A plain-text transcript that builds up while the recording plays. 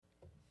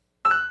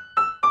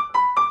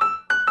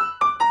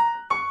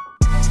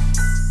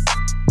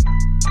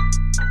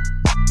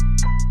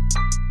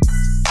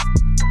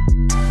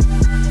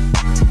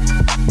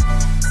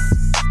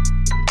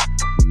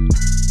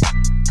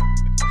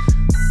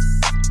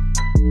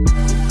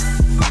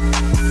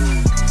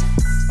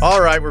All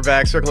right, we're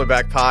back. Circling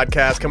Back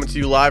podcast coming to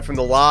you live from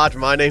the lodge.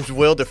 My name's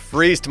Will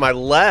DeFreeze. To my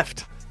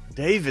left,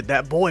 David,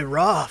 that boy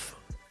Ruff.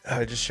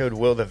 I just showed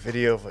Will the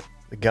video of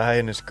the guy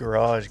in his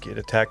garage get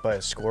attacked by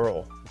a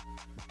squirrel.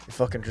 He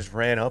fucking just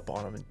ran up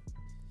on him and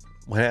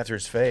went after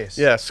his face.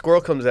 Yeah,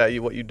 squirrel comes at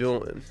you. What you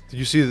doing? Did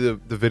you see the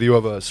video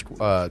of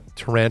a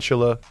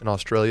tarantula in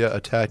Australia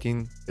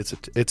attacking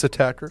its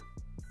attacker?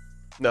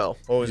 No.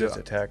 What was its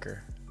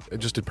attacker?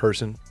 Just a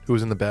person who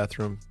was in the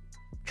bathroom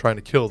trying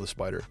to kill the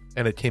spider,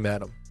 and it came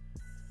at him.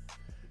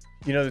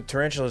 You know, the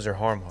tarantulas are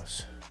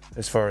harmless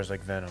as far as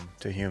like venom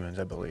to humans,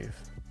 I believe.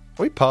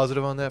 Are we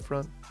positive on that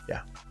front?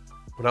 Yeah.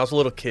 When I was a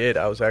little kid,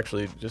 I was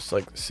actually just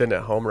like sitting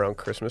at home around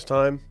Christmas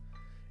time,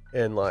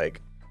 and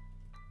like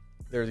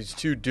there were these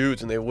two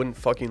dudes, and they wouldn't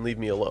fucking leave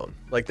me alone.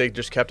 Like they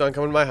just kept on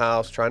coming to my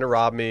house, trying to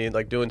rob me,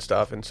 like doing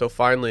stuff. And so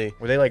finally,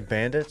 Were they like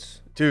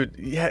bandits? dude,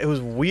 yeah, it was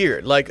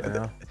weird. Like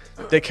Yeah.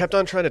 they kept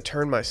on trying to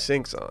turn my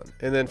sinks on,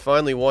 and then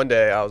finally one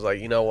day I was like,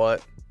 you know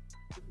what?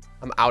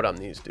 I'm out on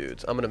these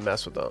dudes. I'm gonna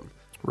mess with them.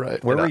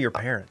 Right. Where were your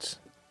parents?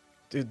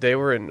 Dude, they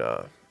were in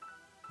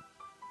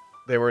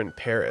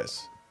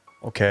Paris.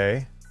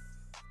 Okay.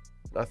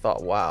 I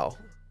thought, wow.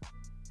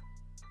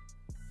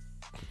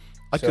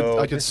 I So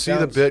could this see the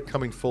sounds- bit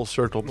coming full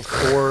circle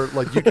before,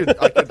 like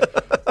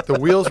the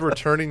wheels were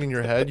turning in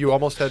your head. You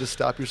almost had to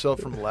stop yourself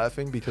from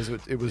laughing because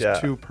it was Yeah.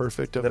 too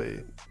perfect of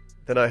a.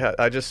 Then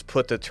I just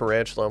put the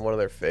tarantula on one of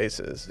their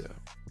faces. Yeah.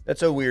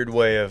 That's a weird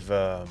way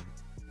of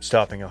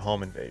stopping a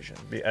home invasion.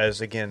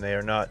 As again, they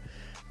are not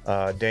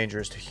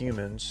dangerous to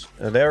humans.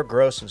 They are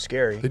gross and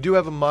scary. They do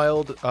have a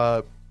mild,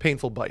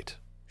 painful bite.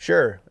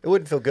 Sure, it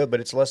wouldn't feel good, but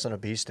it's less than a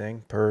bee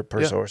sting per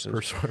Yeah, sources.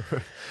 per source.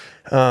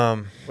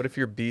 What if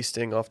you're bee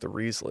sting off the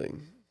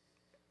Riesling?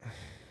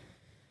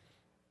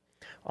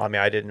 I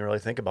mean, I didn't really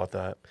think about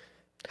that.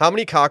 How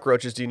many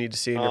cockroaches do you need to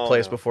see in your Oh,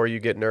 place no. before you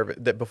get nervous?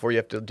 Before you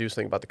have to do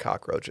something about the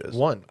cockroaches?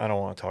 One. I don't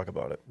want to talk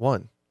about it.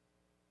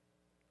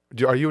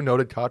 Are you a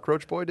noted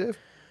cockroach boy, Dave?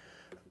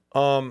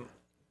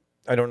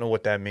 I don't know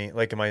what that means.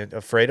 Like, am I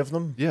afraid of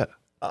them? Yeah.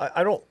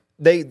 I don't.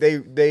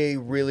 They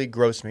really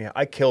gross me out.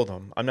 I kill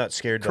them. I'm not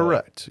scared.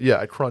 Correct. Yeah,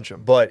 I crunch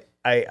them. But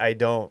I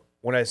don't.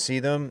 When I see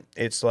them,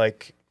 it's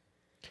like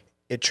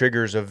it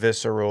triggers a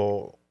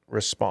visceral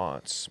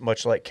response,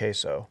 much like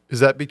queso. Is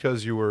that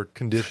because you were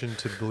conditioned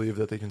to believe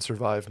that they can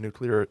survive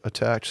nuclear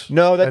attacks?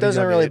 No, that at a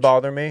doesn't young really age?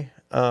 bother me.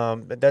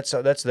 But that's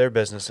their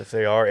business if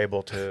they are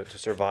able to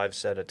survive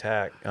said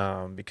attack.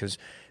 Because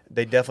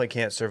they definitely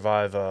can't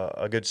survive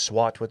a good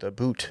swat with a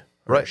boot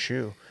or a Right.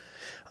 shoe.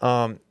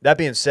 That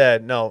being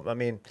said, no, I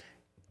mean,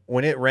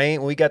 when it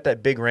rained, we got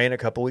that big rain a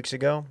couple weeks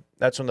ago.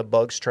 That's when the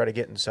bugs try to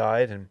get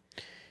inside, and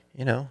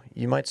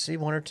you might see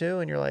one or two,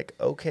 and you're like,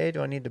 okay,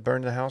 do I need to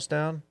burn the house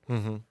down?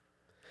 Mm-hmm.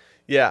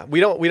 Yeah, we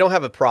don't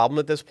have a problem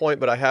at this point,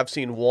 but I have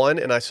seen one,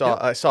 and I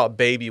saw a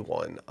baby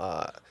one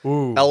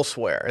Ooh.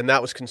 elsewhere, and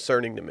that was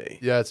concerning to me.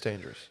 Yeah, it's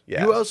dangerous.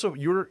 Yeah. You also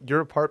your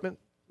apartment,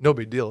 no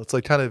big deal. It's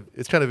like kind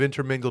of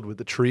intermingled with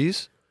the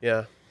trees,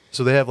 Yeah.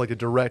 so they have like a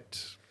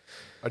direct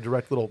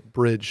little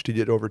bridge to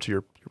get over to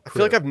your I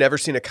feel like I've never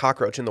seen a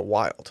cockroach in the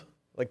wild.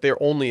 Like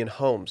they're only in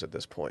homes at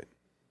this point.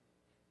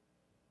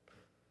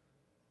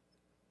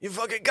 You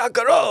fucking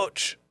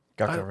cockroach!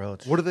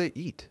 Cockroach. What do they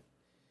eat?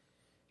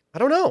 I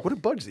don't know. What do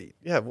bugs eat?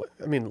 Yeah,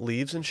 I mean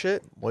leaves and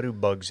shit. What do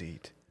bugs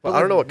eat? Well, I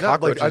don't know what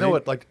Not cockroaches I know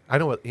eat. I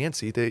know what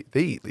ants eat. They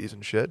eat leaves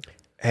and shit.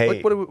 Hey,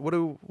 Like, what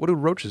do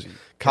roaches eat?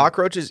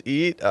 Cockroaches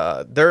eat.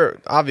 They're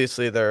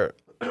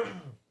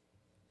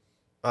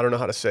I don't know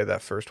how to say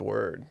that first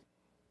word.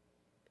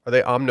 Are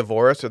they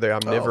omnivorous or are they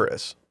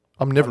omnivorous?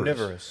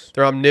 Omnivorous.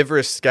 They're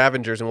omnivorous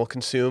scavengers and will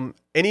consume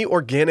any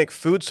organic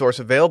food source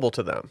available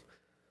to them.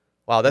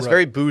 Wow, that's Right.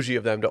 very bougie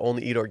of them to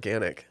only eat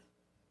organic.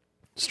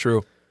 It's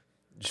true.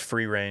 just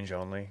free range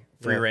only.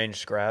 Free Yeah. range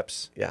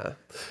scraps. Yeah.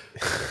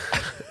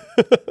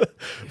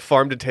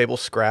 Farm to table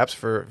scraps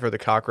for the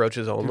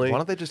cockroaches Dude, only. why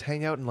don't they just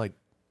hang out in like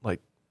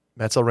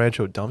Metzel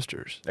Rancho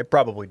dumpsters? They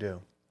probably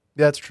do.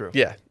 Yeah, that's true.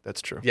 Yeah.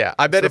 That's true. Yeah,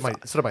 I bet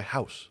instead of my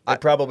house, They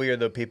probably are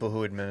the people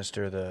who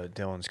administer the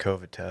Dylan's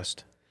COVID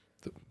test.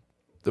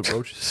 the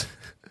roaches.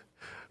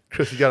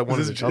 Chris, you got one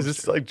of the is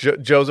this like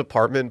Joe's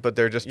apartment, but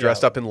they're just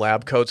dressed Yeah. up in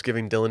lab coats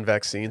giving Dylan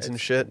vaccines and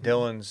shit?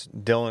 Dylan's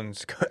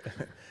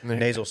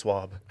nasal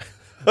swab.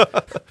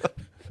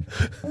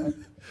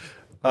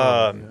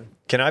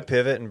 Can I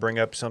pivot and bring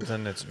up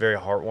something that's very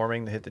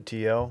heartwarming to hit the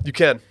TL? You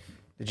can.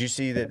 Did you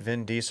see that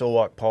Vin Diesel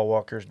walked Paul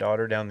Walker's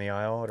daughter down the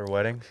aisle at her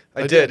wedding?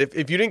 I did.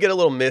 If you didn't get a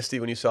little misty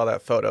when you saw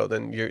that photo,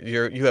 then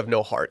you have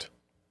no heart.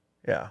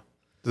 Yeah.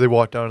 Did they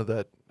walk down to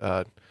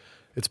that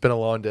 "It's Been a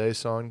Long Day"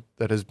 song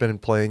that has been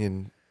playing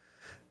in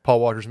Paul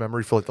Walker's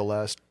memory for like the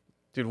last?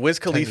 Dude, Wiz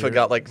Khalifa years.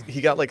 got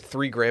like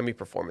 3 Grammy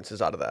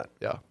performances out of that.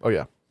 Yeah. Oh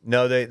yeah.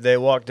 No, they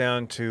walked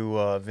down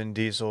to Vin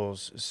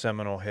Diesel's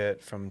seminal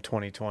hit from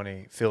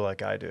 2020, "Feel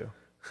Like I Do."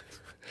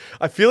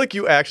 I feel like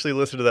you actually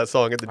listened to that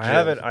song at the gym.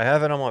 I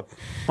have it on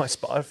my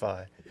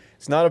Spotify.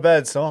 It's not a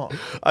bad song.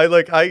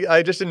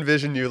 I just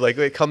envision you like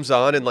it comes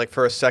on and like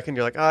for a second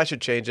you're like, I should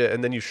change it,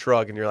 and then you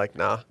shrug and you're like,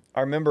 nah.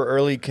 I remember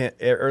early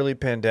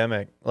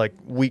pandemic, like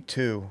week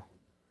 2,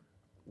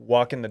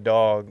 walking the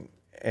dog,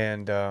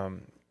 and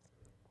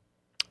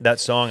that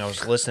song, I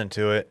was listening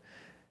to it,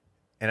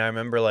 and I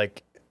remember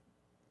like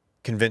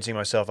convincing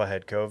myself I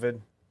had COVID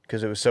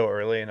because it was so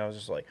early, and I was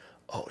just like,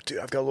 "Oh, dude,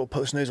 I've got a little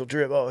postnasal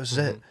drip. Oh, this is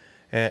it."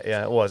 And,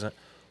 yeah, it wasn't.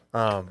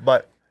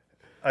 But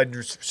I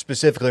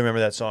specifically remember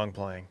that song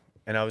playing,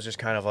 and I was just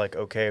kind of like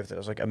okay with it. I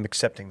was like, I'm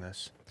accepting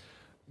this.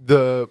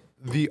 The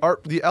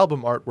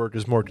album artwork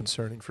is more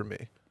concerning for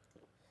me.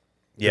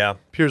 Yeah. It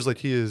appears like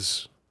he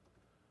is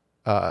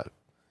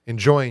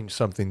enjoying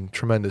something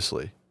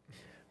tremendously.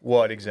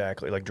 What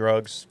exactly? Like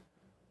drugs?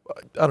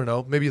 I don't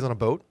know. Maybe he's on a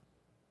boat.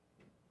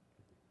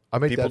 I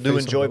make People that do face on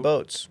a enjoy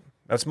boat.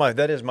 boats.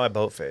 That is my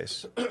boat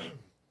face.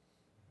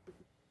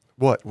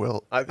 What,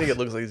 Will? I think it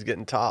looks like he's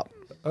getting top.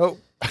 Oh,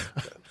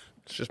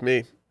 It's just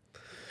me.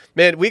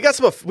 Man, we got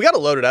a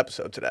loaded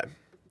episode today.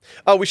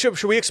 Oh,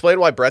 should we explain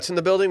why Brett's in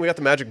the building? We got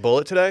the magic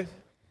bullet today.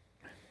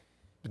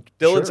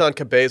 Dylan's Sure. on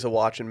Cabeza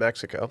watch in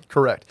Mexico.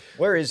 correct.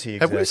 Where is he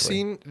exactly? Have we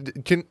seen?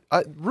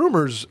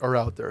 Rumors are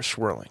out there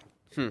swirling.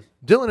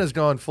 Dylan has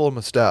gone full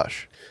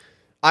mustache.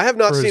 I have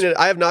not For seen his- it.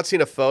 I have not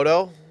seen a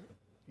photo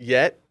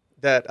yet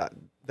that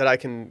I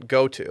can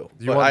go to. Do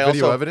you But want I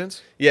video also,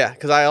 evidence? Yeah,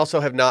 because I also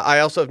have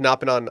not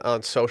been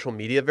on social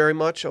media very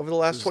much over the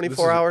last This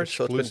 24 is hours,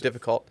 so it's been exclusive.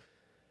 difficult.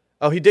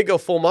 Oh, he did go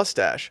full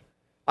mustache.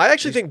 I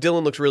actually think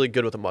Dylan looks really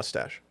good with a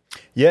mustache.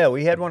 Yeah,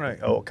 we had one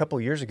a couple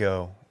years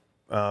ago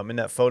in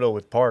that photo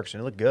with Parks,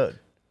 and it looked good.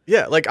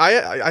 Yeah, like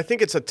I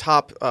think it's a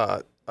top.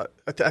 I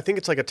think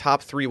it's like a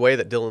top 3 way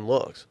that Dylan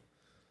looks.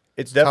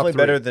 It's definitely 3.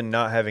 better than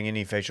not having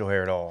any facial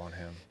hair at all on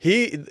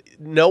him.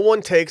 No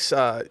one takes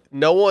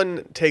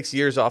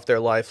years off their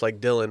life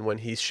like Dylan when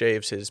he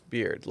shaves his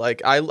beard.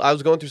 Like I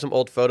was going through some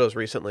old photos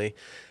recently,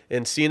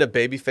 and seeing a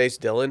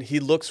baby-faced Dylan, he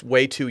looks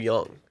way too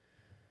young.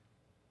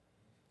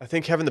 I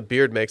think having the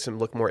beard makes him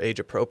look more age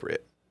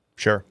appropriate.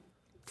 Sure.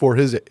 For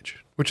his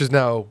age, which is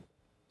now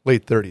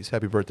late 30s.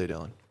 Happy birthday,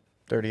 Dylan.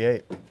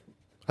 38.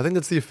 I think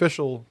that's the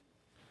official.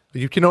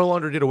 You can no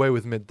longer get away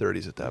with mid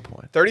 30s at that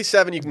point.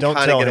 37, you can Don't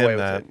kind tell of get him away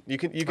that.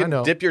 with it. You I can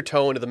know. dip your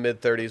toe into the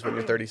mid 30s when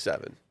you're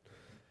 37.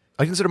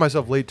 I consider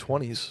myself late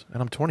 20s,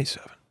 and I'm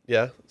 27.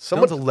 Yeah,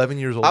 Someone's 11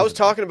 years old. I was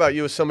talking about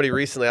you with somebody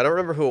recently. I don't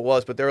remember who it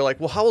was, but they were like,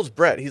 "Well, how old's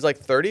Brett?" He's like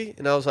 30,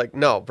 and I was like,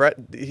 "No, Brett.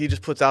 He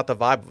just puts out the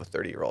vibe of a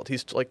 30-year-old.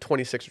 He's like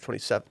 26 or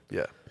 27.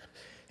 Yeah.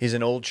 He's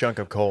an old chunk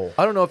of coal.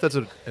 I don't know if that's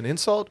an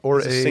insult or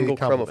He's a single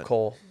crumb of compliment.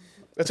 coal.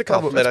 It's a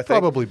Probably, compliment, I think.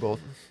 probably both.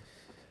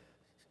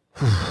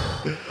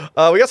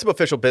 We got some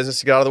official business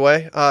to get out of the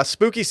way.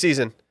 Spooky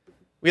season.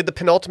 We had the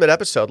penultimate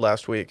episode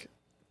last week.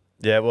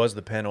 Yeah, it was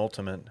the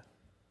penultimate.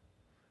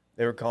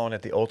 They were calling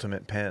it the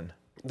ultimate pen.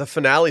 The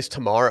finale's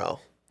tomorrow,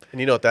 and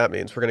you know what that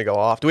means. We're gonna go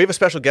off. Do we have a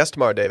special guest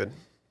tomorrow, David?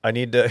 I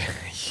need to,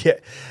 yeah,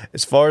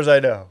 as far as I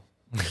know.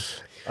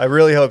 I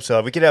really hope so.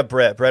 If we could have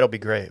Brett. Brett will be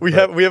great. We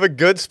but- have a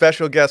good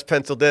special guest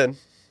penciled in.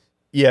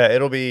 Yeah,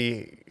 it'll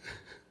be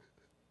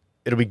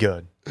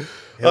good.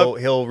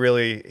 He'll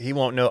really, he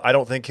won't know. I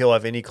don't think he'll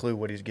have any clue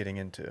what he's getting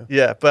into.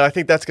 Yeah, but I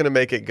think that's gonna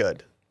make it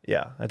good.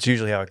 Yeah, that's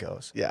usually how it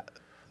goes. Yeah.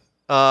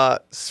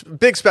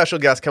 Big special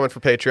guest coming for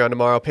Patreon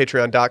tomorrow,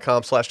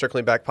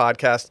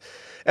 patreon.com/circlingbackpodcast.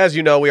 As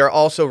you know, we are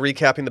also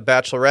recapping the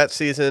Bachelorette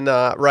season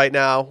right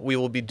now. We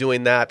will be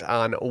doing that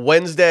on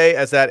Wednesday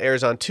as that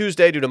airs on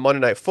Tuesday due to Monday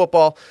Night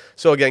Football.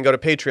 So again, go to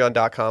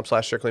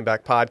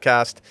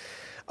patreon.com/circlingbackpodcast.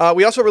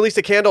 We also released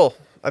a candle,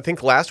 I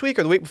think last week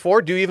or the week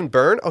before. Do You Even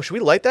Burn? Oh, should we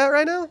light that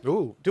right now?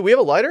 Ooh. Do we have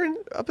a lighter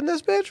up in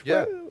this bitch?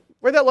 Yeah.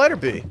 Where'd that lighter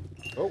be?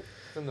 Oh,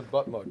 in the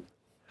butt mug.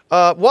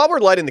 While we're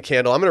lighting the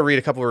candle, I'm going to read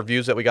a couple of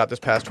reviews that we got this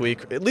past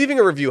week. Leaving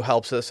a review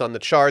helps us on the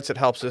charts. It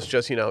helps us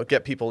just,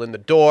 get people in the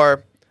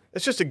door.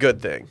 It's just a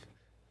good thing.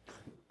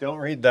 Don't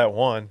read that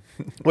one.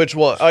 Which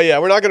one? Oh, yeah,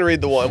 we're not going to read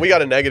the one. We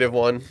got a negative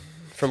one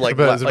from like, I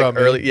bet it's about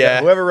me. early.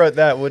 Yeah. Whoever wrote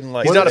that wouldn't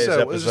like He's not today's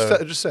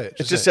episode. Just say it.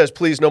 It just says,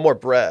 please, no more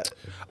Brett.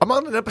 I'm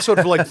on an episode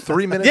for like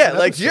 3 minutes. Yeah, an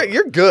like, episode.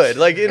 you're good.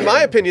 Like, in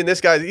my opinion,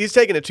 this guy, he's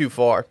taking it too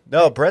far.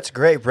 No, Brett's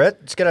great.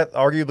 Brett's got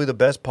arguably the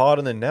best pod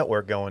in the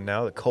network going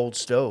now, the Cold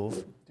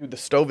Stove. Dude, the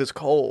stove is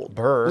cold.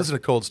 Burr. Listen to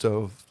Cold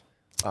Stove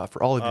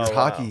for all of your Oh,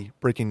 wow. hockey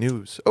breaking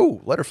news.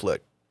 Oh, letter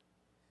flick.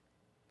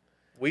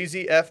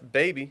 Wheezy F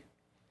baby.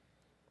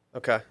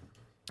 Okay.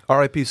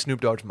 R.I.P.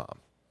 Snoop Dogg's mom.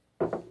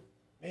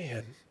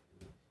 Man.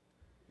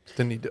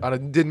 I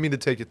didn't mean to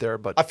take it there,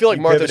 but I feel like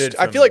You Martha. pivoted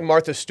I from- feel like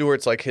Martha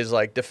Stewart's like his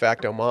like de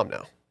facto mom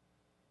now.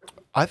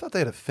 I thought they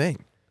had a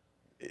thing.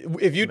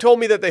 If you told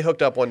me that they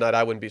hooked up one night,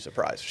 I wouldn't be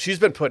surprised. She's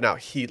been putting out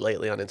heat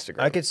lately on Instagram.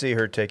 I could see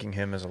her taking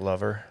him as a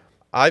lover.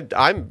 I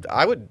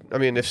would. I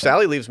mean, if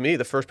Sally leaves me,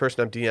 the first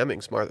person I'm DMing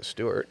is Martha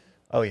Stewart.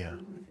 Oh yeah,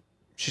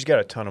 she's got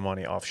a ton of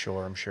money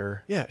offshore, I'm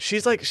sure. Yeah,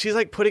 she's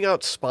like putting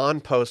out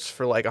spawn posts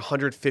for like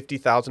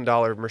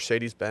 $150,000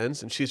 Mercedes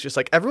Benz, and she's just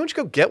like, everyone should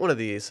go get one of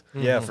these.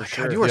 Yeah, for God,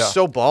 sure. you are Yeah.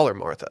 so baller,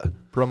 Martha.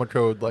 Promo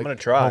code like I'm gonna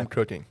try. home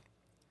cooking.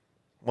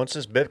 Once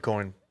this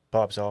Bitcoin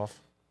pops off,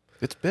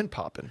 It's been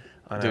popping.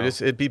 I know.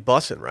 Dude, it'd be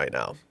bussing right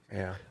now.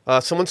 Yeah.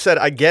 Someone said,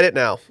 I get it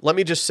now. Let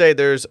me just say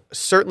there's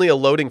certainly a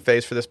loading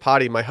phase for this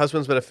potty. My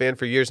husband's been a fan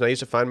for years, and I used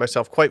to find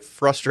myself quite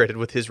frustrated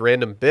with his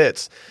random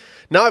bits.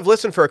 Now I've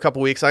listened for a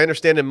couple weeks. I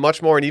understand him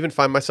much more and even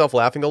find myself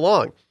laughing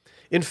along.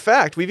 In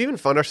fact, we've even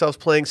found ourselves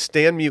playing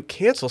Stand Mute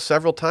Cancel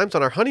several times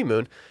on our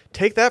honeymoon.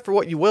 Take that for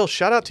what you will.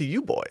 Shout out to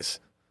you boys.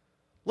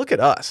 Look at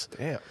us.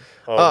 Damn.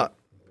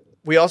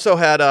 We also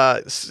had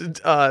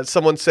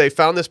someone say,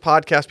 found this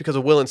podcast because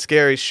of Will and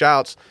Scary's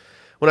shouts.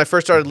 When I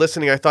first started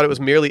listening, I thought it was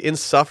merely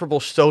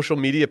insufferable social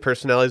media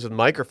personalities with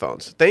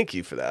microphones. Thank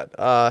you for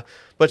that.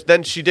 But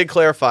then he did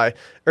clarify.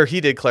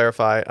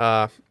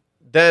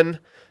 Then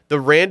the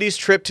Randy's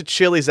trip to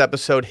Chili's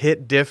episode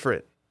hit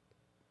different.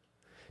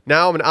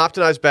 Now I'm an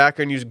optimized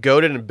backer and use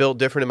goated and built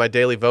different in my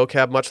daily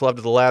vocab. Much love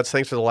to the lads.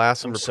 Thanks for the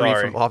last and reprieve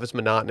from office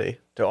monotony.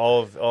 To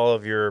all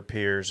of your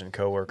peers and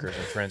coworkers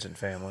and friends and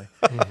family.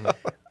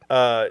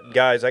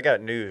 Guys, I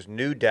got news.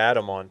 New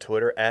Datum on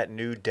Twitter,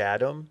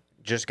 @NewDatum,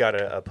 just got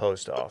a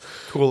post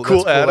off. Cool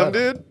That's Adam,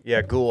 dude.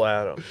 Yeah, Ghoul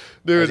Adam.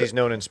 Dude, as he's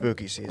known in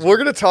spooky season. We're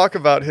going to talk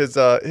about his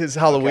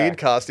Halloween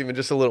costume in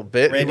just a little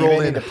bit. Randy, we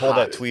need to pull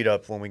that tweet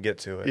up when we get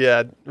to it.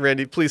 Yeah,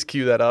 Randy, please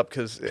cue that up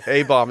because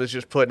A-Bomb is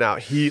just putting out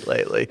heat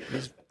lately.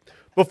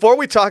 Before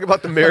we talk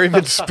about the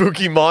Merriman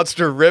Spooky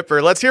Monster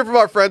Ripper, let's hear from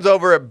our friends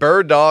over at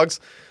Bird Dogs.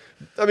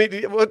 I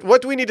mean,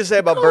 what do we need to say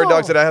about Bird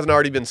Dogs that hasn't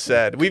already been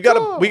said? We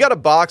got a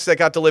box that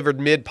got delivered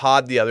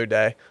mid-pod the other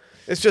day.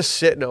 It's just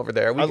sitting over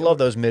there. I love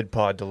those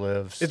mid-pod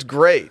delivs. It's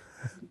great.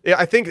 Yeah,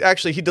 I think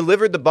actually he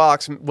delivered the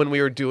box when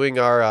we were doing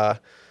our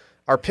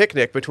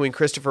picnic between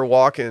Christopher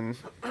Walken,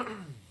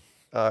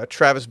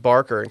 Travis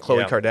Barker, and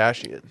Khloe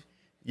Kardashian.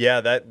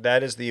 Yeah,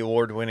 that is the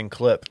award-winning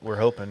clip. We're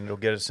hoping it'll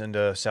get us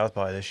into South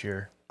by this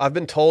year. I've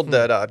been told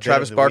that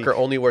Travis Barker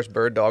only wears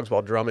Bird Dogs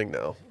while drumming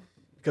now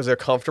because they're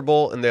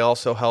comfortable and they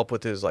also help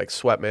with his like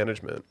sweat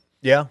management.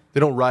 Yeah, They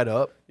don't ride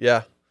up.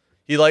 Yeah,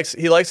 he likes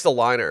the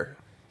liner.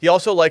 He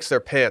also likes their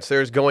pants.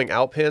 There's going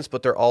out pants,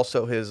 but they're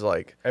also his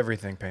like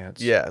everything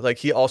pants. Yeah, like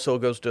he also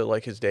goes to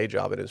like his day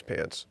job in his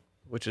pants,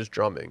 which is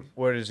drumming.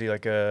 What is he,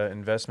 like a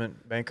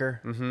investment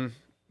banker? Mm-hmm.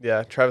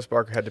 Yeah, Travis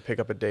Barker had to pick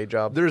up a day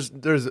job. There's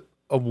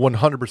a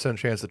 100%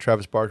 chance that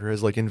Travis Barker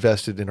has like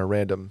invested in a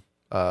random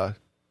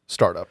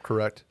startup,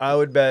 correct? I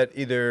would bet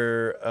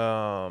either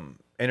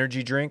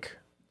energy drink.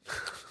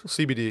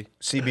 CBD.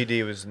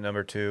 CBD was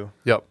number 2.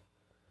 Yep.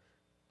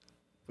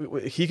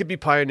 He could be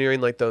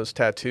pioneering like those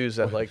tattoos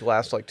that like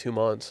last like 2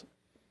 months.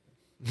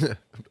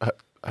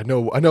 I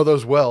know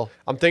those well.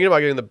 I'm thinking about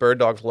getting the Bird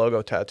Dogs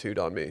logo tattooed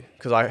on me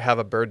because I have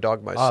a bird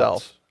dog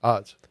myself.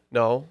 Odds.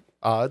 No.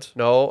 Odds.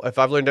 No. If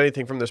I've learned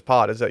anything from this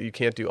pod is that you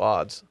can't do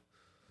odds.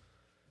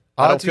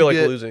 I don't feel like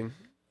losing.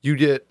 You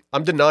get.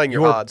 I'm denying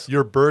your odds.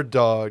 Your bird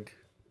dog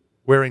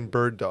wearing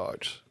bird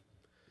dogs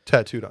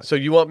tattooed on. So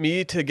you want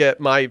me to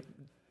get my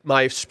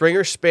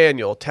Springer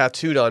Spaniel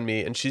tattooed on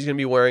me, and she's going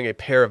to be wearing a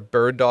pair of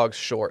Bird Dogs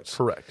shorts.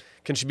 Correct.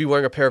 Can she be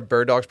wearing a pair of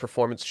Bird Dogs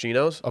performance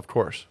chinos? Of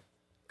course.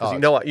 Because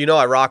you know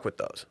I rock with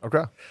those.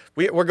 Okay.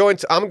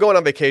 I'm going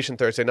on vacation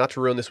Thursday, not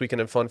to ruin this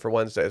weekend and fun for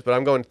Wednesdays, but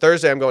I'm going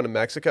Thursday. I'm going to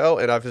Mexico,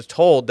 and I was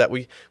told that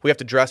we have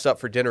to dress up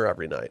for dinner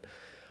every night.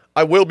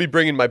 I will be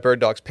bringing my Bird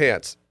Dogs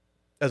pants,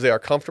 as they are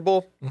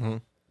comfortable,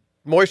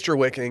 moisture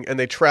wicking, and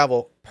they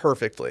travel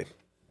perfectly.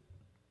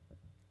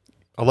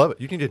 I love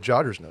it. You can get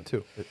joggers now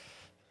too.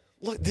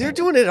 Look, they're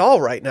doing it all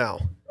right now.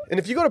 And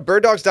if you go to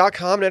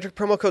birddogs.com and enter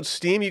promo code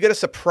STEAM, you get a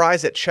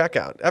surprise at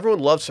checkout. Everyone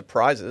loves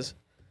surprises.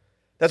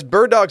 That's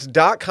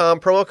birddogs.com,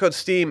 promo code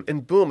STEAM,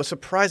 and boom, a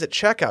surprise at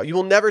checkout. You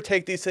will never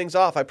take these things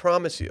off, I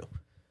promise you.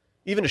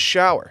 Even a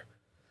shower.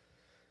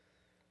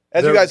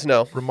 As you guys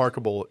know.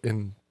 Remarkable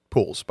in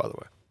pools, by the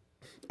way.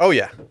 Oh,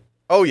 yeah.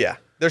 Oh, yeah.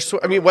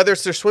 Whether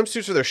it's their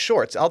swimsuits or their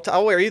shorts,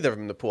 I'll wear either of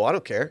them in the pool. I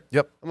don't care.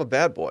 Yep. I'm a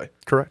bad boy.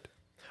 Correct.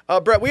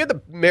 Brett, we had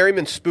the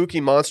Merriman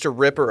Spooky Monster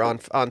Ripper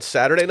on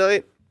Saturday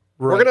night.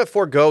 Right. We're going to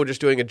forego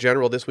just doing a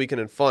general this weekend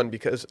in fun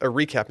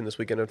recapping this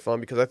weekend in fun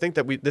because I think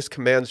that this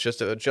commands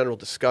just a general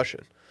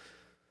discussion.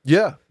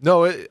 Yeah.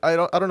 No, I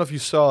don't know if you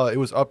saw, it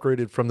was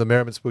upgraded from the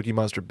Merriman Spooky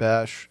Monster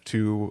Bash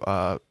to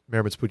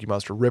Merriman Spooky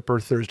Monster Ripper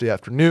Thursday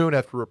afternoon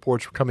after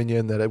reports were coming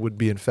in that it would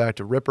be in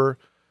fact a Ripper.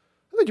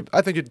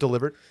 I think it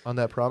delivered on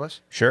that promise.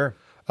 Sure.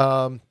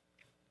 I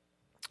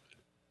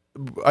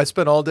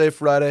spent all day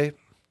Friday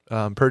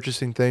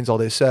purchasing things, all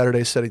day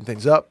Saturday setting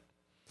things up.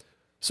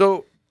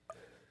 So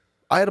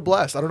I had a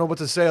blast. I don't know what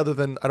to say other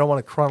than I don't want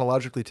to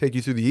chronologically take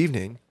you through the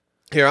evening.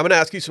 Here, I'm going to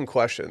ask you some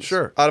questions.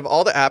 Sure. Out of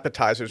all the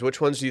appetizers,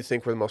 which ones do you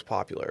think were the most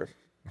popular?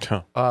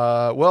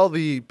 Well,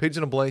 the pigs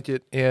in a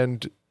blanket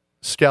and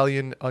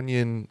scallion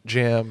onion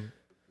jam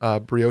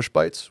brioche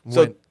bites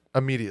went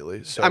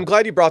immediately. So I'm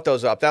glad you brought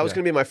those up. That was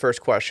going to be my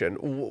first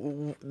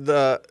question.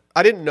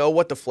 I didn't know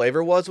what the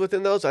flavor was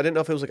within those. I didn't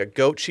know if it was like a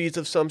goat cheese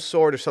of some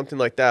sort or something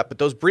like that. But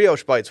those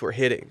brioche bites were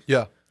hitting.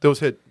 Yeah, those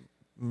hit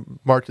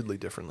markedly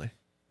differently.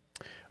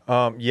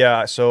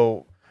 Yeah,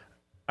 so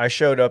I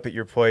showed up at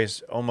your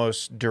place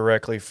almost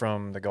directly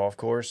from the golf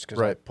course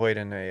because I played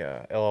in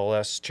a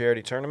LLS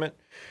charity tournament.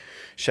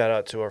 Shout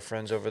out to our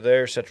friends over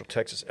there, Central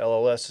Texas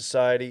LLS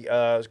Society. It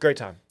was a great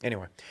time.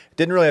 Anyway,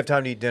 didn't really have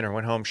time to eat dinner.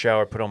 Went home,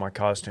 showered, put on my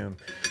costume.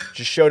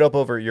 Just showed up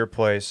over at your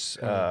place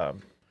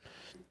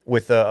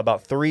with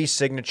about 3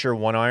 signature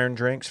 1-iron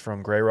drinks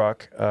from Grey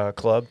Rock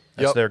Club.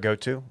 That's their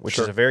go-to, which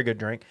is a very good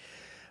drink.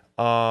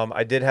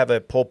 I did have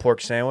a pulled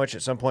pork sandwich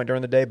at some point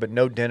during the day, but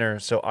no dinner.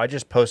 So I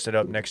just posted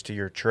up next to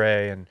your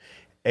tray and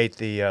ate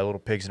the little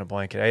pigs in a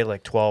blanket. I ate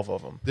like 12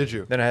 of them. Did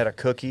you? Then I had a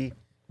cookie,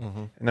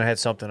 and then I had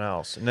something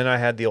else. And then I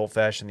had the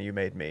old-fashioned that you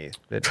made me.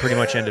 That pretty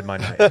much ended my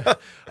night.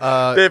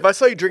 Dave, I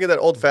saw you drinking that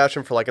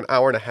old-fashioned for like an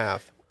hour and a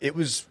half. It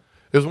was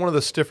one of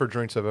the stiffer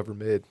drinks I've ever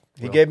made.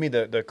 He gave me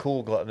the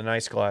cool, the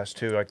nice glass,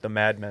 too, like the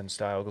Mad Men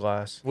style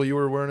glass. Well, you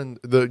were wearing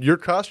your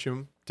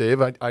costume,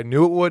 Dave. I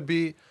knew it would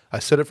be. I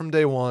said it from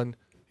day one.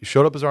 He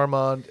showed up as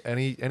Armand, and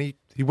he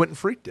went and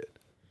freaked it.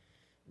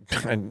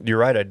 And you're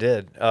right, I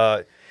did.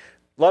 A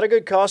lot of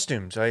good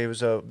costumes. I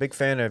was a big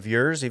fan of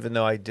yours, even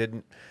though I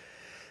didn't.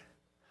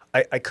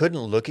 I couldn't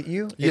look at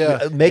you.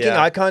 Yeah. Making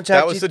eye contact.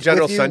 That was the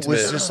general with you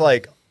sentiment. Was just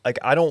like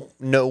I don't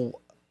know.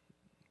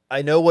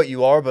 I know what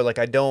you are, but like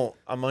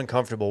I'm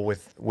uncomfortable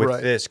with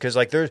this because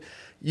like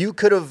you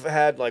could have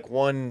had like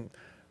one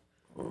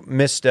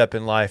misstep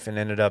in life and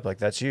ended up like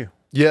that's you.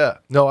 Yeah.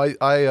 No,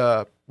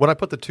 I when I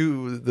put the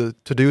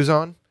to-dos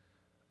on,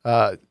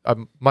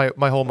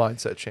 my whole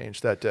mindset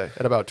changed that day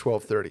at about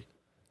 12:30.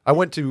 I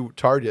went to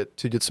Target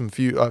to get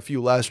a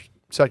few last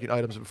second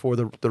items before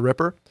the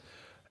Ripper,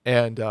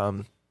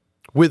 and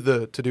with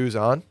the to-dos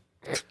on,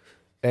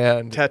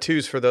 and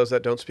tattoos for those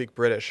that don't speak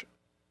British.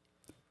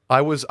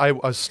 I was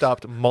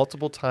stopped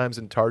multiple times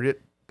in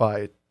Target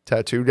by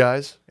tattoo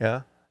guys.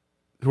 Yeah.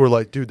 Who were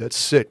like, dude, that's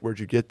sick. Where'd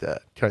you get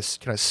that? Can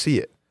I see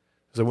it?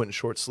 Because I went in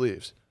short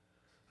sleeves.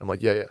 I'm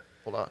like, yeah.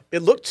 Hold on.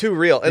 It looked too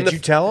real. And Did you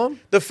tell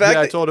him? The fact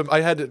I told him I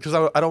had to because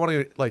I don't want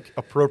to like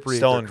appropriate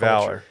stolen their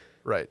culture. valor.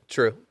 Right.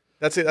 True.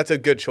 That's a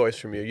good choice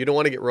from you. You don't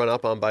want to get run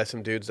up on by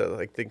some dudes that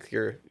like think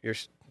you're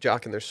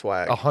jocking their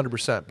swag.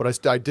 100%.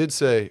 But I did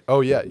say,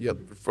 oh yeah,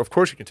 of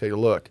course you can take a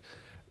look.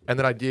 And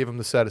then I gave him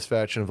the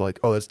satisfaction of like,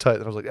 oh, that's tight.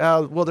 And I was like,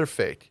 well, they're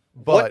fake.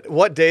 But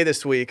what day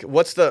this week?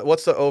 What's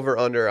the over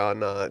under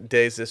on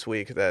days this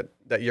week that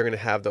you're going to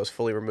have those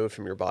fully removed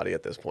from your body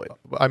at this point?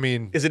 I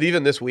mean, is it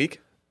even this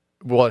week?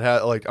 Well, it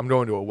had like I'm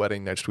going to a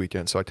wedding next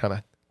weekend, so I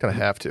kind of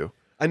have to.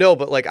 I know,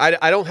 but like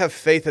I don't have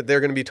faith that they're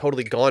going to be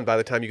totally gone by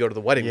the time you go to the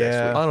wedding next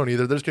week. I don't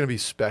either. There's going to be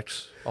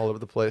specks all over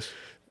the place.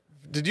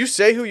 Did you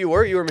say who you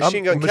were? You were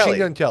Machine Gun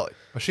Kelly.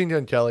 Machine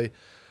Gun Kelly.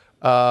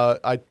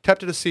 I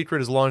kept it a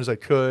secret as long as I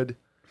could,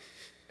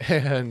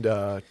 and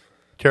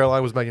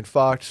Caroline was Megan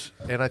Fox,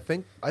 and I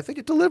think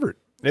it delivered.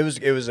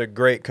 It was a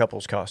great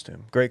couple's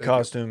costume. Great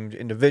costume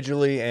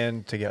individually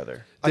and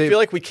together. I feel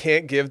like we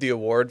can't give the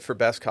award for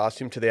best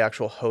costume to the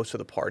actual host of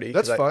the party.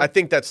 That's fine. I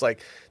think that's like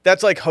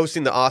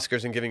hosting the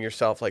Oscars and giving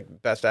yourself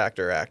like best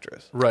actor or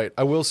actress. Right.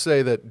 I will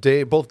say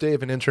that both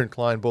Dave and intern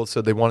Klein both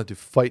said they wanted to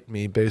fight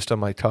me based on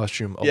my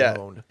costume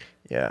alone.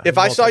 Yeah. If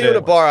I saw you in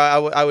a bar,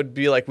 I would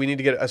be like, we need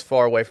to get as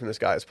far away from this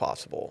guy as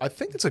possible. I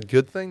think it's a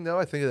good thing, though.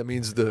 I think that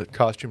means the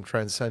costume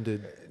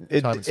transcended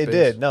time and space. It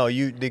did. No,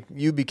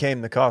 you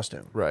became the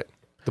costume. Right.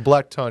 The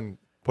black tongue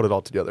put it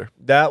all together.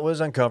 That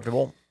was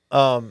uncomfortable.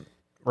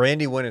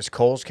 Randy went his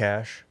Kohl's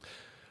cash.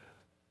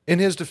 In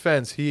his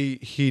defense,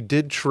 he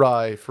did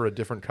try for a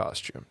different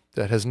costume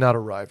that has not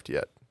arrived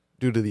yet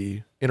due to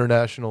the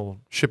international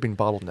shipping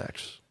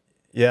bottlenecks.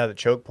 Yeah, the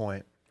choke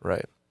point.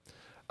 Right.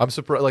 I'm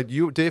surprised. Like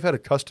Dave had a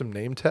custom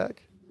name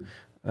tag.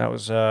 That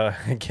was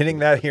getting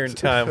that here in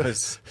time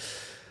was.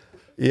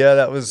 Yeah,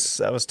 that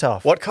was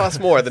tough. What cost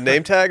more, the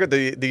name tag or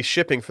the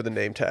shipping for the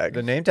name tag?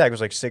 The name tag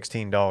was like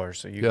 $16,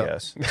 so you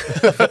guess.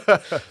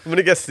 I'm going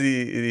to guess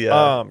the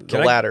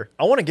latter.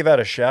 I want to give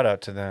out a shout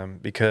out to them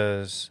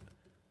because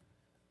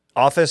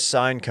Office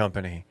Sign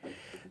Company,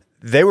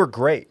 they were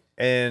great.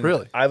 And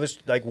really? I was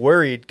like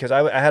worried because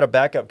I had a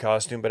backup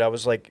costume, but I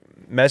was like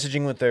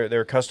messaging with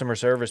their customer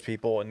service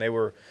people, and they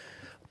were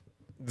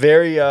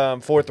very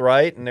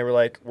forthright, and they were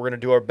like, we're going to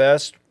do our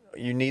best.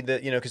 You need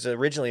that, because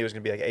originally it was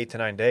going to be like 8 to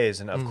 9 days,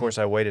 and of course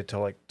I waited till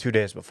like 2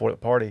 days before the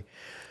party.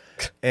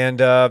 And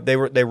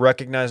they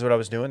recognized what I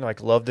was doing. They're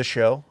like, love the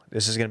show.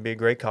 This is going to be a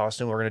great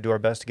costume. We're going to do our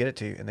best to get it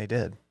to you, and they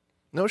did.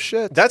 No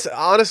shit. That's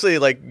honestly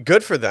like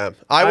good for them.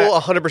 I will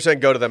 100%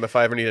 go to them if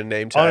I ever need a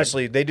name tag.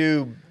 Honestly, they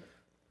do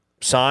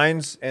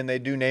signs and they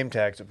do name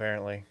tags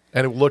apparently,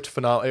 and it looked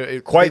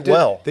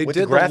phenomenal. They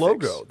did the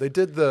logo. They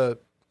did the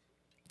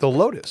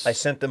lotus. I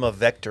sent them a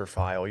vector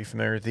file. Are you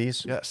familiar with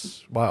these?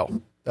 Yes.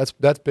 Wow.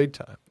 That's big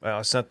time. Well,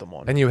 I sent them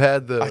one. And you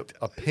had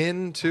a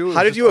pin too.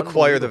 How did you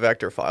acquire the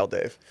vector file,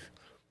 Dave?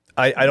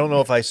 I don't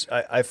know if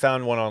I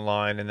found one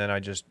online and then I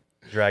just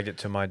dragged it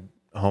to my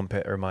home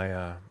page or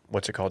my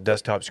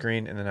desktop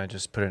screen, and then I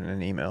just put it in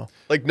an email.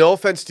 Like, no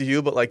offense to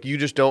you, but like you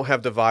just don't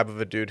have the vibe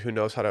of a dude who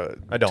knows how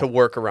to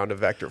work around a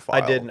vector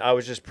file. I didn't. I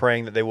was just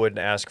praying that they wouldn't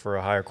ask for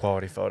a higher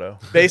quality photo.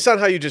 Based on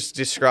how you just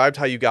described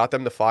how you got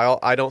them the file,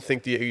 I don't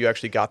think that you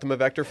actually got them a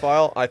vector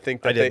file. I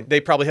think that they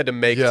probably had to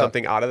make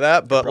something out of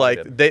that. But like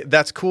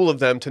that's cool of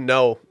them to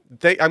know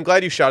I'm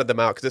glad you shouted them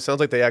out because it sounds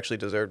like they actually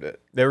deserved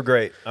it. They were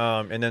great.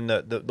 And then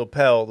the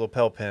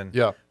lapel pin.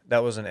 Yeah.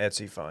 That was an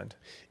Etsy find.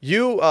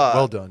 You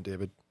well done,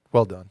 David.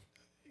 Well done.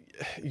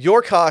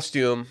 Your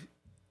costume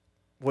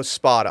was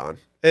spot on.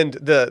 And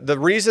the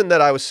reason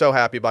that I was so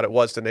happy about it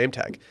was the name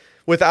tag.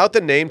 Without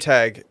the name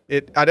tag,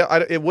 it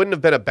wouldn't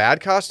have been a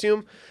bad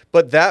costume,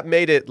 but that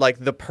made it like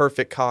the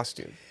perfect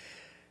costume.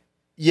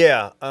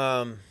 Yeah.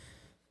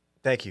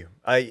 Thank you.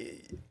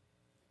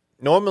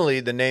 Normally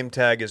the name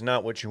tag is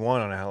not what you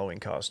want on a Halloween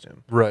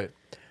costume. Right.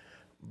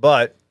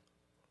 But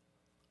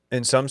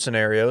in some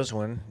scenarios,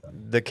 when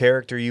the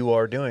character you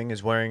are doing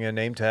is wearing a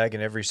name tag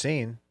in every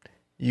scene,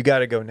 you got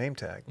to go name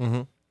tag.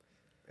 Mm-hmm.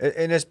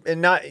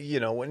 And not,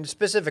 when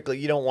specifically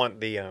you don't want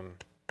the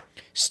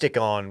stick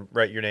on,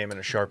 write your name in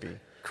a Sharpie.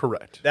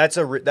 Correct.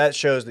 That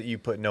shows that you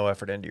put no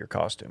effort into your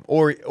costume,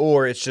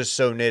 or it's just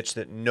so niche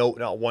that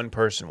not one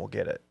person will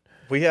get it.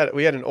 We had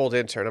an old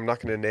intern. I'm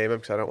not going to name him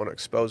because I don't want to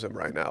expose him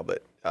right now.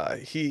 But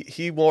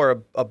he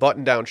wore a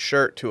button-down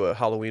shirt to a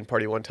Halloween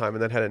party one time,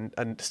 and then had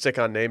a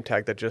stick-on name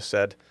tag that just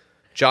said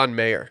John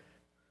Mayer.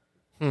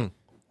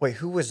 Wait,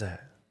 who was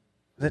that?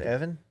 Was that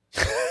Evan?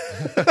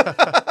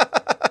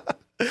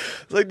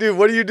 It's like, dude,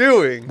 what are you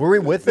doing? Were we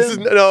with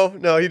him?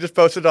 No. He just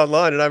posted it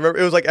online, and I remember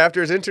it was like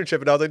after his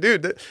internship, and I was like,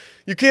 dude,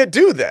 you can't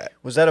do that.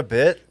 Was that a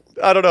bit?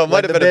 I don't know. It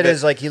might have been a bit. The bit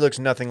is like he looks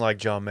nothing like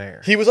John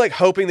Mayer. He was like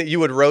hoping that you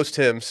would roast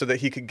him so that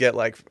he could get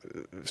like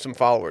some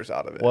followers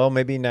out of it. Well,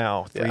 maybe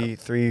now,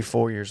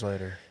 4 years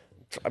later.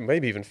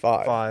 Maybe even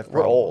 5. 5.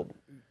 We're old.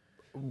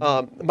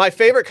 My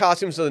favorite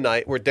costumes of the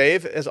night were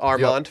Dave as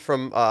Armand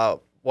from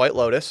White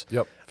Lotus.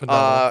 Yep.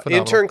 Phenomenal.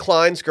 Intern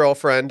Klein's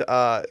girlfriend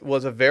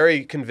was a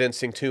very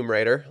convincing Tomb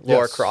Raider,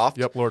 Laura Croft.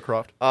 Yep, Laura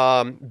Croft.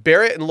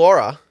 Barrett and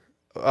Laura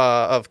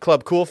of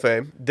Club Cool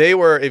fame, they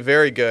were a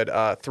very good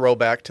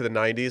throwback to the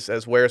 90s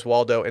as Where's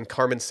Waldo and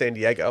Carmen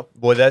Sandiego.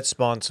 Boy, that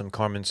spawned some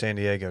Carmen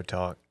Sandiego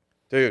talk.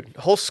 Dude,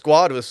 the whole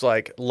squad was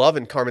like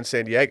loving Carmen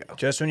Sandiego.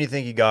 Just when you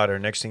think you got her,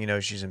 next thing you know,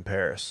 she's in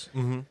Paris.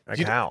 Mm-hmm. Like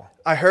how?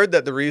 I heard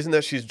that the reason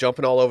that she's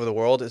jumping all over the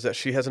world is that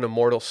she has an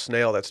immortal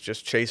snail that's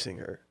just chasing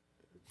her.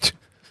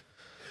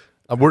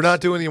 We're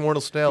not doing the immortal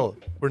snail.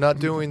 We're not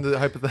doing the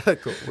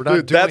hypothetical. We're not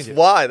doing that's it.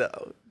 why,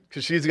 though.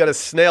 Because she's got a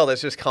snail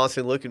that's just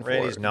constantly looking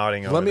Randy's for her.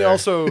 nodding over Let me there.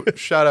 also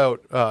shout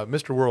out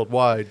Mr.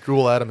 Worldwide,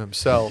 Drool Adam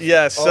himself.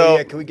 Yeah,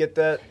 so can we get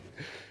that?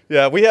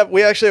 yeah,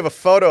 we actually have a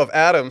photo of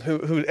Adam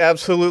who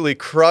absolutely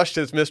crushed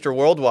his Mr.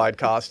 Worldwide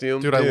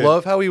costume. Dude, I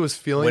love how he was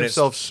feeling When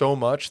himself so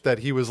much that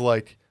he was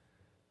like,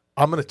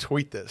 I'm going to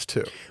tweet this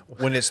too.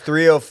 When it's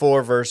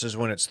 304 versus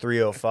when it's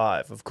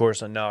 305. Of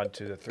course, a nod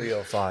to the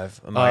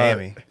 305 of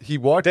Miami. He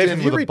walked Dave,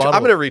 in with a bottle.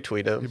 I'm going to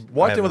retweet He him.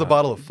 walked in with a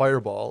bottle of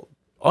Fireball.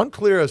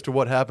 Unclear as to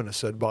what happened to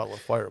said bottle of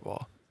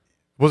Fireball.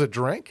 Was it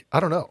drank? I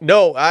don't know.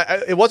 No,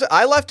 it wasn't.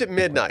 I left at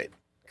midnight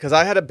because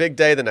I had a big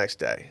day the next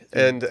day,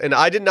 and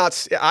I did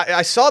not.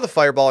 I saw the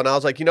Fireball, and I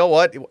was like, you know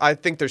what? I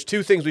think there's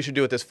 2 things we should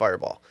do with this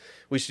Fireball.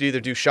 We should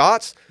either do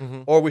shots,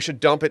 or we should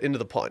dump it into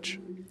the punch.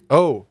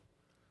 Oh.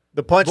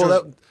 The punch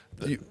Well,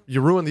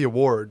 you ruined the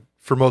award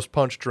for most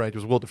punch drank. It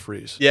was Will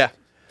DeFreeze. Yeah.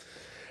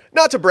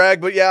 Not to brag,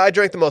 but yeah, I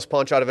drank the most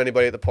punch out of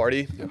anybody at the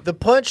party. The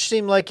punch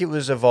seemed like it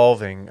was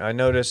evolving. I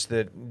noticed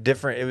that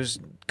it was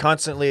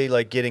constantly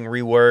like getting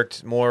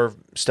reworked. More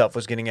stuff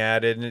was getting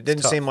added, and it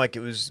didn't seem like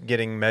it was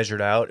getting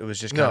measured out. It was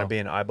just kind of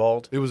being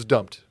eyeballed. It was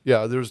dumped.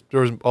 Yeah, there was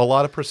a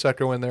lot of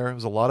Prosecco in there. There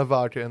was a lot of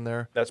vodka in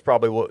there. That's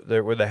probably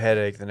where the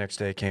headache the next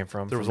day came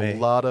from. There was me. a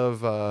lot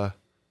of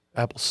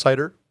apple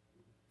cider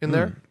in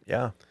there.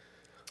 Yeah.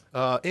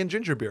 And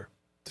ginger beer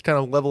to kind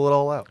of level it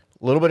all out.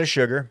 A little bit of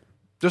sugar.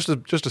 Just a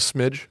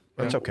smidge.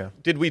 That's okay.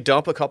 Did we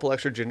dump a couple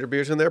extra ginger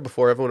beers in there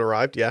before everyone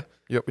arrived? Yeah.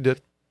 Yep, we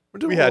did.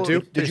 We had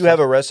to. Did you have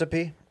a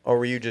recipe, or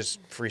were you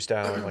just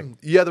freestyling? Like,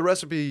 Yeah, the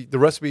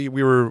recipe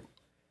we were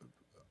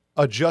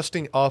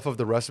adjusting off of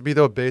the recipe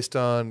though, based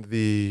on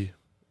the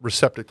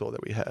receptacle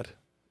that we had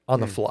on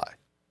the fly.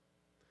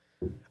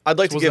 I'd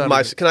like to was give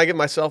not Can I give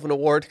myself an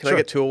award? Can I Sure.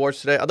 get 2 awards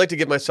today? I'd like to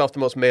give myself the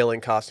most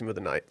mailing costume of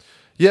the night.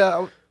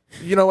 Yeah,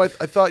 I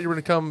thought you were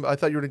gonna come. I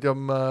thought you were gonna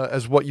come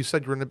as what you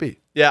said you were gonna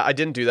be. Yeah, I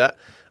didn't do that.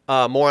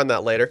 More on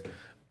that later.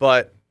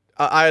 But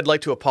I'd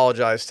like to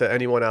apologize to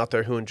anyone out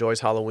there who enjoys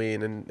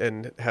Halloween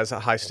and has a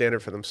high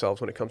standard for themselves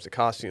when it comes to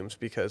costumes,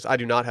 because I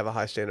do not have a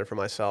high standard for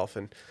myself.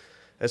 And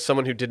as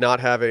someone who did not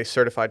have a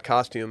certified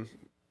costume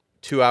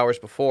 2 hours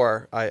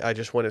before, I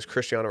just went as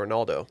Cristiano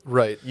Ronaldo.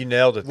 Right. you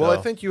nailed it. Well, though.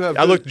 I think you have.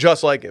 I looked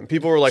just like him.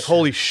 People were like,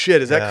 holy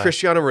shit, is that Yeah.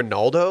 Cristiano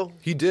Ronaldo?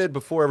 He did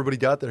before everybody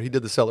got there. He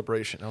did the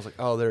celebration. I was like,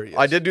 oh, there he is.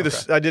 I did do Okay.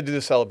 this. I did do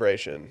the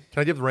celebration.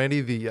 Can I give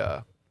Randy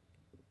the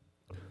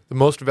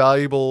most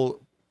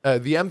valuable,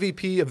 the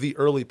MVP of the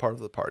early part of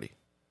the party?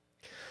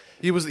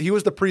 He was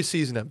the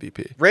preseason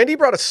MVP. Randy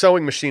brought a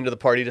sewing machine to the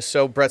party to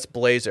sew Brett's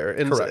blazer.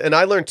 Correct. And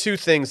I learned 2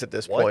 things at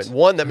this point.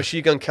 One, that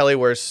Machine Gun Kelly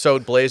wears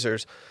sewed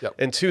blazers. Yep.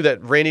 And 2,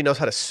 that Randy knows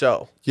how to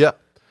sew. Yeah,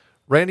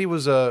 Randy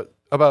was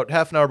about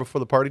half an hour before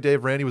the party.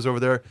 Dave, Randy was over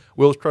there.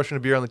 Will was crushing a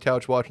beer on the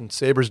couch watching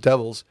Sabres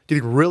Devils,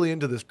 getting really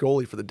into this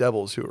goalie for the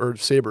Devils or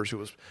Sabres who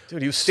was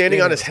Dude, he was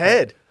standing on his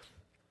head.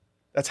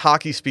 That's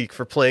hockey speak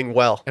for playing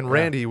well. And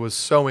Randy was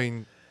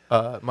sewing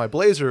my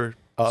blazer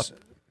up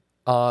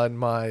on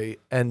my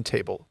end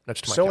table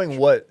next to my Sewing couch.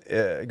 what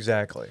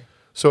exactly?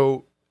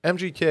 So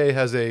MGK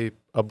has a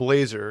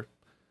blazer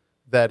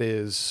that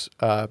is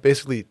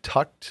basically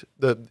tucked.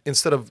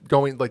 Instead of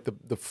going like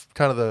the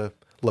kind of the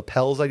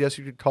lapels, I guess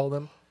you could call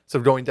them, instead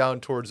of going down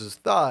towards his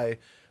thigh,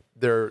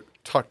 they're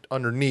tucked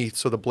underneath,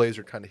 so the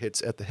blazer kind of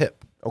hits at the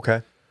hip.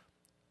 Okay.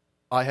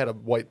 I had a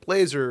white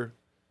blazer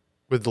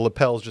with the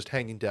lapels just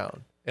hanging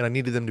down, and I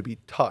needed them to be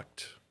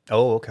tucked.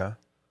 Oh, okay.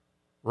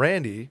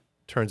 Randy,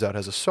 turns out,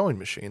 has a sewing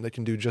machine that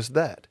can do just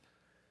that.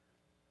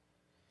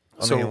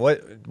 I mean,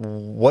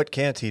 what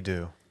can't he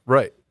do?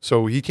 Right.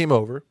 So he came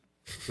over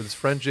with his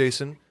friend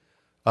Jason.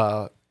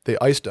 They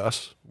iced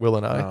us, Will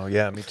and I. Oh,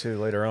 yeah, me too,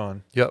 later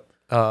on. Yep.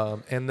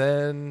 And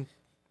then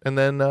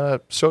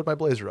sewed my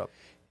blazer up.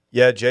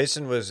 Yeah,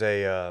 Jason was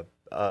an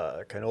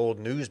old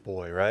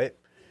newsboy, right?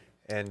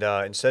 And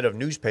instead of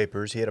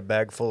newspapers, he had a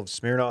bag full of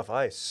Smirnoff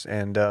Ice.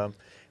 And at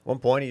one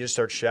point, he just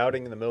starts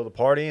shouting in the middle of the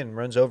party and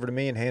runs over to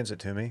me and hands it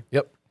to me.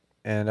 Yep.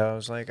 And I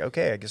was like,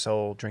 okay, I guess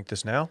I'll drink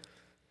this now.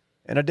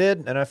 And I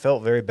did, and I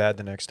felt very bad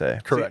the next day.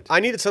 Correct. See, I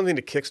needed something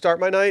to kickstart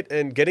my night,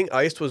 and getting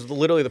iced was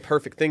literally the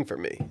perfect thing for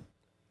me.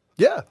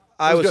 Yeah.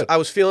 I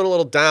was feeling a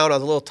little down. I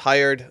was a little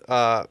tired.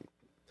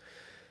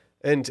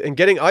 And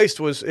getting iced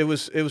was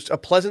a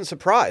pleasant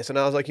surprise. And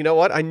I was like, you know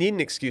what? I need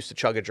an excuse to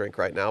chug a drink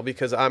right now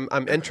because I'm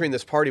entering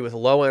this party with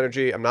low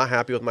energy. I'm not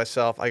happy with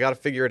myself. I got to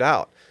figure it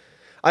out.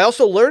 I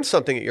also learned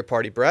something at your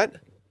party, Brett.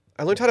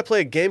 I learned how to play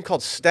a game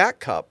called Stack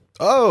Cup.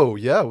 Oh,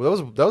 yeah. Well,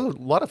 that was a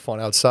lot of fun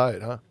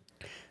outside, huh?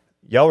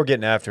 Y'all were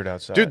getting after it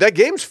outside. Dude, that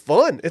game's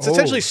fun. It's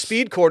essentially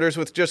speed quarters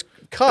with just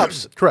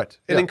cups. Correct.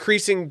 And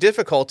increasing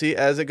difficulty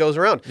as it goes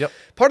around. Yep.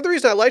 Part of the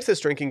reason I liked this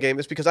drinking game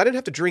is because I didn't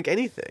have to drink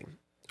anything.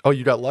 Oh,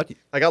 you got lucky.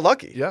 I got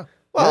lucky. Yeah.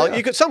 Well, Yeah.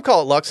 you could some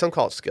call it luck, some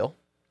call it skill.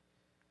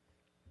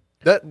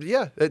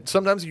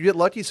 Sometimes you get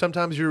lucky.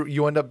 Sometimes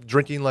you end up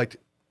drinking like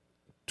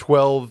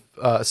 12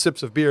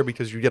 sips of beer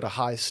because you get a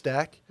high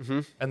stack,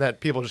 and that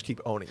people just keep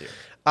owning you.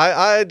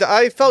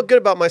 I felt good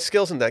about my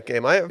skills in that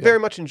game. I very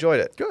much enjoyed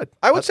it. Good.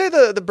 I would say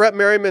the Brett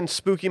Merriman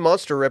Spooky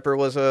Monster Ripper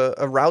was a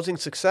rousing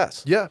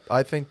success. Yeah,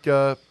 I think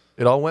it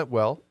all went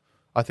well.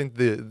 I think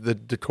the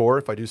decor,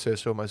 if I do say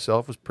so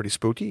myself, was pretty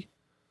spooky,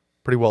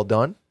 pretty well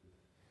done.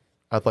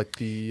 I'd like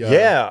the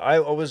I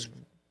was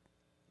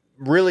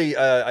really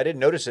I didn't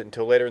notice it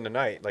until later in the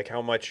night, like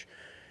how much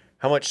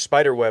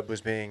spider web was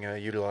being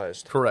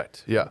utilized.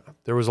 correct. Yeah,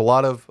 there was a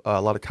lot of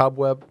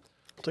cobweb.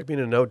 It's like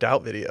being a No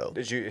Doubt video.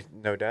 Did you?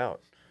 No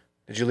doubt.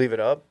 Did you leave it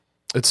up?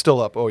 It's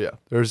still up. Oh yeah,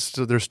 there's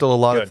still a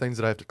lot Good. of things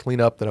that I have to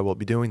clean up that I will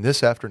be doing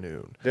this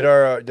afternoon. Did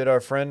our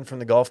friend from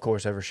the golf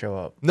course ever show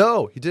up?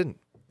 No, he didn't.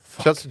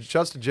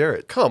 Shouts to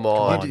Jarrett. Come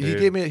on. He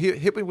gave me he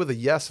hit me with a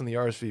yes in the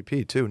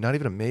RSVP too, not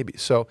even a maybe.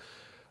 So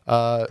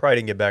Probably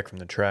didn't get back from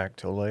the track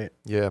till late.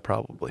 yeah,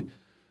 probably.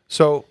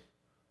 So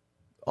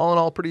all in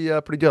all, pretty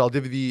good. I'll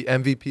give you the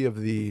MVP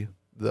of the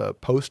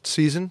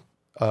postseason,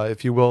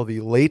 if you will, the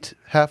late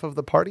half of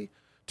the party,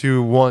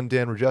 to one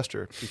Dan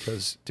Regester,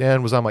 because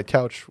Dan was on my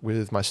couch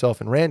with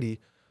myself and Randy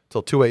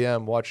till 2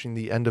 a.m. watching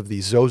the end of the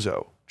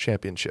Zozo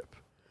Championship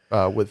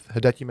with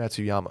Hideki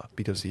Matsuyama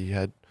because he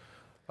had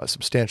a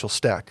substantial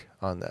stack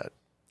on that.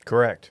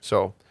 Correct.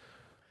 So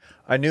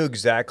I knew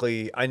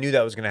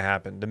that was going to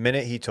happen. The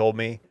minute he told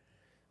me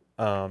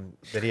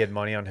that he had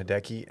money on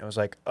Hideki, I was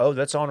like, "Oh,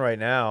 that's on right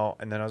now."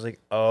 And then I was like,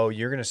 "Oh,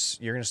 you're gonna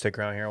stick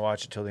around here and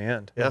watch it till the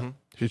end." Yeah.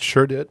 he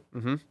sure did,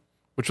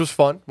 which was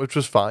fun, which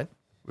was fine.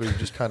 We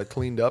just kind of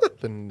cleaned up,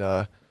 and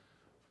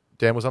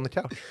Dan was on the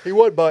couch. He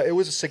won by it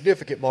was a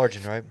significant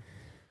margin, right?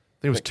 I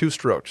think it was 2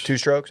 strokes. 2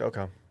 strokes.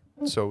 Okay.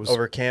 So it was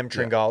Over Cam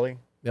Tringali.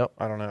 Yep.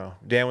 I don't know.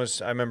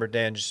 I remember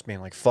Dan just being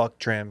like, "Fuck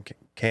Cam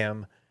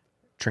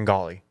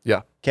Tringali."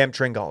 Yeah. Cam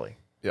Tringali.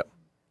 Yeah.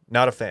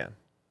 Not a fan.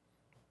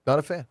 Not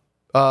a fan.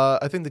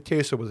 I think the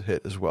queso was a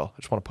hit as well.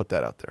 I just want to put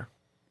that out there.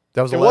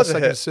 That was the It last was a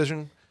second hit.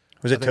 decision.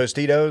 Was it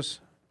Tostitos?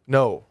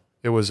 No,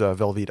 it was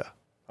Velveeta.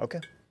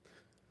 Okay.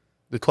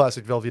 The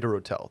classic Velveeta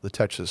Rotel, the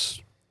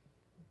Texas.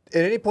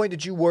 At any point,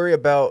 did you worry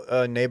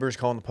about neighbors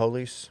calling the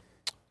police?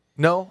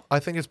 No, I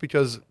think it's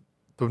because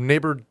the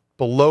neighbor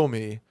below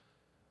me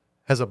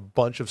has a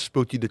bunch of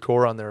spooky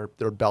decor on their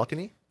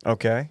balcony.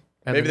 Okay.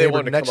 And Maybe the they neighbor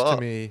wanted to next come to up.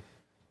 me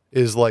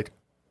is like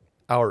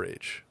our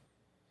age.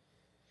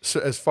 So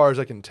as far as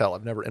I can tell,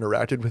 I've never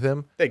interacted with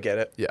him. They get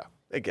it. Yeah.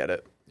 They get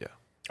it.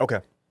 Okay.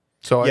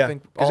 So Yeah, I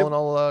think 'cause all in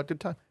all, good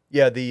time.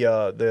 Yeah,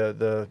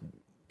 the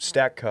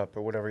Stack Cup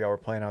or whatever y'all were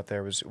playing out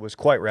there was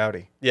quite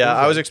rowdy. Yeah,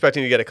 I was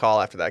expecting to get a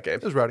call after that game.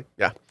 It was rowdy.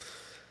 Yeah.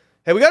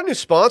 Hey, we got a new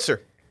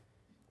sponsor.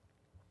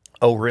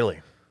 Oh, really?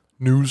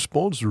 New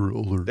sponsor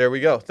alert. There we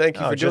go. Thank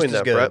you Oh, for just doing as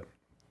that, good.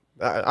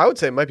 Brett. I would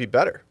say it might be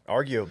better.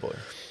 Arguably.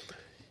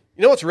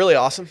 You know what's really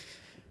awesome?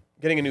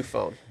 Getting a new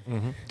phone.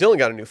 Dylan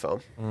got a new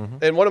phone.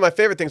 And one of my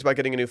favorite things about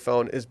getting a new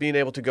phone is being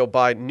able to go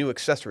buy new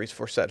accessories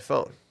for said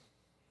phone.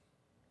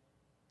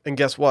 And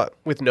guess what?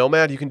 With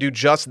Nomad, you can do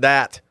just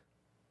that.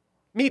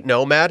 Meet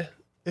Nomad.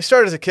 They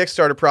started as a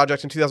Kickstarter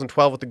project in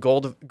 2012 with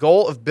the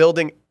goal of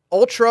building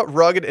ultra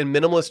rugged and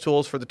minimalist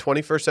tools for the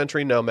 21st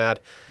century nomad.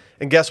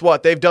 And guess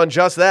what? They've done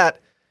just that.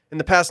 In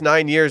the past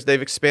 9 years,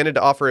 they've expanded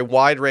to offer a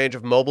wide range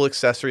of mobile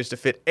accessories to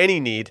fit any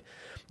need.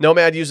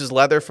 Nomad uses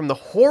leather from the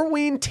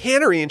Horween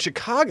Tannery in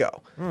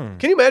Chicago. Can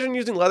you imagine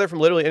using leather from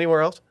literally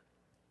anywhere else?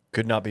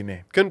 Could not be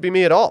me. Couldn't be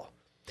me at all.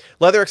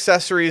 Leather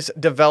accessories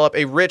develop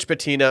a rich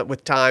patina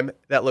with time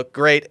that look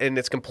great, and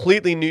it's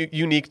completely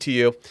unique to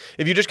you.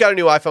 If you just got a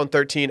new iPhone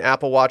 13,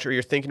 Apple Watch, or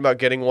you're thinking about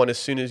getting one as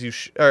soon as you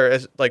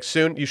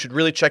soon, you should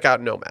really check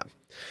out Nomad.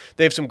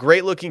 They have some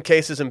great looking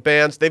cases and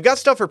bands. They've got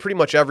stuff for pretty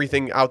much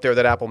everything out there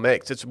that Apple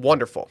makes. It's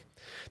wonderful.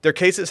 Their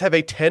cases have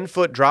a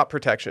 10-foot drop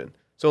protection.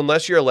 So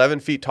unless you're 11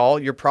 feet tall,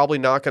 you're probably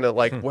not going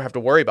to have to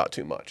worry about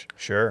too much.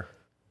 Sure.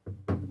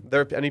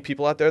 There any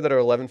people out there that are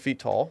 11 feet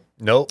tall?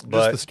 Nope. Just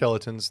But the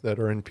skeletons that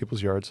are in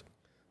people's yards.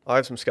 I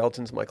have some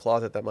skeletons in my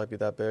closet that might be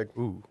that big.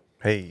 Ooh.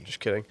 hey, Just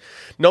kidding.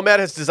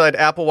 Nomad has designed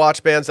Apple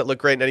Watch bands that look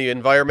great in any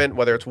environment,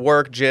 whether it's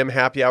work, gym,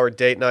 happy hour,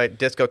 date night,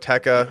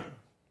 discoteca,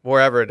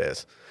 wherever it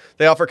is.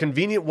 They offer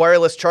convenient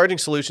wireless charging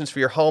solutions for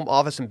your home,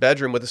 office, and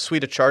bedroom with a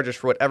suite of chargers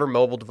for whatever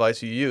mobile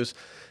device you use,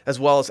 as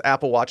well as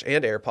Apple Watch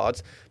and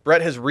AirPods.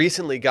 Brett has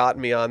recently gotten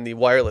me on the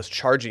wireless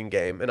charging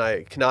game, and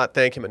I cannot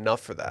thank him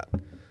enough for that.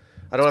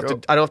 I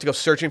don't have to go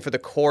searching for the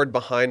cord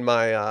behind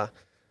my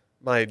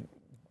my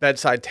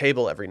bedside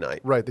table every night.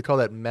 Right. They call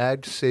that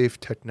MagSafe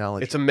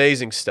technology. It's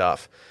amazing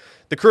stuff.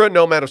 The crew at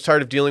Nomad was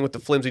tired of dealing with the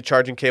flimsy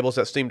charging cables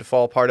that seem to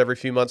fall apart every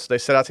few months. So they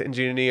set out to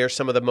engineer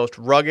some of the most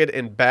rugged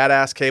and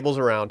badass cables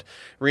around,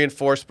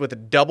 reinforced with a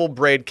double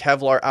braid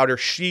Kevlar outer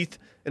sheath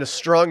and a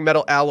strong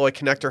metal alloy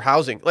connector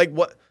housing. Like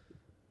what?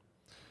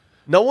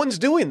 No one's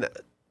doing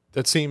that.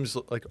 That seems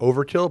like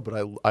overkill, but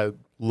I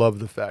love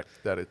the fact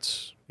that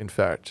it's, in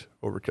fact,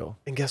 overkill.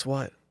 And guess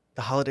what?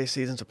 The holiday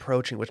season's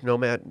approaching, which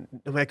Nomad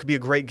could be a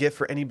great gift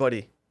for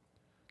anybody.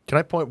 Can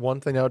I point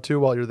one thing out, too,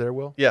 while you're there,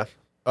 Will? Yeah.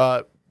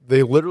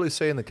 They literally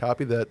say in the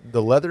copy that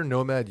the leather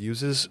Nomad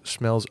uses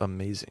smells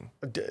amazing.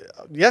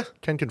 Yeah.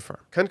 Can confirm.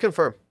 Can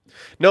confirm.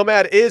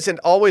 Nomad is and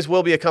always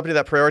will be a company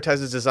that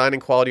prioritizes design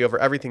and quality over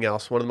everything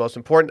else. One of the most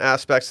important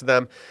aspects to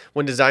them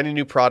when designing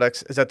new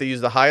products is that they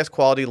use the highest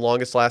quality,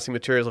 longest lasting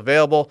materials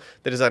available.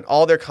 They design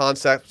all their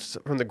concepts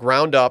from the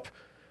ground up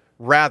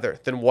rather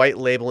than white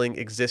labeling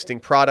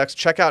existing products.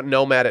 Check out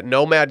Nomad at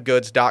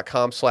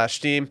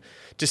nomadgoods.com/steam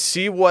to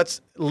see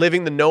what's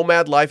living the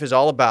Nomad life is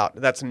all about.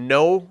 That's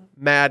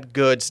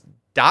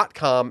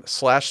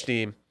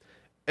nomadgoods.com/steam.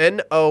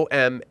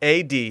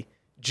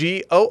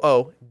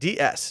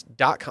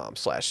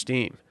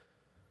 nomadgoods.com/steam.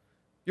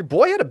 Your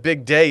boy had a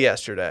big day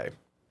yesterday.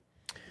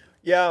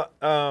 yeah.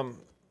 A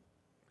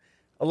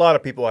lot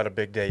of people had a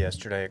big day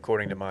yesterday,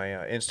 according to my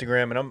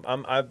Instagram, and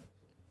I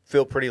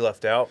feel pretty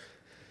left out.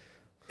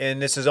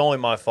 And this is only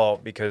my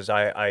fault because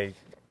I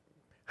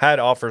had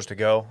offers to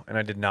go and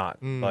I did not.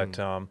 But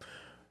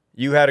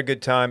you had a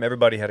good time.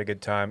 Everybody had a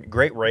good time.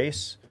 Great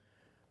race.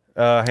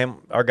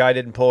 Our guy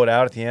didn't pull it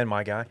out at the end,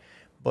 my guy.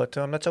 But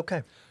that's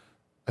okay.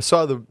 I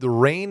saw the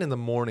rain in the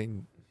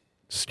morning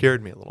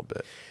scared me a little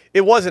bit.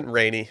 It wasn't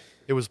rainy.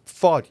 It was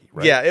foggy,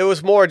 right? Yeah, it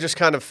was more just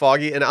kind of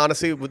foggy. And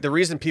honestly, the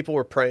reason people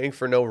were praying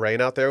for no rain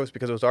out there was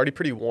because it was already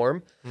pretty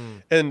warm.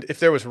 And if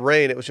there was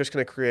rain, it was just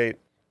going to create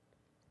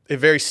a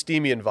very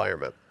steamy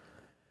environment.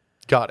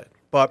 Got it.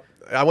 But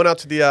I went out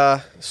to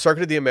the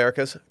Circuit of the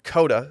Americas,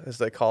 COTA, as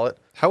they call it,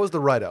 How was the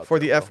ride out? for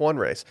the F1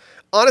 race.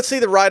 Honestly,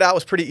 the ride out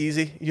was pretty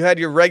easy. You had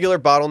your regular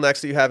bottlenecks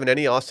that you have in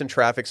any Austin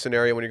traffic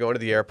scenario when you're going to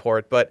the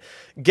airport. But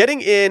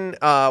getting in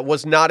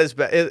was not as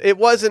bad. It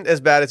wasn't as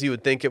bad as you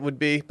would think it would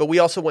be. But we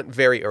also went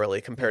very early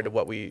compared to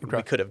what we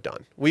could have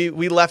done.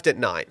 We left at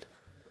 9.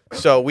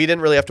 So we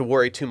didn't really have to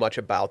worry too much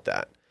about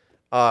that.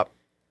 I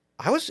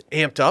was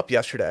amped up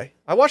yesterday.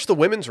 I watched the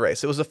women's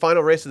race. It was the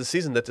final race of the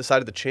season that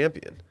decided the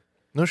champion.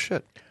 No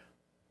shit.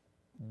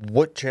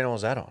 What channel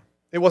is that on?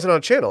 It wasn't on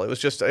a channel. It was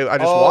just, I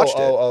just watched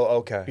it. Oh,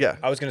 okay. Yeah.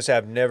 I was going to say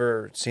I've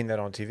never seen that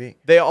on TV.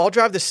 They all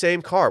drive the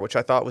same car, which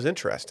I thought was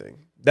interesting.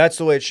 That's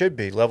the way it should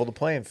be. Level the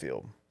playing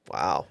field.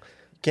 Wow.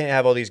 You can't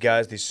have all these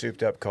guys, these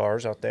souped up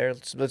cars out there.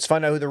 Let's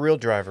find out who the real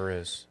driver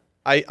is.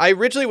 I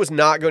originally was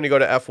not going to go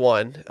to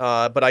F1,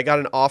 but I got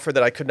an offer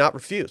that I could not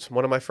refuse.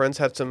 One of my friends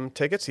had some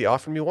tickets. He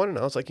offered me one, and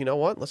I was like, you know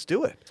what? Let's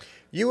do it.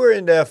 You were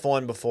into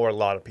F1 before a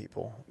lot of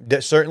people.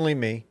 Certainly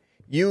me.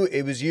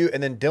 It was you,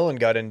 and then Dylan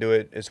got into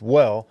it as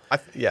well.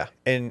 Yeah.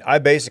 And I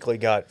basically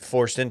got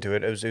forced into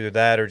it. It was either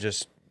that or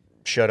just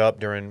shut up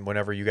during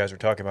whenever you guys were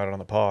talking about it on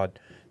the pod.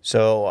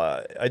 So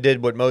I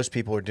did what most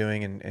people are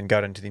doing and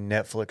got into the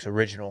Netflix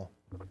original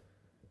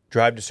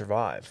Drive to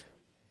Survive.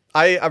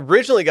 I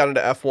originally got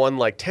into F1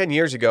 like 10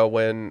 years ago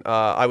when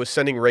I was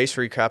sending race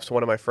recaps to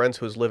one of my friends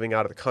who was living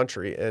out of the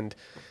country, and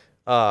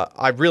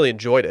I really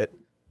enjoyed it.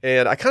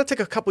 And I kind of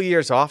took a couple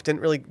years off. Didn't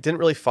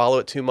really follow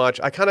it too much.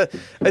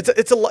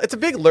 It's a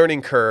big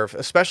learning curve,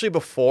 especially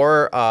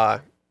before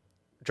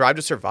Drive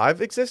to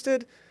Survive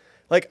existed.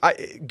 Like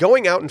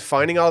going out and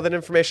finding all that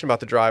information about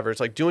the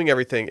drivers, like doing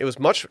everything, it was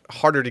much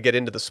harder to get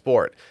into the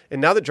sport. And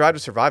now that Drive to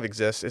Survive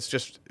exists, it's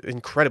just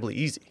incredibly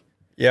easy.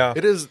 Yeah.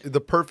 It is the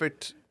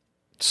perfect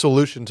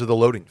solution to the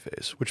loading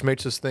phase, which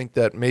makes us think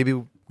that maybe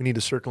we need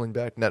a circling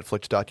back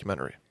Netflix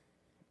documentary.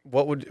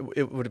 What would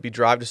it be?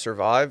 Drive to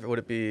Survive? Would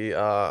it be?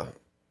 We're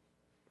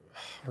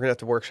gonna have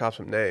to workshop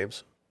some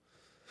names.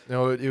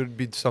 No, it would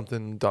be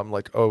something dumb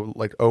like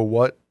oh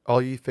what,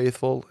 all ye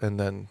faithful, and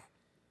then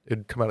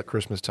it'd come out at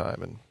Christmas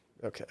time. And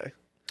Okay.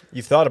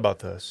 You thought about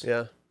this.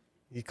 Yeah,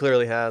 he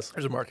clearly has.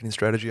 there's a marketing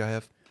strategy I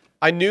have.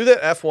 I knew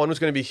that F1 was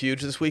going to be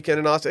huge this weekend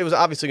in Austin. It was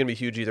obviously going to be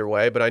huge either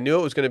way, but I knew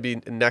it was going to be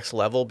next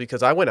level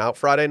because I went out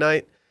Friday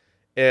night,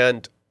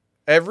 and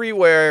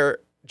everywhere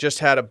just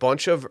had a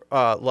bunch of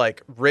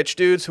like rich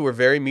dudes who were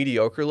very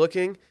mediocre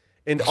looking,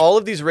 and all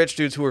of these rich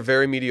dudes who were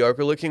very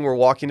mediocre looking were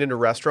walking into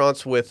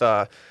restaurants with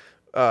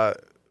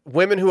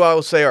women who I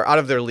will say are out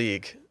of their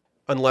league.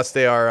 Unless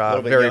they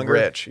are very younger.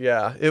 rich.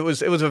 Yeah. It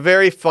was a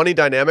very funny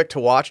dynamic to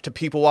watch, to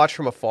people watch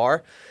from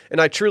afar,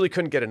 and I truly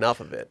couldn't get enough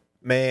of it.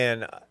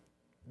 Man,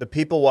 the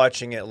people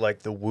watching it like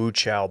the Wu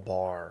Chow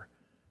bar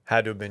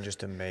had to have been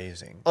just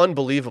amazing.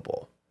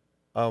 Unbelievable.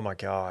 Oh my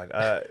God.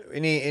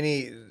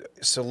 Any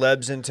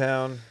celebs in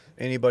town?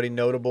 Anybody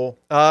notable?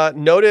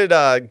 Noted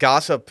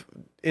gossip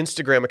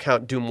Instagram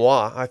account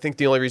Dumois. I think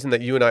the only reason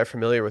that you and I are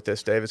familiar with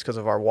this, Dave, is because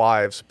of our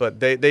wives. But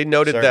they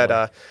noted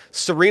that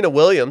Serena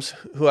Williams,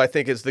 who I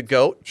think is the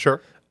GOAT,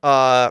 Sure.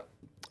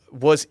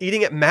 was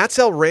eating at Matt's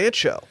El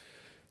Rancho.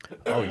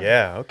 Oh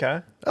yeah,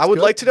 okay. I would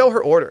like to know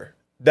her order.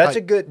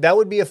 That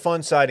would be a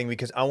fun sighting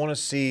because I want to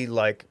see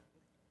like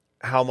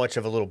how much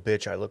of a little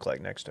bitch I look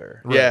like next to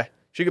her. Yeah,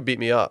 she could beat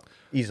me up.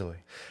 Easily.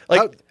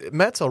 Like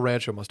Matt's El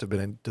Rancho must have been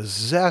a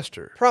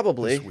disaster.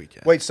 Probably. This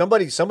weekend. Wait,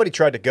 somebody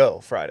tried to go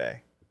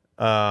Friday.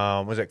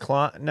 Was it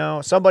Klein?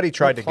 No, somebody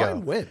tried to Klein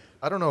go. went.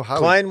 I don't know how.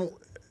 Klein.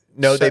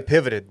 No, they Set-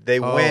 pivoted. They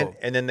Oh. went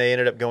and then they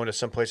ended up going to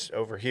someplace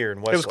over here in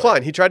Westlake. it was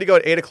Klein. He tried to go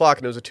at 8 o'clock,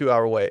 and it was a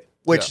 2-hour wait.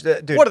 Which,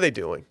 dude, What are they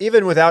doing?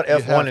 even without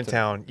have F1 in to.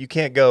 town, you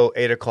can't go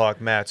 8 o'clock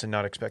Mats and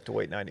not expect to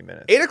wait 90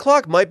 minutes. 8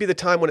 o'clock might be the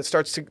time when it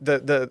starts to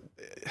the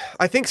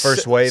I think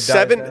First wave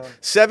dies down.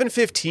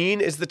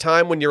 7:15 is the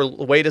time when your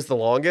wait is the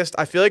longest.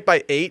 I feel like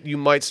by 8 you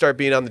might start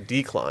being on the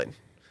decline.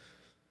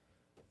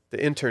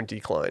 The intern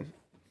decline.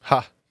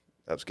 Ha.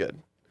 That was good.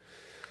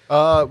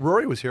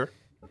 Rory was here.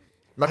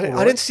 I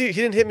didn't see. He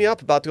didn't hit me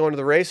up about going to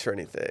the race or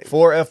anything.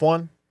 For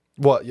F1?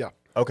 Well, yeah.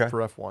 Okay. For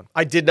F1.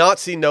 I did not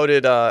see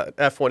noted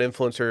F1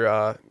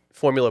 influencer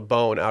Formula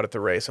Bone out at the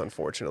race.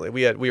 Unfortunately,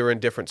 we were in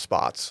different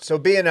spots. So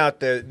being out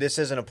there, this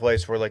isn't a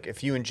place where like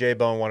if you and J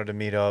Bone wanted to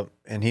meet up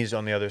and he's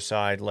on the other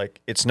side, like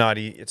it's not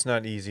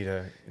easy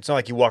to. It's not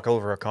like you walk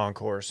over a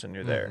concourse and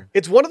you're there.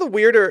 It's one of the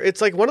weirder.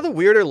 It's like one of the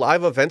weirder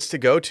live events to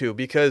go to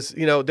because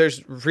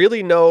there's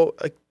really no.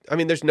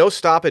 There's no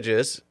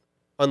stoppages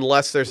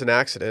unless there's an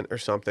accident or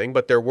something.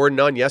 But there were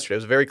none yesterday. It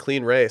was a very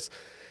clean race,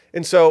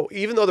 and so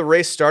even though the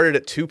race started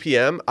at 2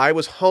 p.m., I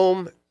was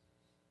home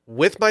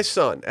with my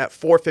son at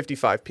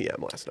 4:55 p.m.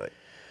 last night.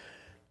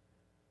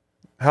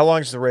 How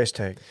long does the race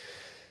take?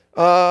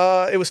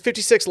 It was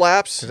 56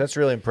 laps. Because that's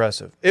really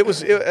impressive. It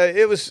was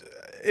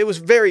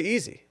very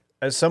easy.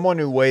 As someone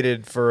who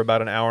waited for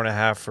about an hour and a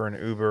half for an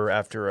Uber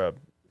after a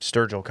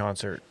Sturgill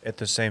concert at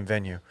the same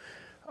venue,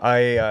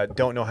 I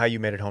don't know how you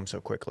made it home so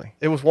quickly.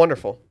 It was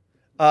wonderful.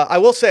 I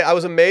will say I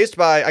was amazed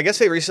by, I guess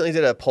they recently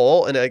did a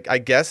poll, and I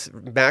guess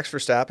Max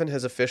Verstappen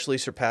has officially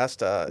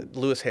surpassed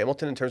Lewis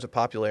Hamilton in terms of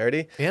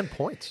popularity. And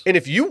points. And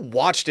if you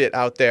watched it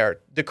out there,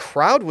 the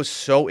crowd was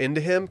so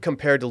into him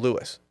compared to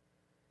Lewis.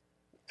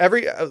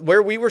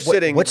 Where we were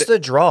sitting. What's the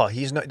draw?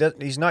 He's not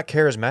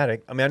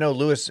charismatic. I mean, I know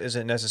Lewis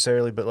isn't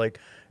necessarily, but like,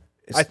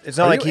 it's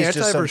not like he's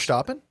just some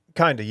Verstappen?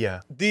 kind of,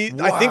 yeah.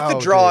 I think the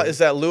draw is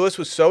that Lewis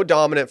was so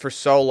dominant for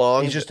so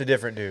long. He's just a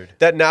different dude.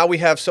 That now we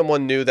have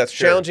someone new that's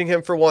challenging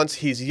him for once.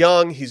 He's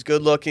young. He's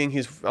good looking.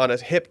 He's on a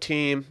hip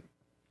team.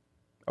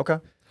 Okay.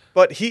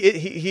 But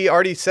he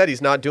already said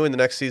he's not doing the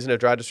next season of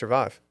Drive to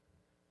Survive.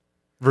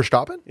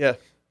 Verstappen? Yeah.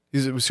 So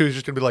he's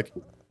just going to be like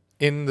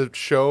in the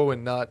show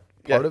and not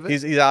part of it?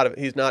 He's out of it.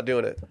 He's not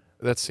doing it.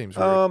 That seems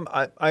weird.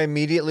 I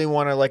immediately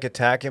want to like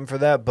attack him for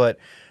that, but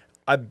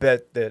I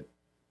bet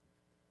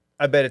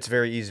it's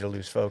very easy to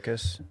lose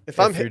focus if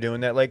you're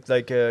doing that. Like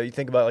you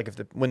think about like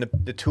when the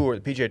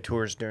PGA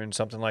Tour is doing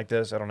something like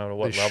this. I don't know to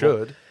what They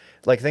level. should.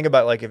 Like think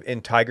about like if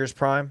in Tiger's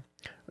prime,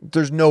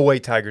 there's no way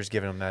Tiger's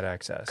giving him that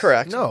access.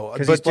 Correct. No,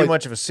 because but he's too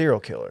much of a serial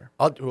killer.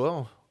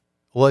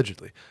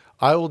 Allegedly.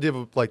 I will give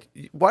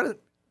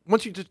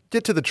once you just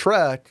get to the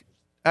track,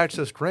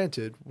 access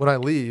granted. When I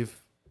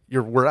leave,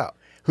 we're out.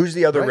 Who's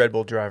the other Right. Red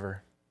Bull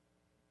driver?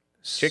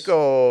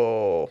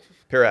 Chico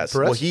Perez.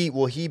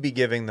 Will he be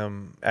giving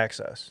them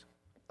access?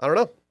 I don't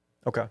know.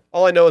 Okay.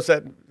 All I know is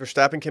that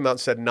Verstappen came out and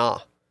said, nah.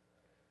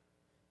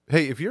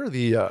 Hey, if you're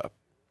the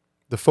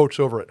folks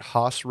over at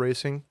Haas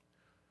Racing,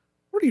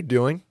 what are you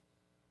doing?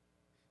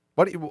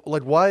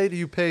 Why do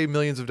you pay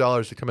millions of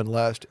dollars to come in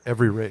last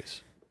every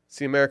race? It's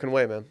the American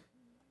way, man.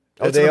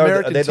 Oh, It's they an are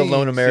American the team.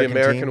 lone It's It's American the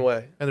American team?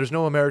 way. And there's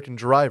no American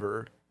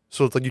driver,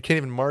 so it's like you can't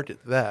even market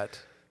that.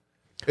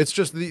 It's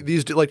just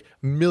these like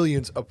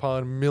millions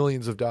upon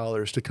millions of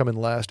dollars to come in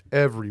last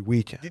every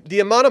weekend. The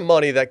amount of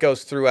money that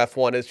goes through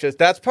F1 is just,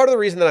 that's part of the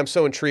reason that I'm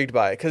so intrigued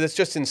by it, because it's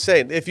just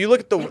insane. If you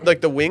look at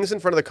the wings in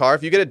front of the car,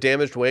 if you get a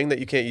damaged wing that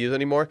you can't use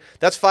anymore,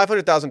 that's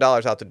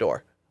 $500,000 out the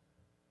door.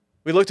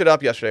 We looked it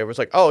up yesterday. It was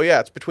like, oh yeah,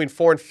 it's between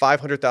 $400,000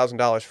 and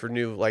 $500,000 for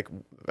new, like,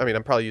 I mean,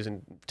 I'm probably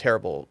using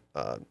terrible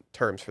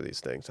terms for these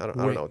things. I don't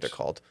know what they're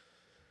called.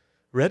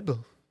 Red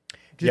Bull.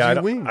 I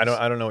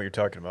don't know what you're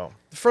talking about.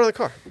 The front of the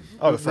car.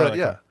 Oh, the front of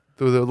the car.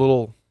 The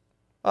little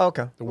Oh,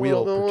 okay. the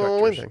wheel The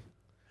protectors. wing thing.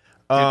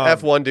 Dude,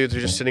 F1 dudes are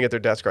just sitting at their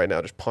desk right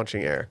now, just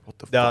punching air. What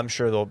the No, fuck? I'm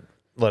sure they'll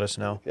let us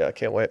know. Yeah, I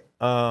can't wait.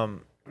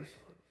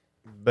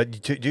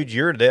 But dude,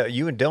 you and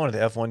Dylan are the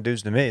F1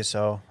 dudes to me.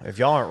 So if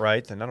y'all aren't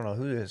right, then I don't know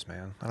who is,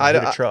 man. I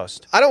don't know who to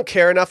trust. I don't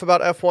care enough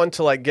about F1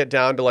 to like get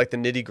down to like the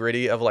nitty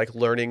gritty of like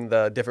learning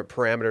the different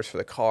parameters for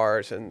the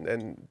cars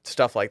and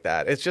stuff like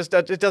that. It's just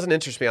it doesn't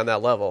interest me on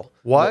that level.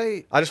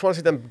 Why? I just want to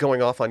see them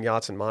going off on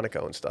yachts in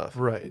Monaco and stuff.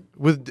 Right.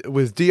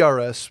 With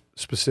DRS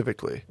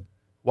specifically,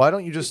 why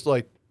don't you just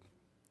like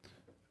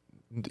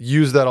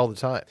use that all the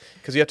time?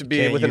 Because you have to be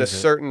Can't within a use it.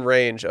 certain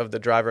range of the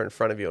driver in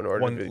front of you in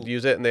order to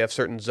use it, and they have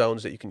certain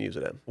zones that you can use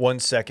it in. 1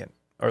 second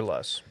or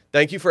less.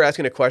 Thank you for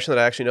asking a question that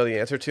I actually know the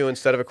answer to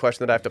instead of a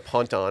question that I have to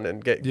punt on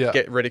and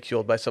get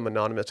ridiculed by some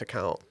anonymous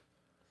account.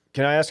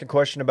 Can I ask a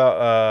question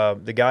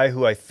about the guy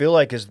who I feel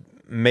like is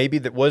maybe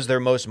that was their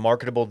most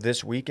marketable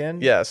this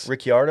weekend? Yes.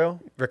 Ricciardo.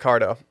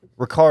 Ricciardo.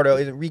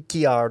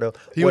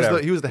 He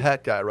whatever. was the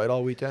hat guy, right,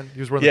 all weekend?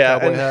 He was wearing Yeah, the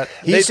cowboy and hat.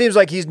 He seems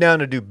like he's down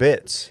to do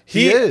bits.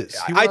 He is.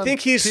 He went I on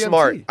think he's TMT.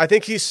 smart. I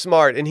think he's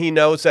smart, and he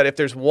knows that if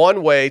there's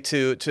one way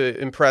to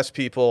impress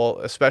people,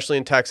 especially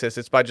in Texas,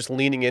 it's by just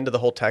leaning into the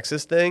whole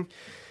Texas thing.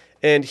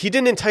 And he did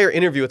an entire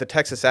interview with a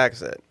Texas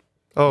accent.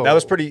 Oh, It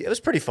was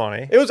pretty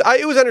funny. It was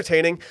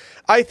entertaining.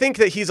 I think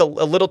that he's a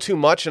little too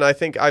much, and I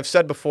think I've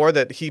said before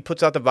that he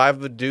puts out the vibe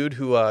of a dude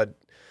who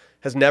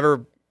has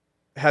never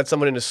had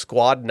someone in his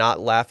squad not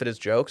laugh at his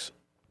jokes.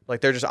 Like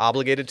they're just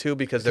obligated to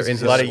because they're in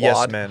his a lot squad. of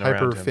yes men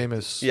hyper around him.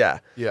 famous. Yeah.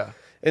 Yeah.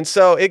 And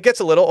so it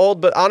gets a little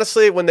old, but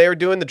honestly, when they were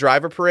doing the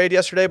driver parade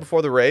yesterday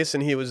before the race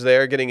and he was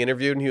there getting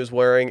interviewed and he was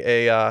wearing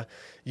a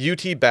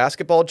UT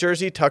basketball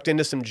jersey tucked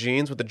into some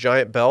jeans with a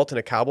giant belt and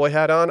a cowboy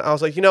hat on, I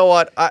was like, you know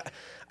what?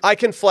 I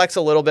can flex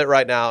a little bit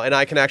right now and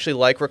I can actually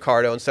like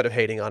Ricardo instead of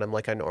hating on him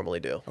like I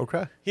normally do.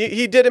 Okay.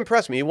 He did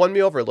impress me. He won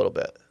me over a little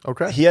bit.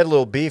 Okay. He had a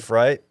little beef,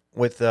 right,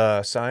 with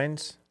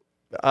signs?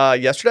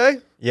 Yesterday?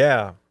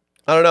 Yeah.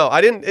 I don't know.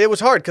 It was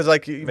hard because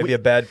like Maybe a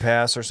bad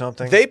pass or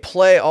something. they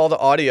play all the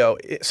audio.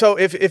 So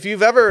if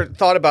you've ever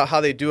thought about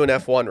how they do an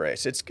F1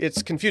 race, it's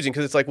confusing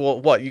because it's like, well,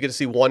 what? You get to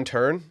see one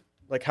turn?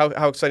 Like how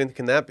exciting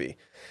can that be?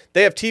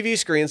 They have TV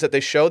screens that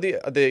they show the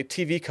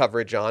TV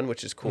coverage on,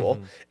 which is cool.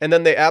 Mm-hmm. And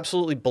then they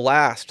absolutely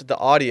blast the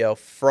audio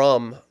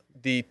from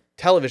the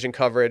television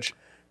coverage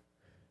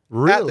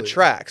at the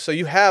track. So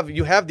you have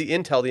the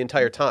intel the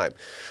entire time.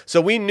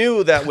 So we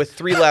knew that with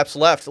 3 laps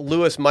left,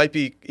 Lewis might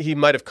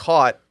have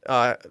caught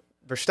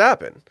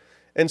Verstappen.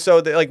 And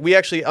so we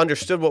actually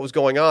understood what was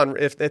going on.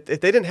 If they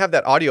didn't have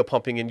that audio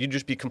pumping in, you'd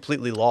just be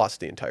completely lost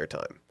the entire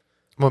time.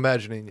 I'm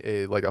imagining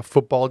a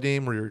football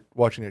game where you're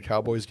watching a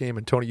Cowboys game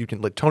and Tony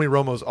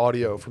Romo's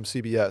audio from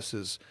CBS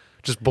is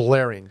just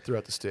blaring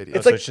throughout the stadium.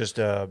 so it's just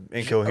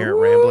incoherent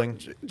rambling.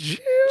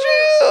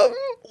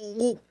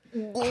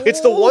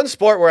 It's the one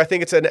sport where I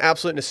think it's an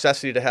absolute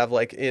necessity to have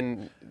like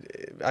in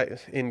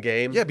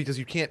game. Yeah, because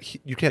you can't see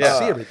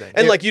everything.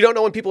 And like you don't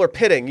know when people are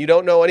pitting. You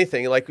don't know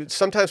anything. Like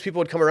sometimes people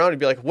would come around and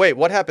be like, "Wait,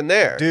 what happened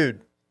there?"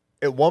 Dude,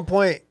 at one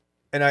point,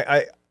 and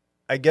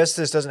I guess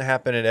this doesn't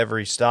happen at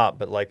every stop,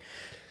 but like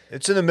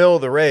it's in the middle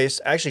of the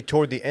race, actually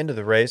toward the end of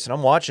the race, and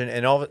I'm watching,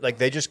 and all of it, like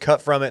they just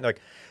cut from it, and like,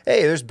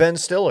 hey, there's Ben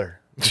Stiller.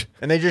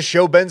 And they just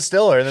show Ben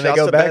Stiller, and then Shouts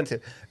they go to back Ben. to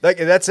like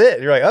that's it.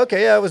 You're like,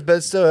 okay, yeah, it was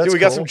Ben Stiller. That's Dude, we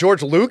got cool. some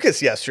George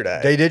Lucas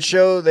yesterday. They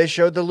showed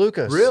the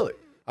Lucas. Really?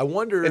 I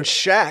wonder And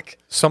Shaq.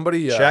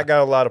 somebody Shaq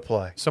got a lot of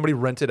play. somebody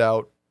rented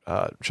out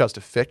shouts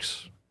to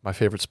Fix, my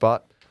favorite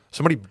spot.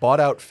 Somebody bought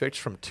out Fix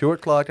from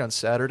 2:00 on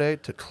Saturday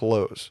to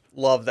close.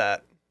 Love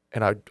that.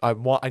 And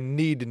I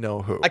need to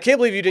know who. I can't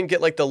believe you didn't get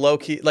like the low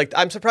key. Like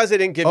I'm surprised they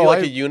didn't give Oh, you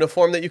like I- a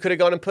uniform that you could have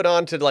gone and put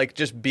on to like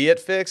just be at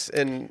Fix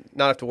and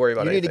not have to worry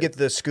about You anything. need to get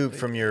the scoop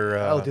from your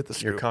I'll get the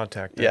your scoop.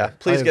 contact. Yeah, There.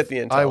 please I get the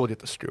have- intel. I will get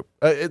the scoop.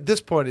 At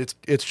this point,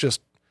 it's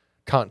just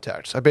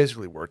contacts. I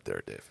basically work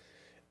there, Dave.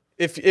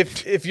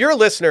 If you're a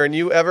listener and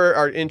you ever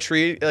are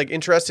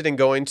interested in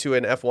going to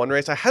an F1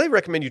 race, I highly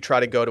recommend you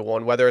try to go to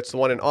one, whether it's the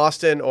one in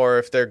Austin or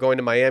if they're going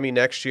to Miami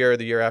next year or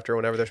the year after,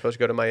 whenever they're supposed to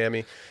go to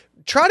Miami.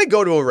 Try to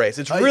go to a race.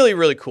 It's really,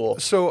 really cool.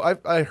 So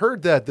I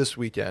heard that this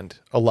weekend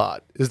a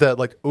lot. Is that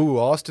like, ooh,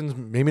 Austin's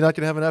maybe not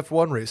going to have an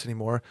F1 race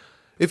anymore.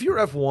 If you're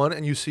F1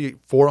 and you see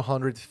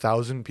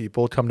 400,000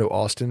 people come to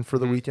Austin for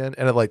the weekend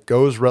and it like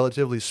goes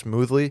relatively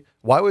smoothly,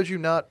 why would you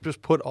not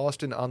just put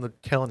Austin on the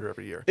calendar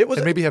every year? It was-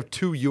 and maybe have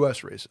 2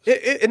 U.S. races.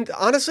 And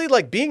honestly,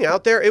 like being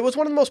out there, it was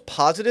one of the most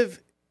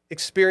positive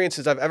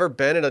experiences I've ever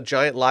been in a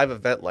giant live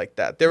event like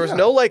that. There was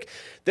no like,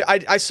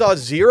 I saw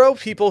zero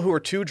people who were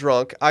too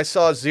drunk. I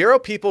saw zero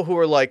people who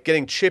were like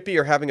getting chippy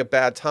or having a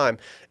bad time.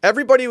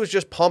 Everybody was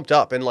just pumped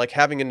up and like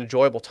having an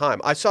enjoyable time.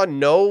 I saw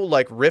no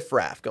like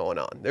riffraff going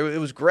on. It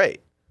was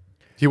great.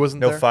 He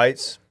wasn't No there?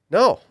 fights.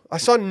 No, I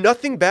saw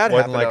nothing bad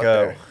happen out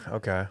there.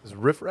 Okay. Is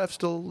Riff Raff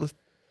still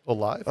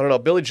alive? I don't know.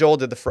 Billy Joel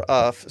did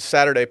the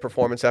Saturday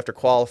performance after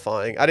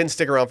qualifying. I didn't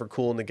stick around for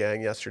Kool and the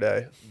Gang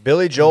yesterday.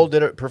 Billy Joel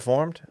did it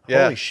performed.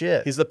 Yeah. Holy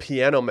shit. He's the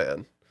piano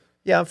man.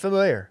 Yeah, I'm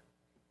familiar.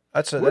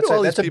 That's a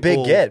all these big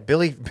people- get.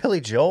 Billy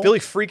Joel. Billy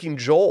freaking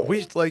Joel.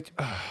 We like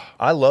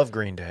I love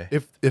Green Day.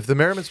 if the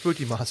Merriman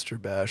Spooky Monster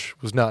Bash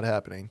was not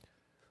happening,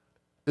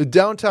 the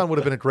downtown would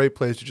have been a great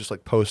place to just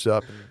like post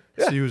up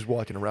and see who's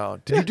walking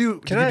around. Did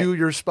you do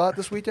your spot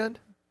this weekend?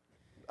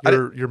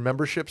 Your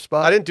membership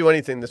spot? I didn't do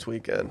anything this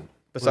weekend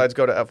besides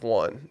go to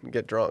F1 and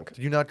get drunk.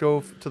 Did you not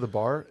go to the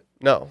bar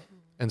No.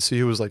 and see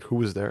who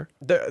was there?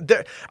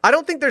 I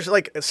don't think there's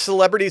like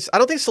celebrities. I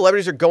don't think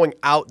celebrities are going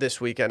out this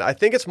weekend. I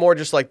think it's more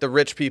just like the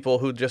rich people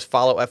who just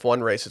follow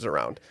F1 races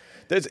around.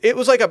 It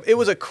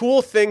was a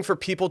cool thing for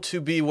people to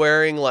be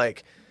wearing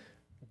like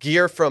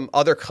gear from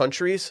other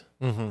countries.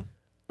 Mm-hmm.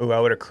 Ooh, I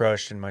would have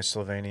crushed in my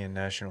Slovenian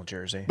national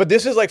jersey. But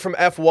this is like from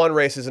F1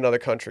 races in other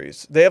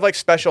countries. They have like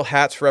special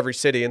hats for every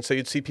city, and so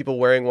you'd see people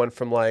wearing one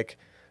from like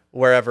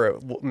wherever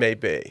it may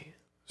be.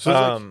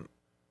 So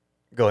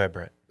go ahead,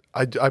 Brett.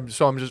 I'm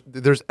just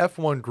there's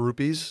F1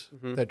 groupies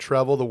that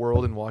travel the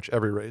world and watch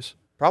every race.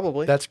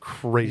 Probably. That's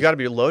crazy. You got to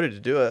be loaded to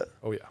do it.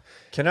 Oh yeah.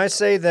 Can I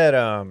say that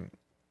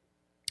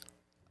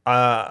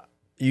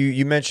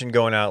you mentioned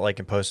going out like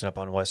and posting up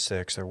on West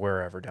 6 or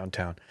wherever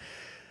downtown.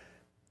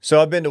 So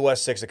I've been to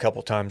West 6 a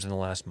couple times in the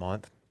last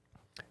month.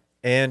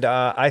 And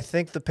I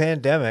think the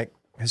pandemic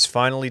has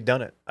finally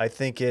done it. I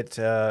think it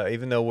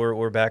even though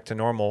we're back to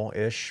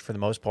normal-ish for the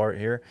most part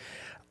here,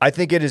 I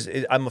think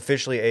I'm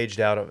officially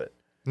aged out of it.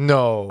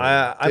 No.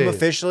 I'm Dave.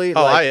 officially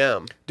I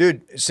am.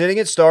 Dude, sitting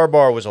at Star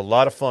Bar was a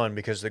lot of fun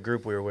because of the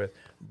group we were with.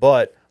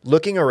 But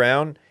looking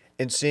around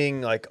and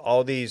seeing like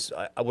all these,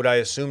 what I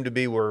assume to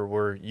be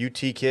were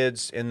UT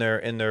kids in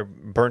their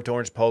burnt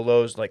orange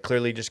polos, like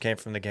clearly just came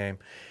from the game,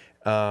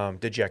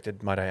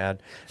 dejected, might I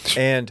add,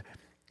 and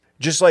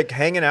just like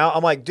hanging out.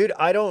 I'm like, dude,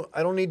 I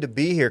don't need to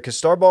be here because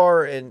Star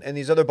Bar and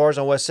these other bars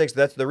on West 6.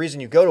 That's the reason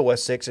you go to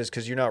West 6 is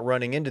because you're not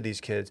running into these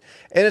kids.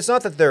 And it's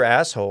not that they're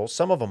assholes.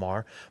 Some of them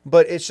are,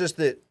 but it's just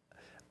that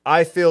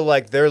I feel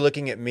like they're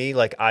looking at me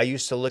like I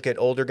used to look at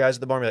older guys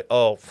at the bar and be like,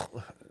 oh,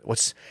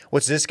 what's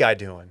this guy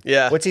doing?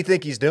 Yeah. What's he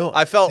think he's doing?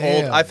 I felt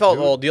old. Damn, I felt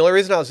dude. old. The only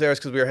reason I was there is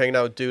because we were hanging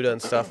out with Duda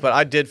and stuff. But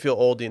I did feel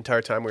old the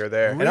entire time we were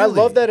there. And I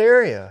love that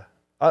area.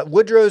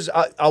 Woodrow's,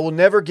 I will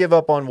never give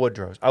up on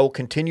Woodrow's. I will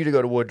continue to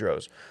go to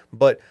Woodrow's.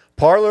 But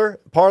Parlor's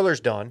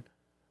done.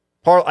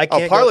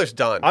 Parlor's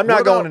done. I'm What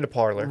not going about into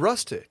Parlor.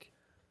 Rustic.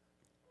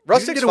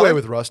 Rustic's get away fine.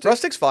 with Rustic.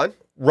 Rustic's fine.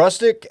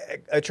 Rustic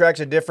attracts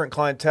a different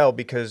clientele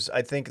because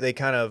I think they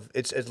kind of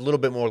it's a little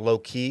bit more low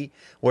key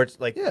where it's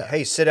like,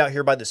 hey, sit out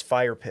here by this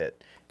fire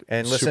pit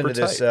and listen Super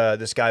to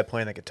this guy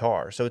playing the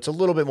guitar. So it's a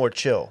little bit more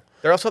chill.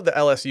 They also have the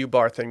LSU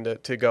bar thing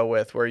to go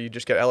with, where you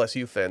just get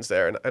LSU fans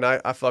there, and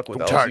I fuck with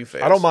LSU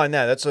fans. I don't mind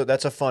that.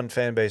 That's a fun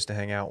fan base to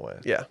hang out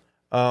with. Yeah.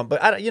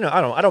 But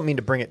I don't mean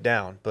to bring it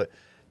down, but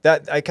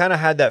that I kind of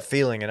had that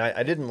feeling, and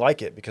I didn't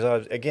like it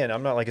because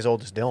I'm not like as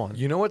old as Dylan.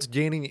 You know what's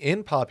gaining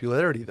in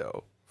popularity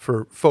though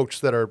for folks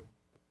that are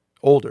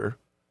older,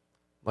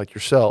 like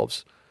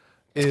yourselves,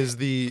 is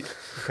the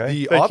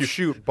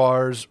offshoot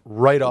bars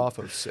right off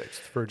of 6th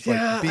for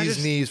like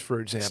Bee's Knees, for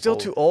example. Still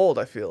too old,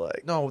 I feel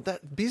like. No,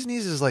 that Bee's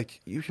Knees is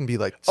like you can be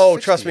like. Oh,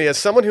 60. trust me, as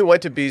someone who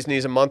went to Bee's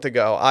Knees a month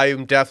ago, I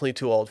am definitely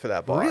too old for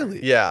that bar.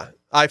 Really? Yeah.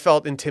 I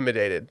felt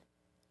intimidated.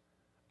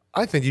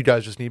 I think you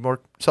guys just need more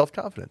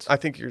self-confidence. I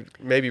think you're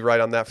maybe right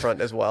on that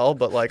front as well,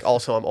 but like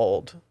also I'm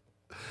old.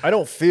 I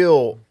don't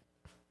feel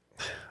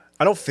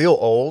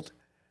old.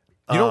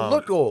 You don't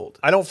look old.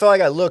 I don't feel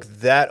like I look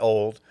that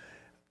old.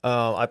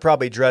 I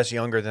probably dress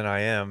younger than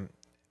I am.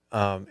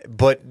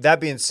 But that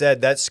being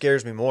said, that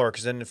scares me more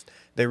because then if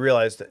they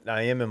realize that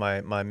I am in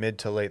my mid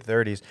to late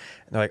 30s,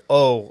 and they're like,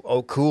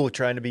 oh, cool,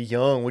 trying to be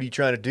young. What are you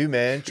trying to do,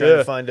 man? Trying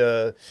to find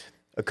a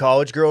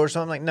college girl or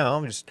something? Like, no,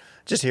 I'm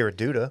just here with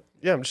Duda.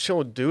 Yeah, I'm just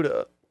chilling with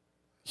Duda.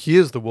 He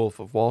is the Wolf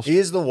of Wall Street. He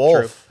is the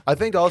wolf. I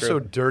think also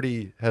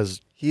Dirty has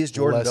He is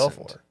Jordan lessened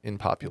Belfort. in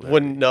popularity.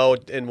 Wouldn't know,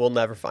 and we'll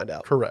never find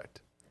out.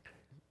 Correct.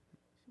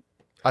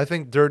 I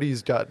think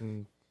Dirty's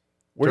kind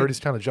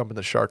of jumping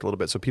the shark a little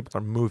bit, so people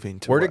are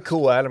moving to Where did west.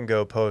 Cool Adam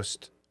go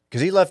post?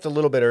 Because he left a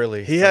little bit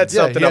early. He had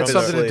something he had up his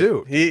something to sleeve.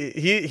 do.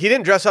 He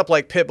didn't dress up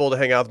like Pitbull to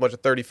hang out with a bunch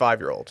of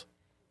 35-year-olds.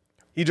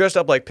 He dressed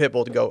up like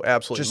Pitbull to go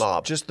absolutely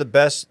mob. Just the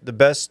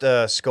best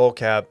skull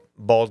cap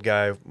bald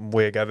guy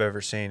wig I've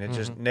ever seen. It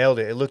just nailed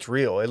it. It looked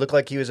real. It looked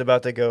like he was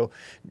about to go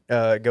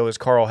as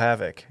Carl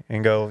Havoc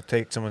and go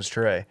take someone's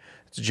tray.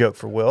 It's a joke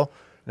for Will,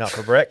 not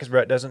for Brett, because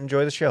Brett doesn't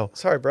enjoy the show.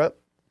 Sorry, Brett.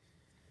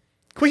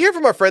 Can we hear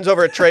from our friends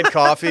over at Trade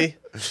Coffee?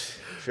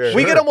 Sure.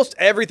 We get almost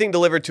everything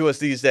delivered to us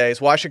these days.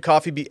 Why should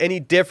coffee be any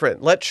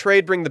different? Let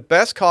Trade bring the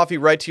best coffee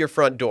right to your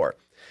front door.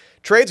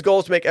 Trade's goal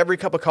is to make every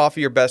cup of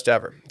coffee your best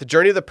ever. The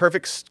journey of the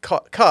perfect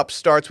cup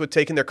starts with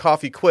taking their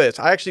coffee quiz.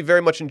 I actually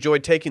very much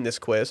enjoyed taking this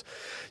quiz.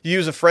 You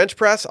use a French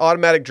press,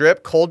 automatic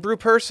drip, cold brew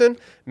person.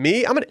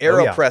 Me, I'm an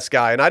AeroPress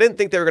guy, and I didn't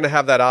think they were going to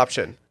have that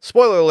option.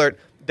 Spoiler alert,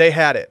 they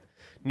had it.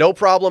 No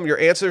problem. Your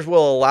answers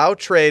will allow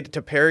Trade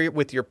to pair you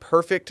with the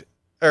perfect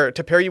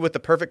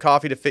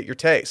coffee to fit your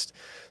taste.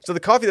 So the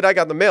coffee that I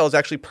got in the mail is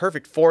actually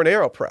perfect for an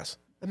AeroPress.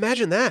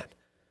 Imagine that.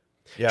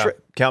 Yeah,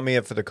 count me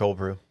in for the cold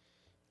brew.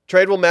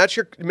 Trade will match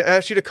you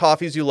to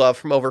coffees you love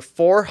from over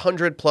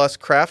 400 plus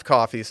craft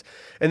coffees,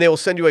 and they will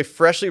send you a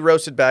freshly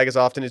roasted bag as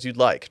often as you'd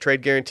like.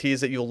 Trade guarantees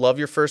that you'll love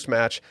your first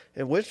match,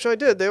 and which I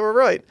did. They were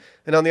right.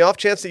 And on the off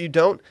chance that you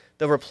don't,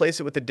 they'll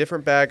replace it with a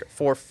different bag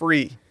for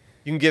free.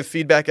 You can give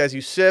feedback as you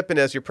sip, and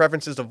as your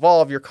preferences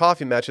evolve, your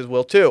coffee matches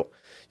will too.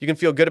 You can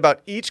feel good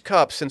about each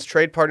cup since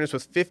Trade partners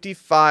with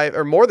 55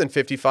 or more than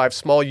 55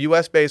 small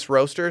U.S.-based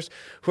roasters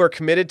who are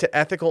committed to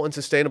ethical and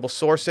sustainable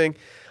sourcing.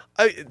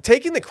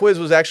 Taking the quiz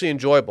was actually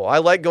enjoyable. I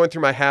like going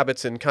through my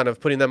habits and kind of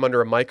putting them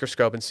under a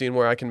microscope and seeing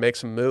where I can make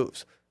some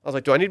moves. I was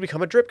like, do I need to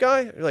become a drip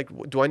guy? Like,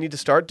 do I need to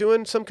start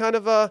doing some kind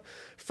of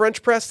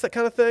French press, that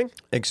kind of thing?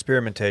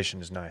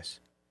 Experimentation is nice.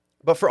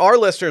 But for our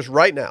listeners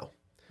right now,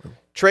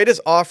 Trade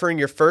is offering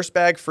your first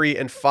bag free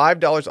and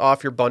 $5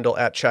 off your bundle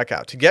at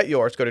checkout. To get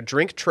yours, go to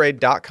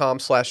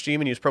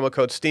drinktrade.com/Steam and use promo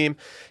code STEAM.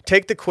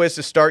 Take the quiz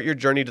to start your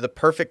journey to the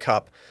perfect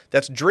cup.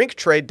 That's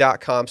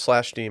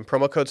drinktrade.com/Steam.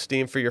 Promo code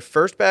STEAM for your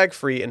first bag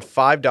free and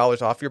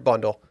 $5 off your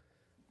bundle.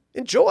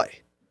 Enjoy.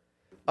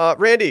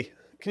 Randy,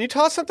 can you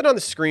toss something on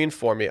the screen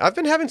for me? I've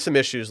been having some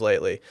issues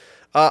lately.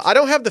 I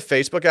don't have the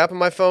Facebook app on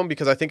my phone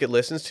because I think it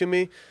listens to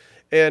me.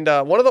 And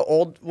one of the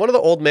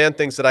old man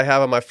things that I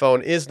have on my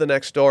phone is the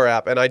Nextdoor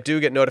app, and I do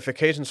get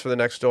notifications for the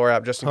Nextdoor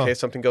app just in case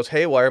something goes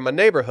haywire in my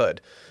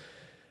neighborhood.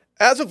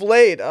 As of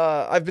late,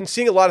 I've been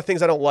seeing a lot of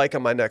things I don't like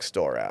on my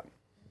Nextdoor app.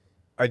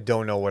 I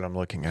don't know what I'm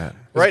looking at.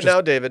 Right now,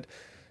 David,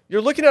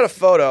 you're looking at a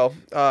photo.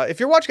 If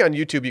you're watching on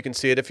YouTube, you can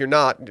see it. If you're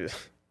not,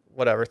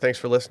 whatever. Thanks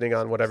for listening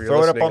on whatever you're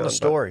listening on. Throw it up on the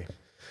story.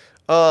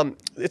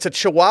 It's a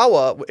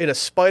Chihuahua in a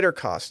spider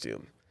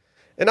costume.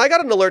 And I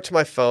got an alert to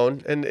my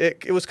phone, and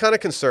it was kind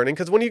of concerning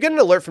because when you get an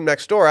alert from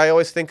Nextdoor, I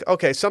always think,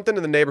 okay, something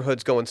in the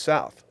neighborhood's going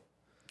south.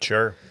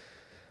 Sure.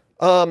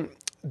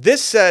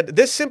 This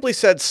simply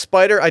said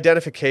spider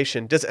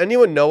identification. Does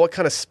anyone know what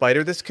kind of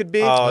spider this could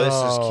be? Oh, this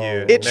is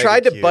cute. It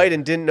tried to bite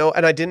and didn't know,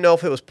 and I didn't know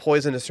if it was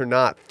poisonous or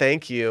not.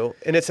 Thank you.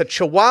 And it's a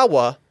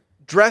Chihuahua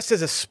dressed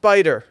as a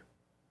spider.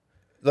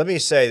 Let me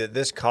say that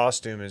this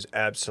costume is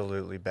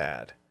absolutely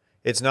bad.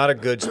 It's not a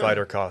good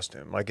spider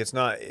costume. Like, it's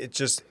not,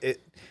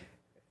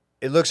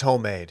 it looks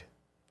homemade.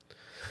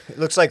 It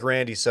looks like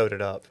Randy sewed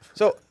it up.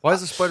 So why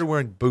is the spider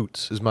wearing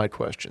boots? Is my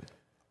question.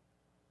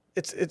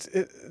 It's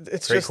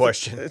Great just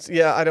question.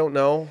 I don't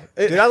know.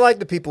 Dude, I like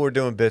the people who are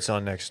doing bits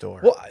on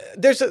Nextdoor. Well,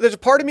 there's a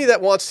part of me that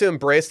wants to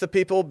embrace the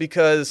people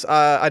because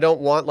I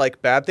don't want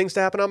like bad things to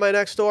happen on my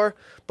Nextdoor.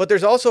 But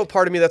there's also a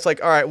part of me that's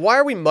like, all right, why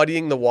are we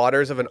muddying the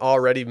waters of an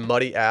already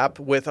muddy app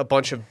with a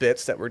bunch of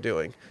bits that we're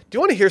doing? Do you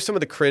want to hear some of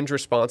the cringe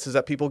responses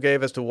that people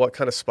gave as to what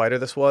kind of spider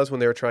this was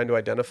when they were trying to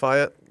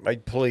identify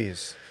it?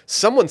 Please.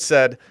 Someone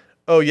said,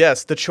 oh,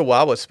 yes, the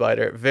Chihuahua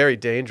spider. Very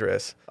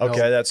dangerous.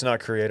 Okay, that's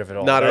not creative at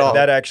all. Not at all.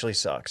 That actually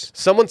sucks.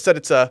 Someone said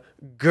it's a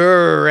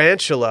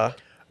garantula.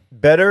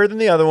 Better than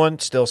the other one,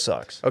 still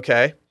sucks.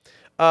 Okay.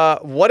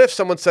 What if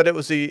someone said it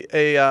was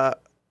a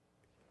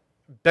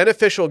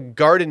beneficial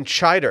garden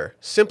chider?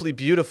 Simply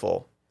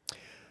beautiful.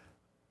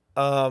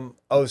 So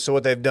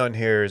what they've done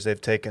here is they've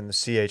taken the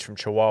CH from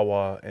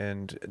Chihuahua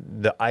and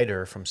the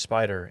eider from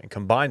spider and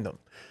combined them.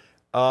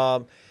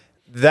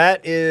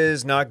 That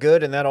is not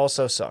good, and that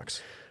also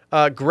sucks.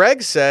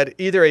 Greg said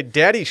either a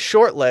daddy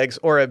short legs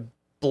or a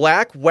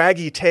black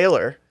waggy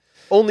tailor.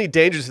 Only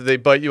dangerous if they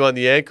bite you on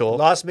the ankle.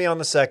 Lost me on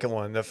the second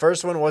one. The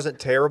first one wasn't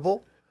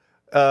terrible.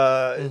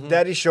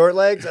 Daddy short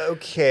legs,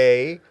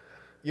 okay.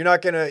 You're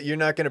not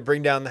gonna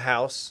bring down the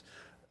house.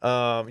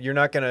 You're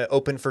not gonna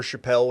open for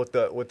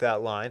Chappelle with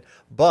that line.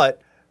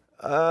 But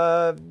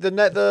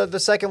the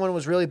second one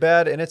was really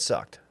bad and it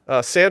sucked.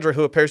 Sandra,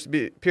 who appears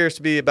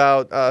to be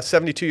about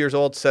 72 years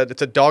old, said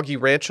it's a doggy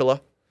rantula.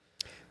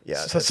 Yeah.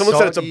 So someone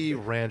said it's a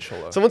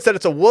rantula. Someone said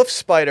it's a wolf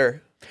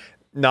spider.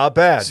 Not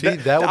bad. See,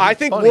 that would be I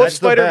think funny. wolf That's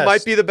the spider best.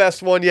 might be the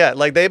best one yet.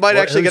 Like they might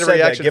actually get a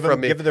reaction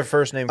from me. Give them their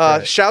first name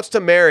credit. Shouts to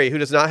Mary, who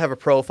does not have a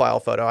profile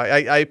photo.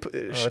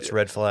 That's a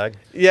red flag.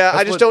 Yeah,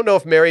 I just don't know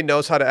if Mary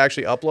knows how to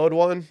actually upload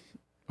one.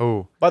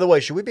 Oh, By the way,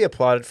 should we be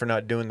applauded for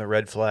not doing the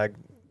red flag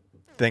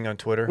thing on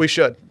Twitter? We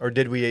should. Or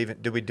did we do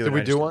it? did we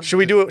do one? Should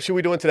we do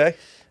it today?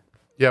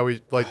 Yeah,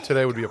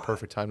 today would be a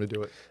perfect time to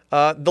do it.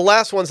 The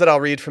last ones that I'll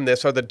read from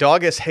this are the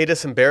doggus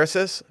hatus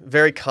embarrassus,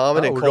 very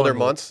common in we're colder going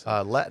months.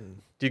 Latin.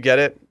 Do you get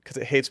it? Because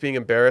it hates being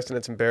embarrassed and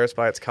it's embarrassed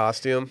by its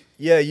costume.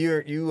 Yeah,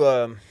 your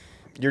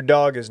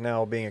dog is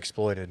now being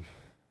exploited.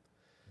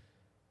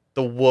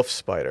 The wolf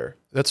spider.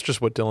 That's just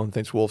what Dylan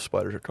thinks wolf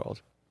spiders are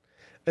called.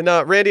 And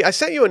Randy, I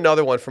sent you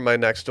another one from my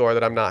Nextdoor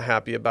that I'm not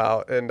happy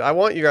about, and I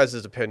want you guys'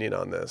 opinion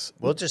on this.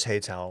 Will just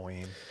hates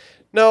Halloween.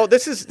 No,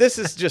 this is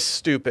just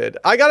stupid.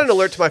 I got an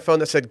alert to my phone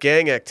that said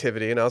gang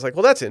activity, and I was like,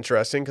 well, that's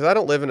interesting because I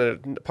don't live in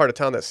a part of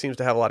town that seems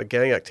to have a lot of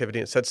gang activity.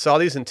 It said, saw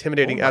these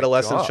intimidating Oh my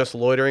adolescents God. just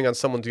loitering on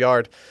someone's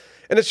yard.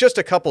 And it's just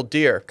a couple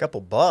deer. Couple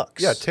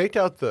bucks. Yeah, take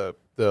out the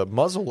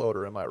muzzle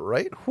loader. Am I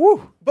right?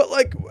 Whew. But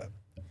like,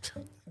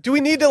 do we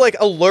need to like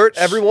alert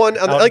everyone?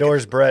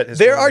 Outdoors, Brett. is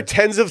There going are to-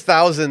 tens of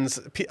thousands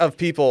of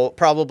people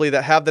probably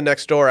that have the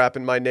Nextdoor app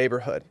in my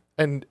neighborhood.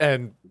 And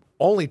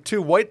only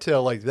 2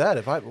 whitetail like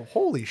that.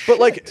 Holy shit. But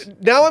like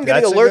now I'm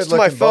getting That's a alerts to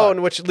my good-looking phone,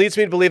 buck. which leads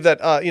me to believe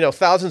that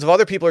thousands of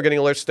other people are getting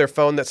alerts to their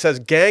phone that says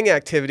gang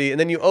activity, and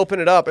then you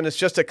open it up and it's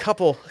just a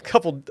couple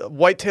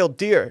white-tailed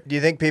deer. Do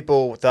you think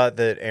people thought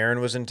that Aaron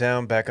was in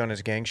town back on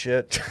his gang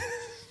shit?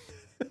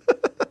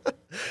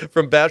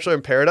 From Bachelor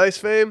in Paradise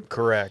fame.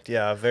 Correct.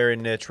 Yeah, a very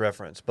niche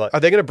reference. But Are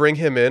they going to bring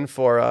him in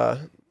for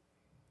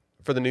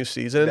the new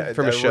season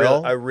for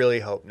Michelle? I really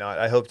hope not.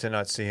 I hope to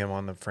not see him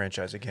on the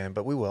franchise again,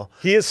 but we will.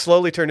 He has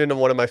slowly turned into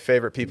one of my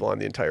favorite people on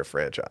the entire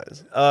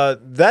franchise.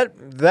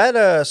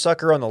 That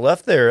sucker on the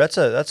left there, that's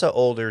a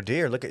older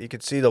deer. Look at, you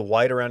could see the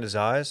white around his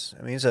eyes.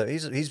 I mean,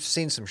 he's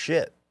seen some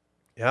shit.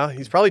 Yeah,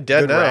 he's probably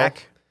dead Good now.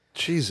 rack.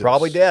 Jesus.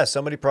 Probably dead.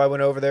 Somebody probably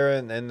went over there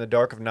in the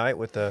dark of night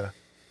with a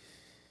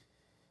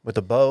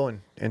bow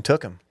and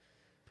took him.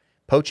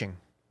 Poaching.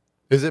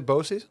 Is it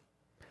bow season?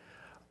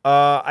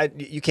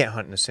 You can't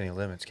hunt in the city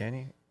limits, can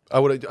you? I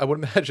would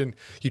imagine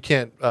you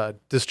can't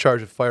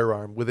discharge a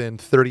firearm within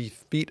 30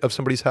 feet of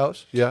somebody's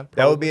house. Yeah.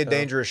 That would be a probably.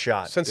 dangerous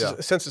shot. Since Yeah.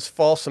 since it's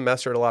fall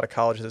semester at a lot of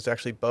colleges, it's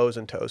actually bows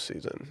and tow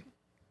season.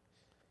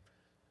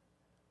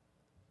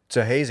 It's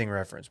a hazing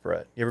reference,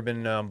 Brett. You ever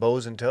been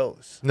bows and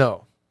toes?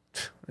 No.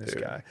 This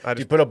Dude, guy. I You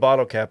just- put a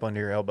bottle cap under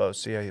your elbow.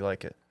 See how you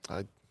like it. I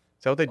Is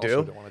that what they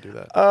also do? don't want to do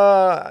that.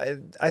 I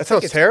think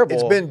sounds terrible.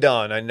 It's been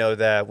done. I know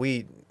that.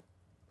 We,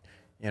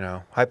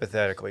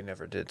 hypothetically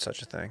never did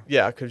such a thing.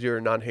 Yeah, because you're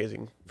a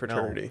non-hazing No,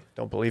 fraternity.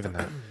 don't believe in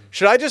that.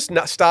 Should I just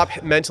not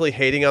stop mentally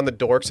hating on the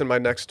dorks in my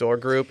next door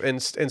group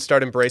and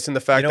start embracing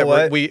the fact You know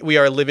that what? we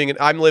are living in?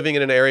 I'm living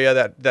in an area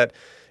that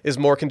is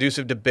more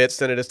conducive to bits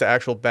than it is to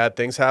actual bad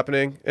things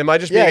happening. Am I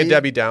just being a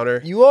Debbie Downer?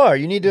 You are.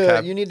 You need to.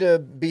 Okay. You need to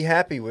be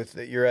happy with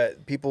that. You're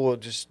at. People will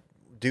just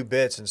do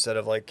bits instead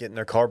of like getting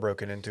their car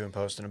broken into and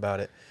posting about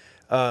it.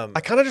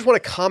 I kind of just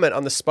want to comment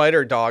on the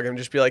spider dog and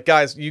just be like,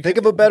 guys, you Think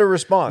of a better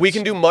response. we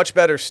can do much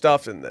better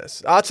stuff than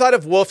this. Outside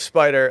of wolf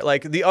spider,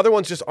 like the other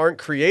ones just aren't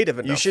creative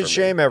enough. You should for me.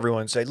 shame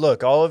everyone. Say,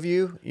 look, all of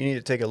you, you need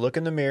to take a look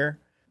in the mirror,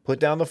 put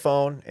down the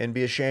phone, and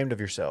be ashamed of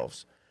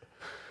yourselves.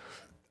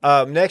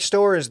 Next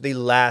door is the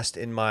last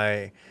in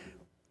my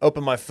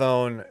open my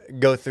phone,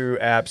 go through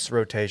apps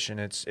rotation.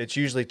 It's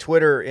usually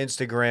Twitter,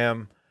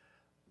 Instagram,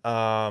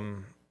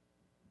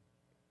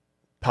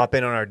 pop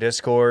in on our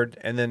Discord,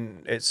 and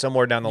then it's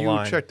somewhere down the You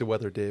line. check the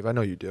weather, Dave. I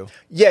know you do.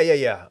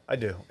 Yeah, I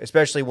do.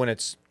 Especially when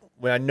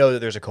I know that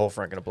there's a cold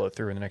front going to blow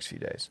through in the next few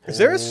days. Is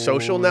there a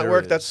social there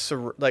network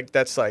is.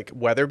 that's like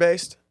weather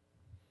based?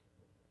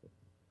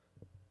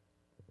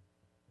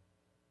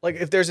 Like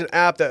if there's an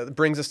app that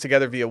brings us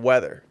together via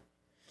weather.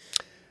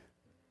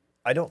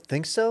 I don't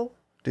think so.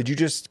 Did you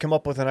just come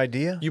up with an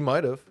idea? You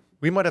might have.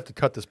 We might have to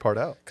cut this part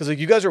out. Because like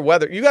you guys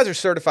are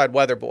certified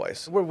weather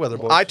boys. We're weather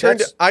boys. I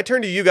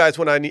turn to you guys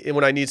when I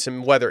need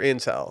some weather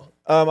intel.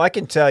 I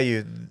can tell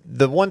you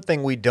the one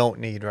thing we don't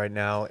need right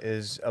now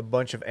is a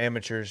bunch of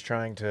amateurs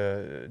trying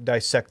to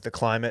dissect the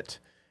climate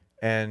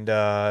and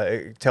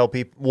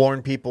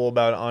warn people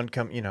about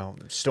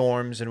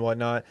storms and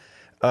whatnot.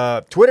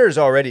 Twitter is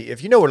already,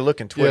 if you know where to look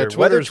in Twitter,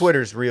 weather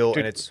Twitter's real,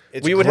 Dude, and it's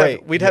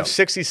we'd have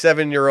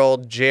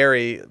 67-year-old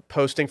Jerry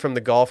posting from the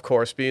golf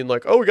course being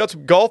like, "Oh, we got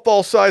some golf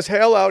ball size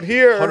hail out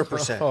here.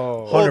 100%.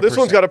 Oh, this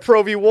one's got a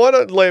Pro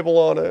V1 label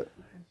on it."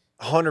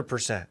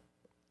 100%.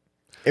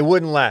 It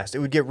wouldn't last. It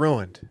would get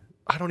ruined.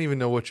 I don't even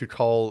know what you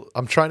call.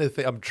 I'm trying to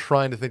think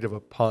of a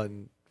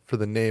pun for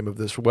the name of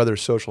this weather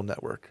social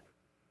network.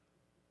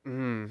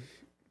 Yeah,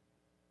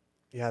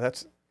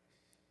 that's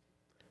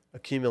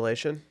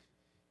accumulation.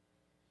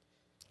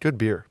 Good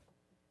beer.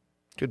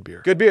 Good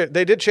beer. Good beer.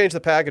 They did change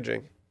the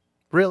packaging.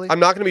 Really? I'm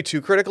not going to be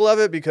too critical of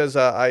it because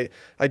I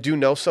do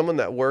know someone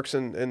that works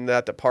in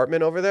that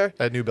department over there.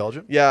 At New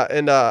Belgium? Yeah,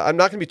 and I'm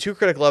not going to be too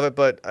critical of it,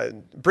 but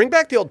bring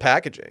back the old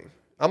packaging.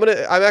 I'm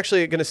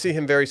actually gonna see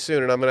him very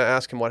soon, and I'm gonna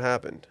ask him what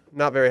happened.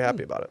 Not very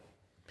happy about it.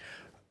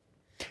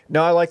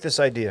 No, I like this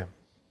idea.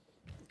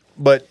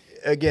 But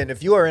again,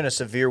 if you are in a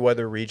severe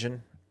weather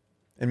region,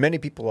 and many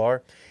people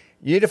are,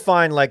 you need to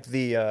find like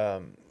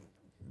the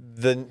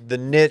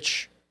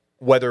niche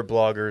weather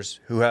bloggers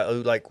who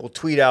will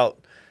tweet out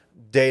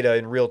data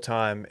in real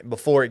time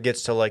before it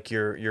gets to like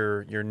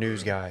your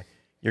news guy,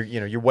 your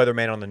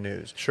weatherman on the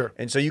news. Sure.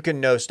 And so you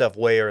can know stuff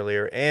way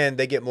earlier, and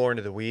they get more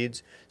into the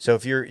weeds. So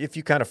if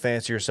you kind of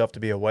fancy yourself to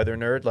be a weather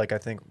nerd, like I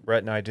think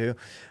Brett and I do,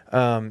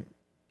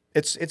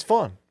 it's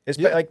fun. It's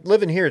like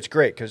living here. It's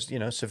great because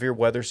severe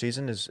weather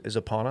season is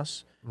upon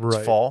us. Right.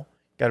 It's fall.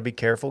 Got to be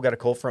careful. Got a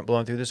cold front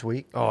blowing through this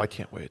week. Oh, I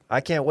can't wait.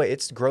 I can't wait.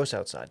 It's gross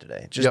outside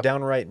today. Just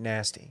downright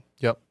nasty.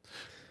 Yep.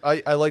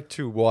 I like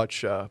to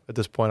watch at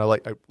this point. I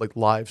like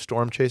live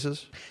storm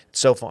chases. It's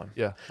so fun.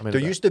 Yeah, I mean,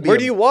 There used to be Where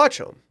do you watch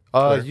them?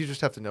 you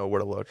just have to know where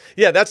to look.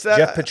 Yeah, that's that.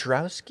 Jeff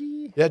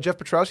Petrowski. Yeah, Jeff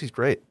Petrowski's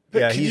great.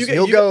 Yeah, can you get-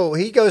 he'll you- go.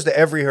 He goes to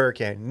every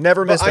hurricane.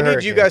 Never But missed a I need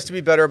hurricane. you guys to be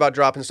better about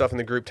dropping stuff in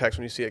the group text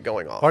when you see it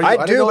going off. Are you- I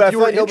didn't do, know but if I you feel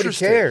were like nobody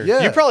interested. cares. Yeah,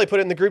 You probably put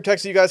it in the group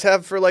text that you guys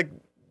have for like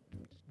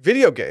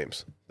video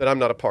games that I'm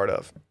not a part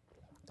of.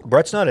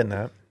 Brett's not in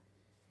that.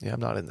 yeah, I'm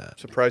not in that.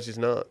 Surprised he's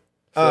not.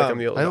 I feel like I'm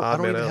the I don't,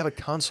 odd man even out. have a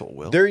console.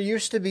 Will There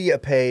used to be a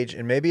page,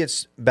 and maybe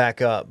it's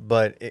back up,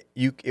 but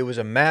it was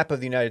a map of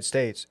the United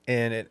States,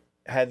 and it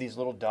had these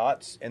little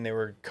dots, and they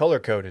were color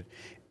coded,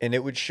 and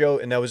it would show,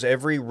 and that was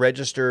every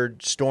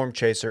registered storm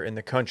chaser in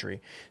the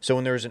country. So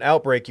when there was an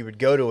outbreak, you would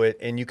go to it,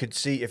 and you could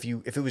see if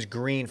it was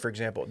green, for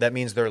example, that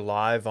means they're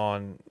live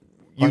on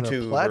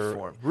YouTube on a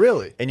platform.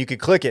 Really? and you could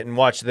click it and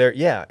watch their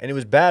and it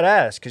was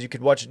badass because you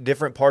could watch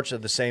different parts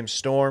of the same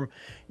storm.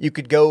 You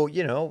could go,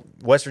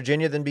 West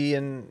Virginia, then be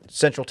in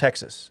Central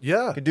Texas.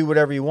 Yeah. You could do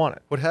whatever you wanted.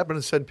 What happened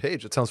to said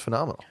page? It sounds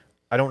phenomenal.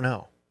 I don't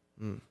know.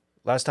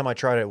 Last time I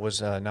tried it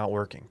was not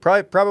working.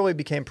 Probably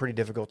became pretty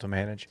difficult to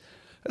manage.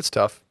 That's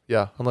tough.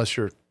 Yeah, unless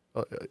you're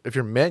if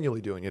you're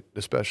manually doing it,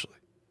 especially.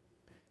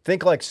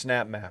 Think like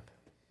Snap Map,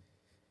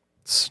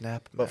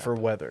 Snap. but map. for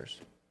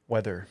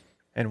weather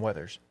and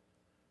weathers.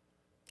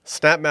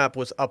 SnapMap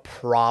was a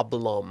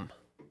problem.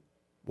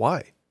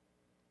 Why?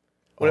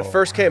 When it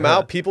first came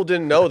out, people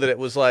didn't know that it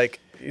was like,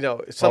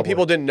 some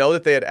people didn't know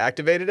that they had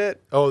activated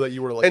it. Oh, that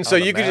you were like. And so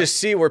on the you could map? just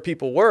see where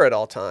people were at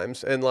all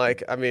times. And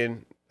like, I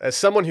mean, as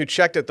someone who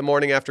checked it the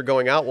morning after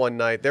going out one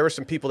night, there were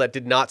some people that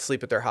did not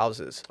sleep at their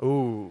houses.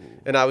 Ooh.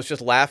 And I was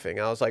just laughing.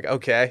 I was like,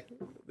 okay,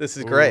 this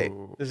is great.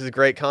 Ooh. This is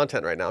great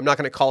content right now. I'm not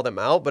going to call them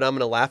out, but I'm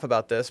going to laugh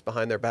about this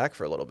behind their back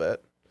for a little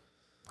bit.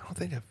 I don't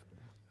think I've.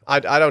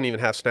 I don't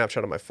even have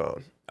Snapchat on my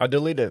phone. I'll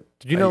delete it.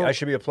 Did you know- I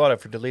should be applauded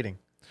for deleting.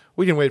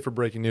 We can wait for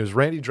breaking news.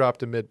 Randy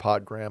dropped a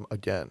mid-podgram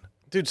again.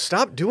 Dude,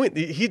 stop doing.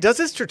 He does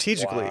it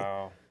strategically.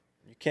 Wow.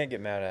 You can't get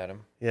mad at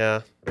him.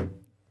 Yeah.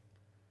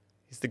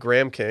 He's the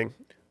Graham King.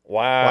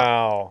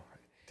 Wow.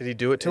 Did he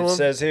do it to It him?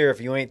 says here,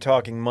 if you ain't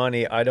talking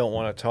money, I don't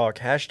want to talk.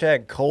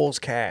 Hashtag Cole's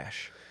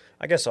Cash.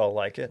 I guess I'll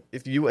like it.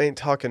 If you ain't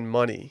talking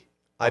money,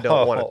 I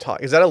don't want Oh. to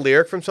talk. Is that a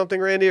lyric from something,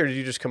 Randy, or did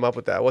you just come up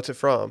with that? What's it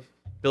from?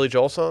 Billy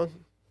Joel song?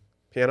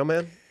 Piano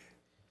Man?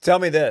 Tell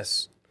me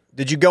this.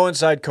 Did you go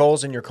inside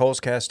Cole's in your Cole's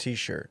Cast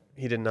t-shirt?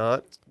 He did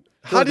not.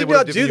 I feel How like they did you would've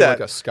not given do you, that?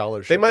 Like a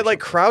scholarship. They might or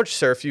like something. crouch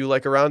surf you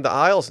like around the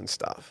aisles and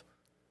stuff.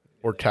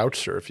 or couch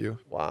surf you.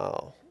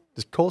 Wow.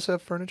 Does Kohl's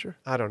have furniture?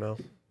 I don't know.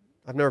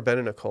 I've never been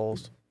in a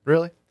Kohl's.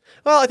 Really?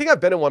 Well, I think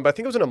I've been in one, but I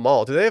think it was in a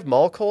mall. Do they have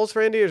mall Kohl's,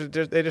 Randy, or are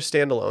they just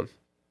standalone?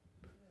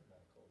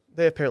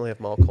 They apparently have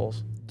mall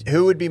Kohl's.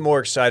 Who would be more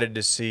excited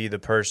to see the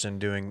person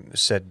doing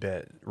said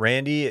bit?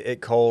 Randy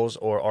at Cole's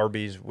or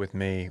Arby's with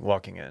me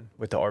walking in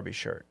with the Arby's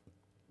shirt?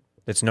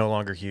 It's no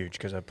longer huge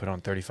because I put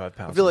on 35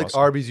 pounds. I feel of like muscle.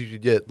 Arby's you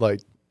could get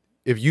like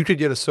if you could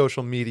get a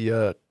social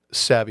media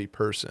savvy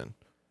person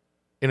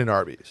in an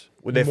Arby's.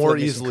 Would they more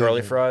flip me some easily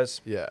curly than-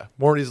 fries? Yeah,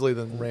 more easily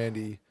than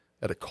Randy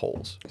at a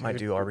Kohl's. Might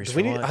do Arby's Do for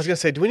we need, I lunch. was going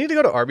to say, do we need to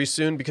go to Arby's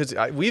soon? Because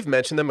we've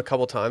mentioned them a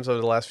couple times over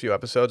the last few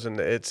episodes, and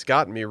it's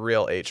gotten me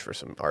real H for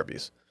some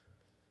Arby's.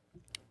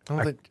 I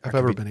don't think I've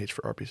ever been H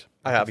for Arby's.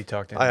 I could have. be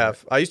talked I into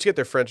have. I used to get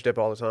their French dip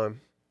all the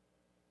time.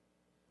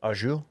 Au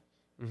jus?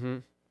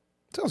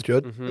 Sounds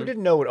good. Who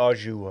didn't know what au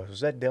jus was? Was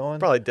that Dylan?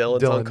 Probably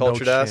Dylan's Dylan,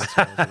 uncultured no ass.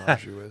 chance knows what au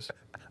jus is.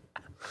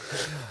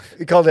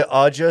 He called it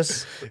au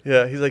jus.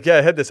 Yeah, he's like, yeah,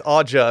 I had this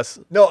all just.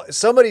 No,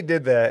 somebody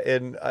did that,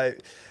 and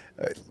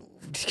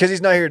because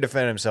he's not here to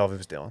defend himself. It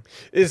was Dylan.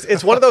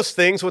 It's one of those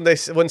things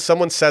when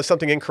someone says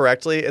something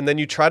incorrectly, and then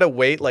you try to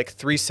wait like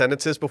 3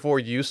 sentences before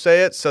you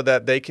say it so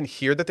that they can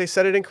hear that they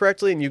said it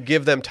incorrectly, and you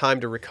give them time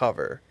to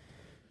recover.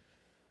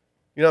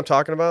 You know what I'm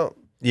talking about?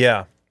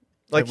 Yeah,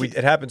 Like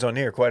it happens on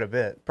here quite a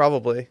bit.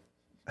 Probably.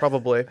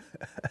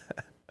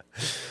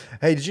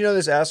 Hey, did you know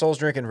this asshole's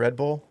drinking Red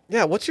Bull?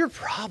 Yeah, what's your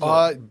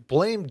problem?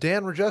 Blame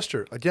Dan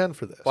Regester again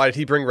for this. Why did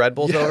he bring Red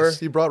Bulls Yes, over?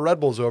 he brought Red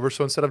Bulls over.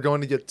 So instead of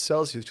going to get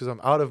Celsius, because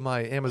I'm out of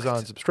my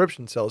Amazon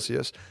subscription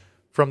Celsius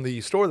from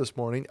the store this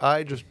morning,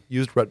 I just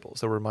used Red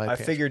Bulls. That were my. I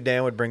pantry. figured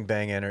Dan would bring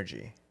Bang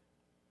Energy.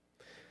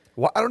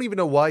 I don't even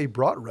know why he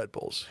brought Red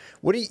Bulls.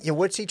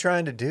 What's he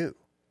trying to do?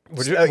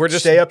 We're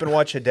just stay up and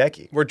watch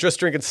Hideki. We're just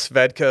drinking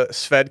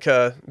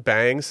Svedka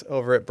bangs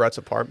over at Brett's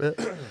apartment.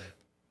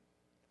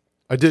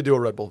 I did do a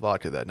Red Bull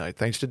vodka that night,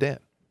 thanks to Dan.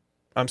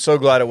 I'm so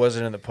glad it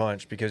wasn't in the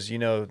punch because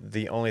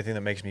the only thing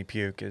that makes me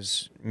puke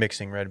is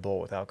mixing Red Bull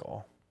with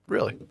alcohol.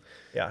 Really?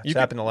 Yeah, it's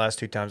happened the last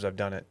 2 times I've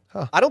done it.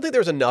 I don't think there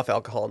was enough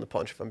alcohol in the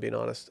punch, if I'm being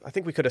honest. I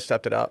think we could have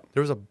stepped it up.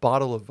 There was a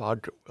bottle of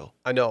vodka, Will.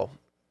 I know.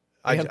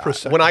 And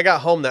Prosecco. When I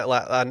got home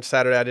on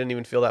Saturday, I didn't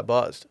even feel that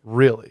buzzed.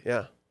 Really?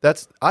 Yeah.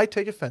 I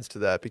take offense to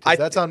that because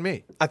that's on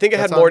me. I think it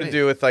had That's more on to me.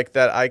 do with like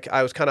that.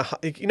 I was kind of,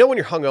 when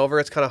you're hungover,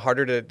 it's kind of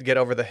harder to get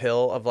over the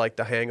hill of like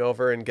the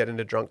hangover and get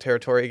into drunk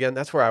territory again.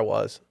 That's where I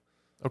was.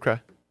 Okay.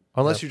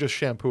 Unless you just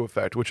shampoo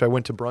effect, which I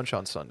went to brunch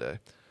on Sunday.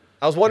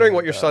 I was wondering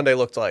what your Sunday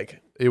looked like.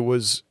 It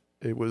was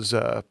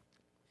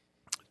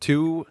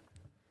 2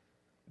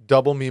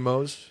 double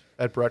Mimos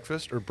at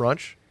breakfast or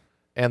brunch,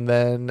 and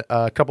then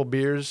a couple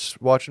beers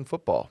watching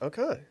football.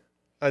 Okay.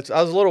 I was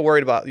a little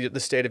worried about the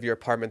state of your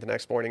apartment the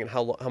next morning and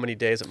how many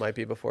days it might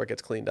be before it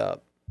gets cleaned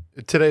up.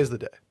 Today's the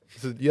day.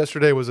 So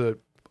yesterday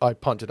I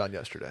punted on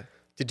yesterday.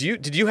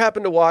 Did you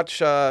happen to watch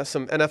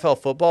some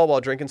NFL football while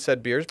drinking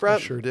said beers,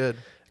 Brett? I sure did.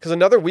 Because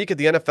another week of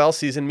the NFL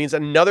season means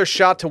another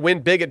shot to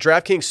win big at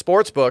DraftKings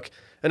Sportsbook,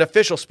 an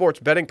official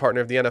sports betting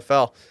partner of the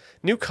NFL.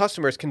 New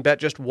customers can bet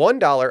just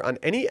 $1 on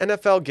any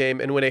NFL game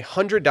and win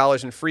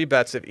 $100 in free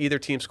bets if either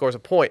team scores a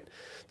point.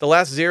 The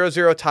last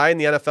 0-0 tie in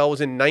the NFL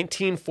was in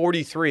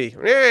 1943.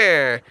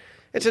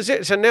 It's a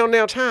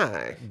 0-0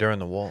 tie. During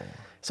the war.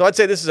 So I'd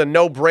say this is a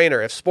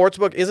no-brainer. If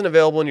Sportsbook isn't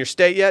available in your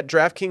state yet,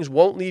 DraftKings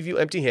won't leave you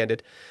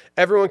empty-handed.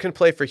 Everyone can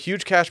play for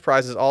huge cash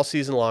prizes all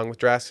season long with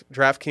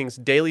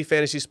DraftKings daily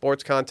fantasy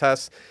sports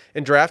contests,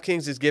 and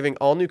DraftKings is giving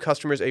all new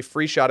customers a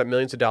free shot at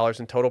millions of dollars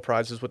in total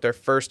prizes with their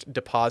first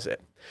deposit.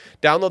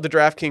 Download the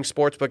DraftKings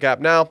Sportsbook app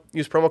now.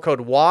 Use promo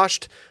code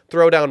WASHED.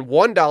 Throw down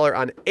 $1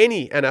 on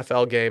any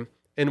NFL game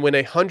and win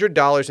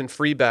 $100 in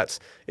free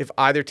bets if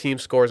either team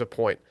scores a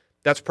point.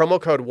 That's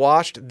promo code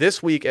WASHED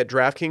this week at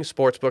DraftKings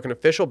Sportsbook, an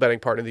official betting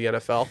partner of the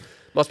NFL.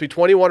 Must be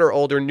 21 or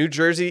older, New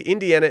Jersey,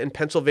 Indiana, and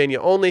Pennsylvania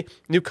only.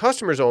 New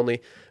customers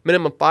only.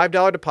 Minimum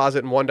 $5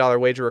 deposit and $1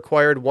 wager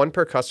required. One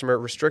per customer.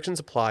 Restrictions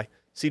apply.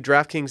 See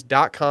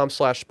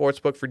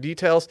DraftKings.com/sportsbook for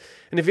details.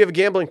 And if you have a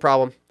gambling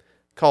problem,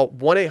 call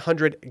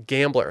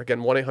 1-800-GAMBLER.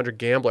 Again,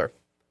 1-800-GAMBLER.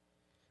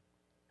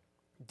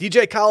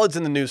 DJ Khaled's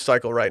in the news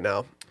cycle right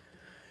now.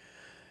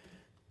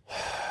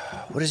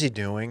 What is he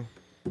doing?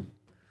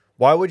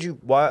 Why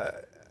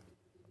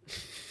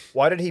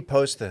did he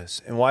post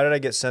this? And why did I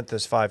get sent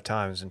this 5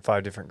 times in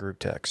 5 different group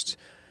texts?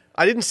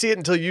 I didn't see it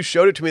until you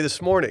showed it to me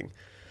this morning.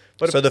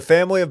 So the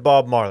family of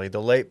Bob Marley,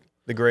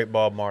 the great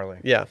Bob Marley,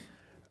 Yeah.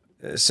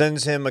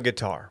 sends him a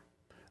guitar.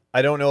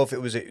 I don't know if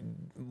it was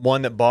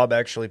one that Bob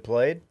actually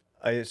played.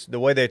 The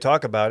way they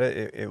talk about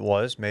it, it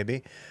was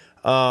maybe.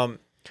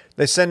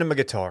 They send him a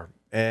guitar,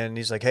 and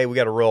he's like, "Hey, we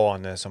got to roll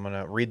on this. I'm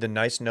gonna read the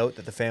nice note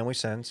that the family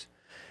sends,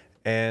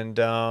 and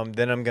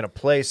then I'm gonna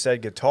play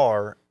said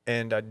guitar."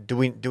 And do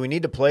we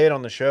need to play it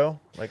on the show,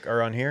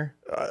 or on here?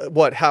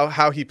 What?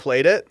 How he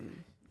played it?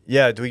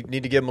 Yeah. Do we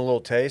need to give him a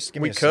little taste?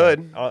 We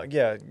could.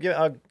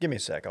 Give me a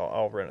sec.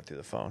 I'll run it through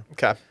the phone.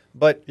 Okay.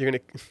 But You're gonna.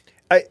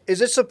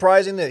 Is it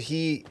surprising that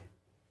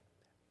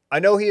I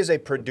know he is a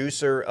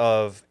producer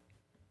of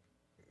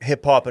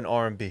hip hop and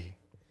R&B,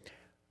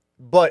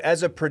 but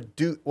as a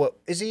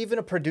is he even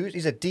a producer?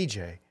 He's a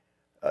DJ.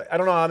 I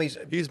don't know how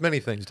he's many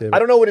things, David. I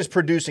don't know what his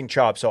producing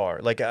chops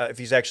are, if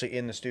he's actually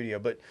in the studio,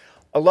 but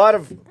a lot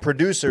of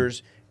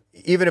producers,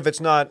 even if it's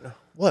not,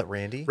 what,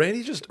 Randy?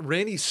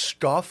 Randy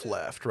scoff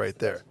laughed right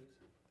there.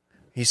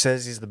 He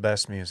says he's the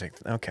best music.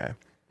 Okay.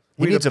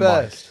 He needs a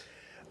mic.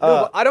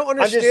 No, but I don't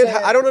understand.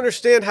 I don't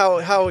understand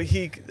how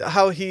he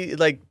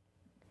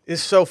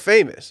is so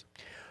famous.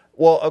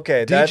 Well,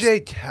 okay,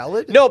 DJ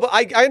Khaled? No, but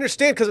I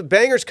understand because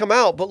bangers come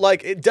out. But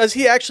does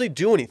he actually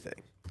do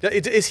anything?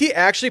 Is he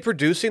actually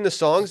producing the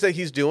songs that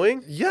he's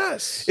doing?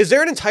 Yes. Is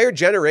there an entire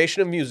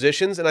generation of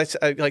musicians, and I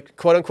like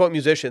quote unquote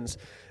musicians,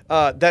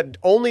 that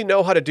only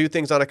know how to do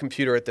things on a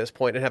computer at this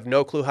point and have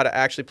no clue how to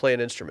actually play an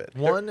instrument?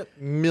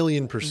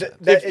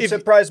 1,000,000%. It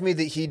surprised me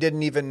that he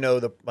didn't even know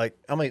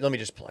let me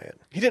just play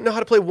it. He didn't know how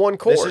to play one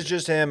chord. This is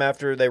just him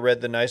after they read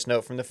the nice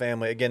note from the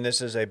family. Again,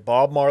 this is a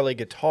Bob Marley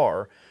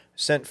guitar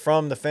sent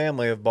from the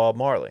family of Bob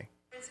Marley.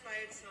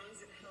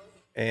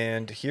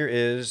 And here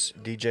is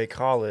DJ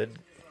Khaled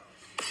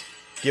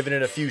giving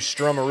it a few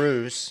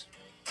strummaroos.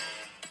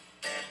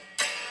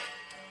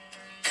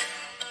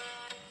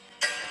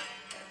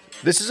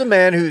 This is a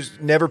man who's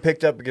never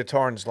picked up a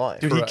guitar in his life.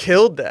 Dude, he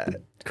killed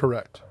that.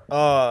 Correct.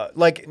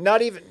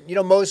 Not even,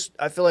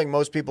 I feel like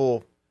most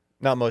people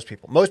in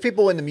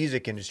the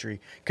music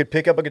industry could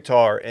pick up a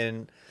guitar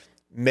and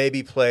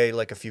maybe play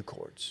a few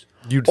chords.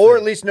 Or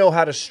at least know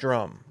how to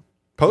strum.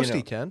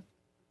 Posty can.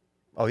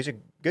 Oh, he's a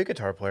good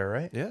guitar player,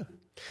 right? Yeah.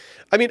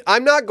 I mean,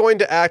 I'm not going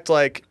to act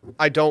like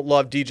I don't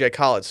love DJ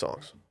Khaled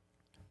songs.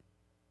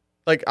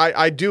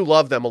 I do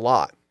love them a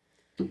lot.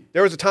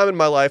 There was a time in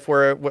my life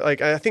where,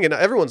 I think in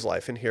everyone's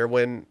life in here,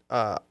 when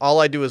All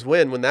I Do Is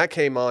Win, when that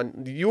came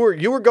on, you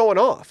were going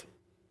off.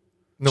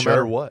 No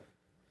matter what.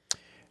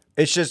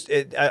 It's just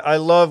I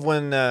love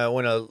when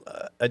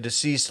a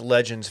deceased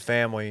legend's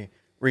family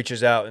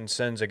reaches out and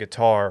sends a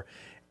guitar,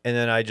 and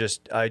then I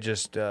just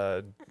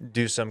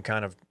do some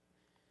kind of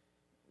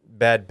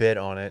bad bit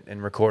on it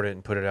and record it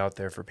and put it out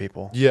there for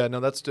people. Yeah, no,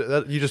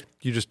 you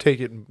just take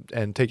it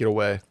and take it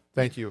away.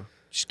 Thank you.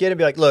 Just get it and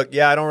be like, look,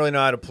 yeah, I don't really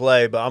know how to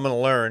play, but I'm going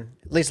to learn.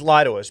 At least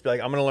lie to us. Be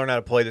like, I'm going to learn how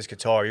to play this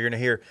guitar. You're going to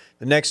hear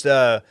the next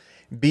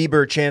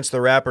Bieber Chance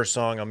the Rapper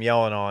song I'm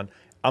yelling on.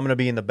 I'm going to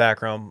be in the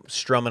background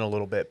strumming a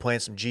little bit,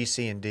 playing some G,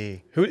 C, and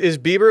D. Who is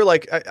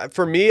Bieber?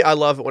 For me, I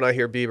love it when I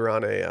hear Bieber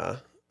on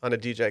a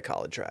DJ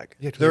Khaled track.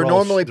 Yeah, they're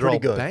normally pretty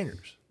good.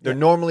 Bangers. They're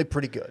normally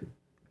pretty good.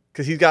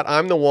 Because he's got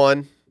I'm the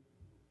One,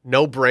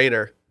 No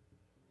Brainer.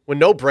 When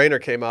No Brainer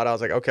came out, I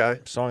was like, okay.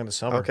 Song of the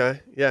summer.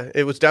 Okay. Yeah,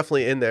 it was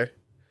definitely in there.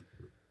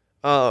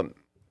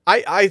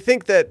 I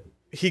think that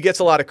he gets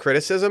a lot of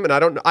criticism, and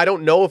I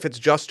don't know if it's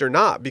just or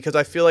not, because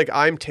I feel like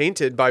I'm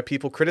tainted by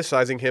people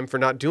criticizing him for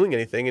not doing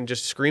anything and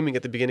just screaming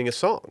at the beginning of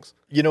songs.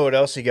 You know what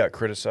else he got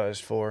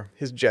criticized for?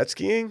 His jet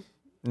skiing?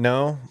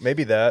 No,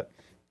 maybe that.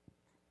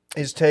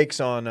 His takes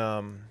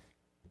on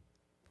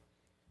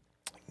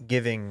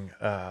giving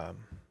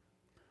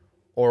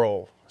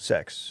oral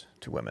sex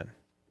to women.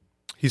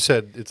 He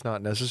said it's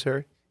not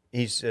necessary.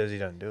 He says he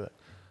doesn't do it.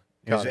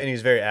 Got it. And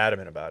he's very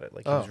adamant about it.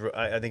 Like Oh.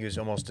 I think he was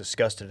almost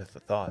disgusted at the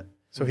thought.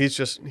 So he's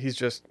just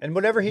And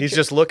whatever he's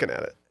just looking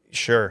at it.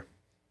 sure.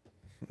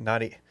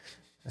 Naughty.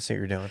 I see what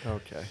you're doing.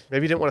 Okay.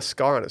 Maybe he didn't want a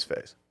scar on his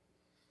face.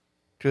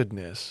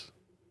 Goodness.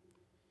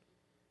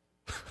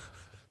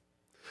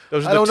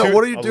 Those are I don't know.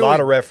 What are you A doing?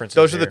 lot of references.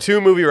 Those are the here.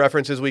 2 movie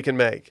references we can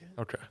make.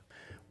 Okay.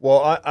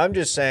 Well, I'm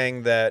just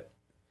saying that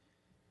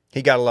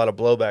he got a lot of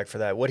blowback for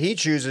that. What he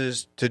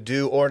chooses to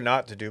do or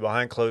not to do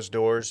behind closed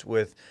doors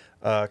with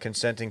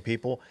consenting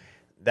people,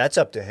 that's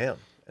up to him,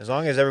 as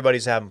long as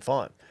everybody's having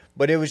fun.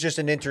 But it was just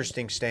an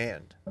interesting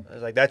stand. I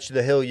was like, that's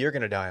the hill you're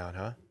going to die on,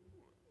 huh?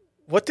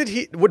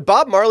 Would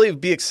Bob Marley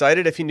be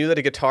excited if he knew that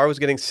a guitar was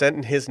getting sent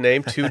in his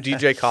name to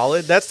DJ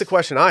Khaled? That's the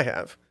question I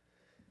have.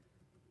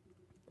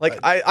 Like,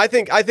 I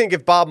think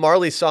if Bob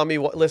Marley saw me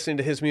listening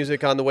to his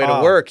music on the way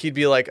to work, he'd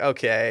be like,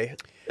 okay,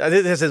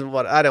 this isn't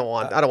what I don't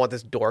want. I don't want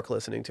this dork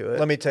listening to it.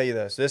 Let me tell you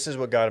this. This is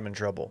what got him in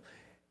trouble.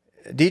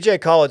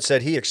 DJ Khaled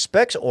said he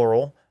expects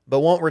oral, but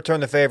won't return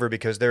the favor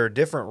because there are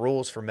different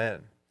rules for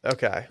men.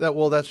 Okay.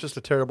 That's just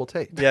a terrible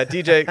take. Yeah,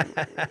 DJ.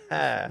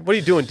 What are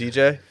you doing,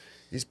 DJ?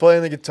 He's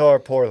playing the guitar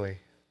poorly.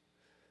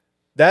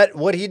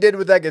 What he did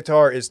with that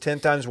guitar is 10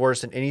 times worse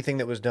than anything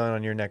that was done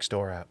on your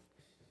Nextdoor app.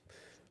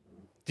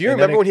 Do you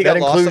remember when he got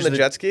lost on the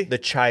jet ski? The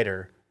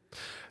chiter.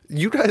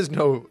 You guys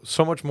know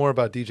so much more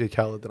about DJ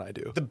Khaled than I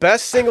do. The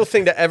best single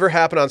thing to ever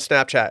happen on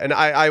Snapchat, and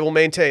I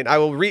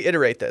will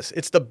reiterate this.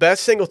 It's the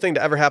best single thing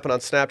to ever happen on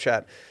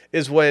Snapchat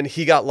is when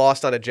he got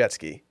lost on a jet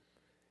ski.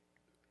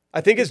 I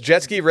think his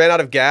jet ski ran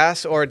out of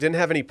gas or it didn't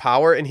have any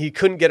power and he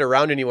couldn't get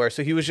around anywhere.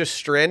 So he was just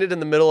stranded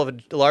in the middle of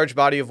a large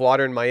body of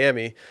water in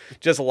Miami,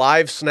 just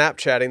live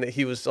Snapchatting that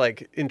he was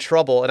like in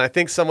trouble. And I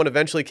think someone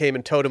eventually came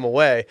and towed him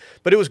away,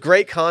 but it was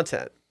great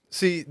content.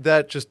 See,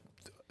 that was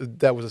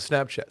a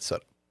Snapchat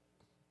setup.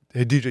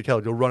 Hey, DJ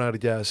Khaled, you'll run out of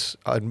gas.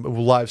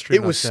 We'll live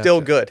stream. It was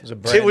still good.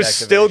 It was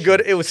still good.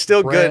 It was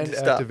still Brand good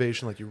stuff.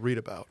 activation like you read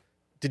about.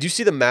 Did you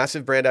see the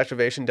massive brand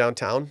activation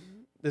downtown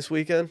this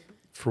weekend?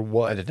 For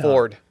what? I did not.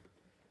 Ford.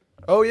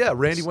 Oh yeah,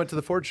 Randy went to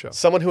the Ford show.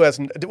 Someone who has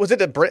was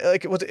it a brand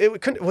like was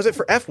it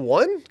for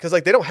F1? Because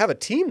like they don't have a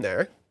team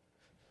there.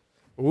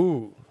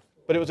 Ooh.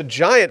 But it was a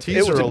giant. Teaser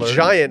It was alert. a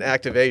giant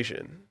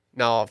activation.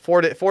 No,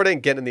 Ford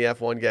ain't getting in the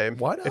F1 game.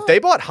 Why not? If they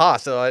bought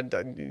Haas,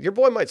 your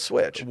boy might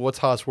switch. What's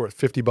Haas worth?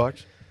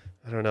 $50?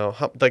 I don't know.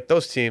 Like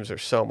those teams are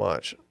so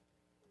much.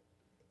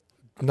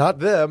 Not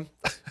them.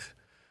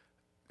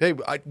 Hey,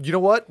 you know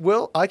what,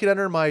 Will? I could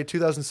enter my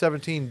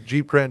 2017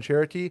 Jeep Grand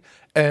Cherokee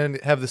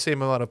and have the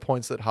same amount of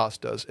points that Haas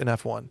does in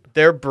F1.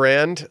 Their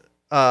brand,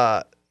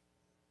 they're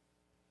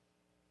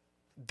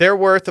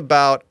worth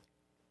about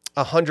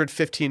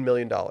 $115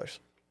 million.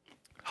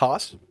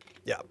 Haas?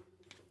 Yeah.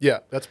 Yeah,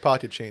 that's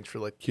pocket change for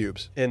like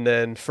cubes. And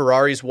then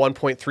Ferrari's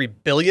 $1.3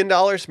 billion.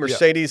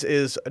 Mercedes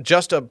is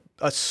just a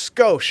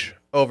skosh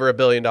over $1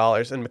 billion.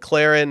 And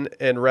McLaren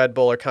and Red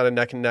Bull are kind of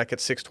neck and neck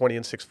at 620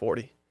 and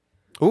 640.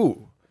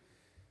 Ooh,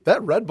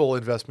 that Red Bull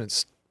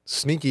investment's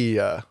sneaky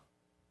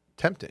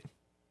tempting.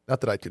 Not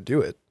that I could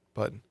do it,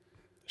 but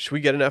Should we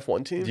get an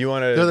F1 team? Do you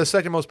want they're to the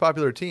second most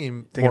popular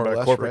team, think more or about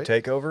less, corporate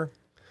right? takeover?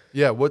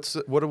 Yeah, what's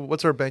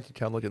our bank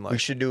account looking like? We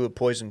should do a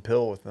poison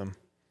pill with them.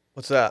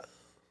 What's that?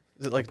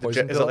 Is it like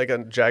Poison is it pill? like a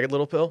jagged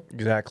little pill?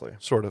 Exactly.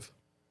 Sort of.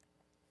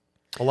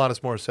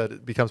 Alanis Morris said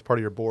it becomes part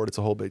of your board. It's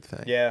a whole big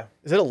thing. Yeah.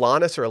 Is it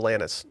Alanis or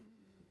Alanis?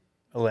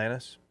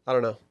 Alanis. I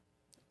don't know.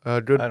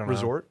 Good I don't know.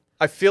 resort.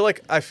 I feel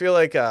like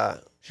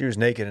She was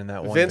naked in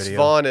that one Vince video.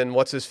 Vaughn and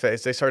what's his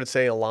face, they started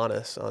saying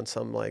Alanis on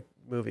some like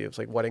movie. It was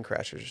like Wedding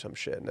Crashers or some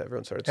shit, and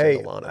everyone started Hey,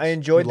 saying Alanis. I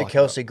enjoyed the Lock it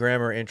Kelsey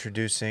Grammer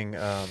introducing.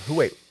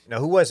 Who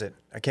was it?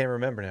 I can't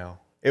remember now.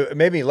 It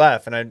made me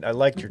laugh, and I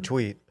liked your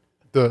tweet.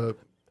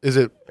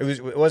 It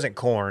wasn't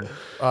Korn.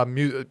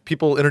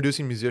 People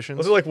introducing musicians?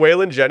 Was it like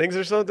Waylon Jennings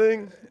or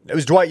something? It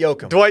was Dwight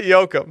Yoakam. Dwight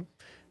Yoakam.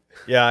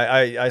 Yeah,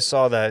 I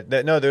saw that.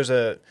 No, there's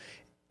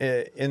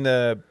in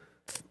the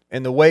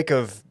wake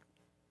of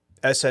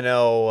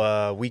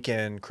SNL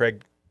weekend.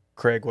 Craig,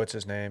 what's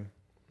his name?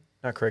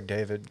 Not Craig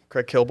David.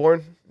 Craig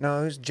Kilborn.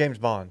 No, it was James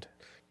Bond.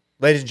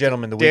 Ladies and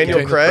gentlemen, the Daniel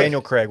weekend. Craig?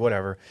 Daniel Craig,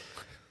 whatever.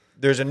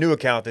 There's a new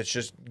account that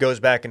just goes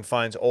back and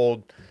finds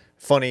old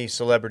funny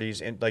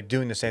celebrities and like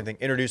doing the same thing,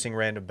 introducing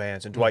random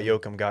bands. And Dwight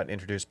Yoakam got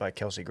introduced by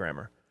Kelsey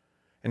Grammer,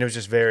 and it was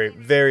just very,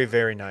 very,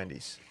 very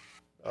 90s.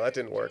 Oh, that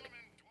didn't work.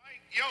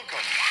 Dwight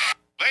Yoakam.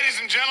 Ladies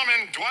and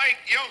gentlemen, Dwight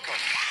Yoakam.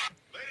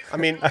 I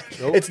mean,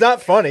 It's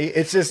not funny.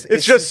 It's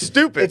just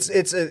stupid.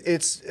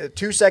 It's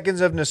 2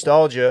 seconds of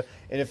nostalgia.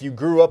 And if you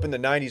grew up in the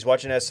 90s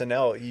watching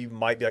SNL, you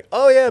might be like,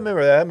 oh yeah, I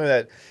remember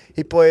that.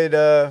 He played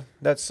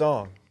that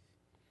song.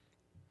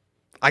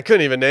 I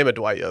couldn't even name a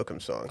Dwight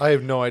Yoakam song. I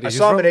have no idea. I He's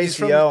saw him from- at he's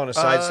from, ACL on a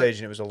side stage,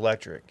 and it was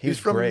electric. He he's was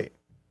from- great.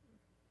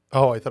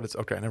 Oh, I thought it's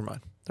okay. Never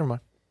mind. He's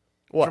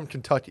What? from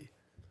Kentucky.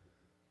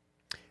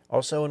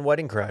 Also in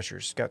Wedding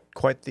Crashers, got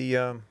quite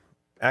the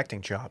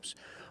acting chops.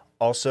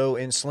 Also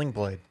in Sling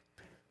Blade,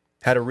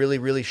 had a really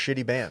really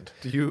shitty band.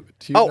 Do you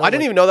Oh, know, I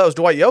didn't like- even know that was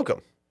Dwight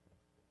Yoakam.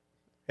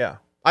 Yeah,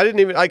 I didn't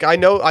even like. I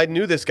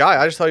knew this guy.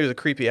 I just thought he was a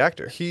creepy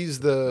actor. He's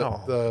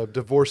Oh. the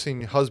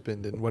divorcing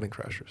husband in Wedding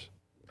Crashers.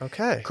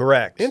 Okay,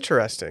 correct.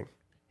 interesting.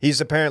 He's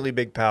apparently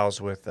big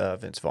pals with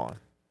Vince Vaughn.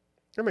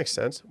 That makes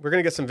sense. We're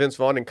gonna get some Vince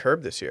Vaughn and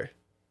Curb this year.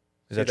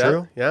 Is See that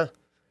true? Yeah,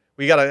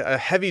 we got a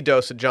heavy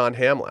dose of John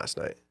Hamm last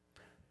night.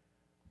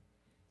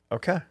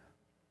 Okay.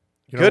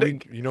 You know,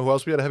 Good. you know who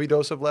else we had a heavy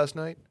dose of last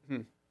night?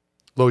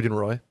 Logan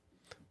Roy.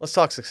 Let's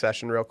talk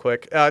Succession real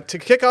quick. To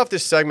kick off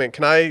this segment,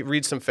 can I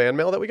read some fan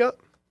mail that we got?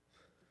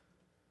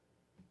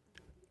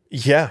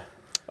 Yeah.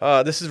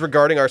 This is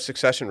regarding our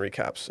Succession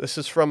recaps. This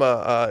is from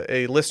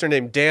a listener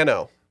named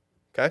Dano.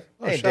 Okay.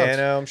 Hey, shouts.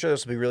 Dano, I'm sure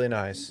this will be really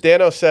nice.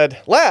 Dano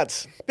said,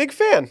 "Lads, big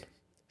fan.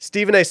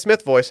 Stephen A.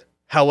 Smith voice.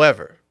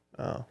 However,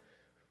 Oh.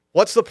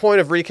 what's the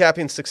point of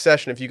recapping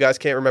Succession if you guys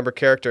can't remember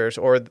characters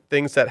or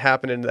things that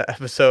happened in the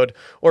episode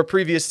or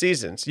previous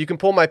seasons? You can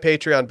pull my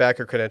Patreon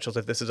backer credentials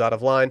if this is out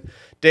of line.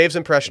 Dave's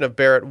impression of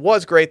Barrett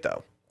was great,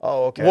 though.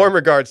 Oh, okay. Warm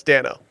regards,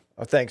 Dano."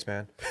 Oh, thanks,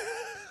 man.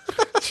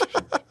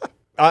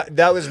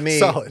 That was me.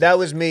 Solid. That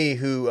was me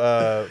who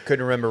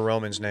couldn't remember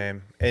Roman's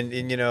name, and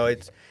you know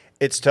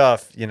it's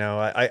tough. You know,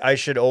 I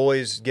should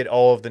always get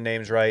all of the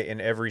names right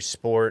in every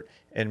sport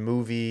and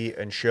movie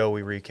and show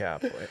we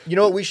recap. You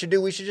know what we should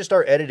do? We should just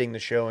start editing the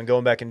show and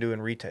going back and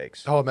doing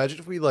retakes. Oh, imagine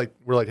if we're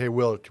like, hey,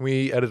 Will, can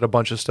we edit a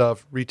bunch of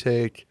stuff,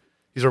 retake?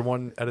 He's our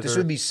one editor. This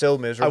would be so I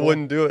miserable.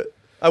 wouldn't do it.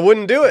 I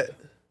wouldn't do it.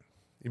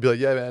 You'd be like,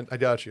 yeah, man, I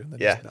got you. And then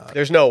Yeah, just not.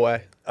 there's no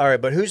way. All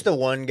right, but who's the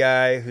one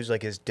guy who's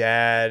like his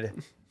dad,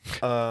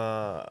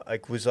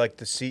 like was like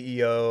the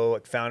CEO,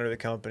 like founder of the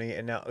company,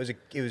 and now it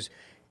was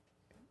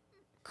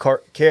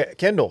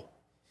Kendall,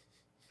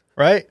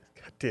 right?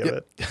 Damn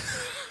Yep. it.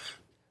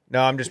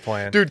 No, I'm just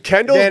playing, Dude,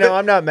 Kendall's Dano, been-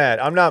 I'm not mad.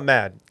 I'm not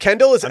mad.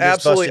 Kendall is I'm just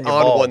absolutely busting your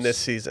on balls. one this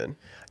season.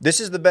 This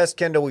is the best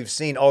Kendall we've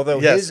seen. Although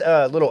Yes.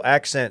 his little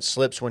accent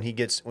slips when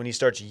he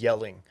starts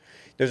yelling.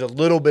 There's a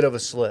little bit of a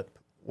slip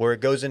where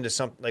it goes into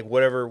something like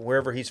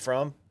wherever he's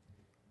from.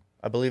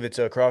 I believe it's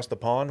across the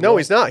pond. No, Will?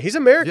 he's not. He's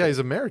American. Yeah, he's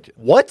American.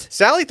 What?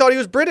 Sally thought he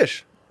was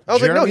British. I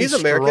was like, no, Jeremy he's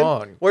American.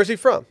 Strong. Where's he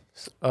from?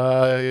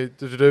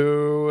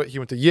 He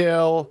went to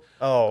Yale.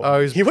 Oh,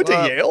 He's, He went to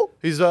Yale?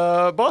 He's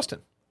Boston.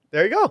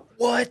 There you go.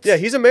 what? Yeah,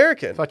 he's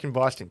American. Fucking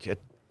Boston kid.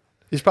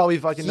 He's probably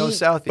fucking no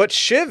Southie. But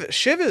Shiv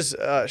is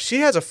she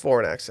has a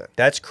foreign accent.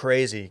 That's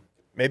crazy.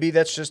 Maybe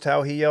that's just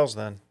how he yells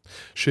then.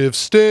 Shiv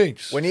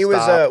stinks. When he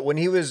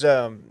was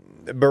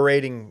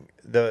berating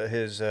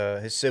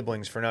his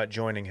siblings for not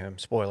joining him,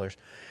 spoilers.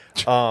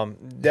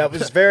 That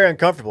was very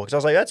uncomfortable because I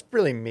was like, that's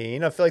really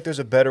mean. I feel like there's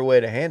a better way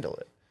to handle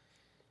it.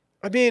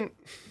 I mean,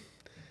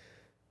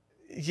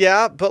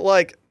 yeah, but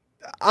like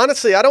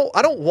honestly, I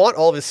don't want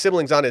all of his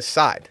siblings on his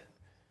side.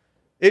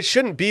 It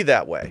shouldn't be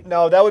that way.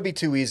 No, that would be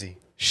too easy.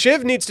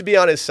 Shiv needs to be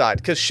on his side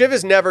because Shiv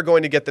is never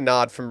going to get the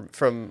nod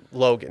from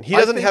Logan. He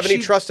doesn't have any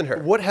trust in her.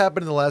 What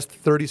happened in the last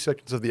 30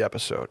 seconds of the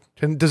episode?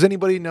 Does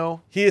anybody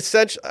know? He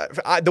essentially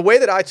the way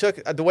that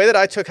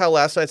I took how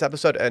last night's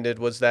episode ended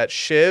was that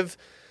Shiv,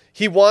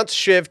 he wants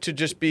Shiv to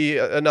just be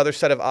another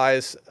set of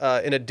eyes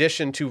in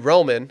addition to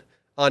Roman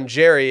on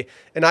Jerry,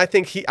 and I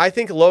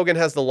think Logan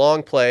has the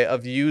long play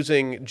of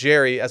using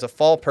Jerry as a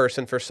fall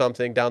person for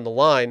something down the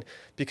line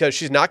because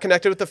she's not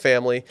connected with the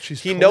family.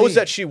 He knows clean.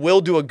 that she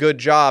will do a good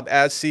job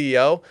as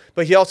CEO,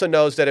 but he also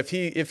knows that if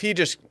he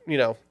just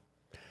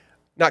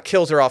not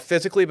kills her off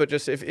physically, but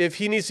just if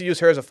he needs to use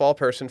her as a fall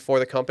person for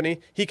the company,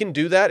 he can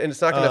do that, and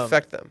it's not going to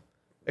affect them.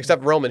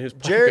 Except Roman, who's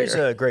playing Jerry's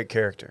her. a great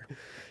character.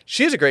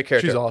 She is a great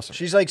character. She's awesome.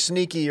 She's like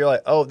sneaky. You're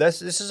like, oh,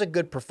 this is a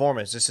good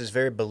performance. This is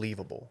very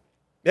believable.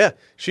 Yeah,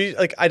 she's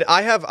like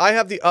I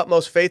have the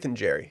utmost faith in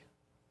Jerry.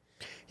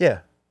 Yeah.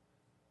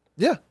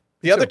 Yeah.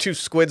 The other two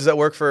squids that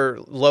work for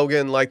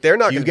Logan, like they're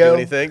not going to do Hugo?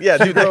 anything. Yeah,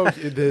 dude,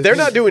 they're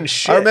not doing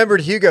shit. I remembered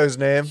Hugo's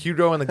name.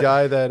 Hugo and the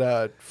guy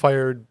that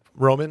fired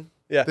Roman.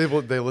 Yeah. They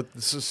look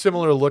it's a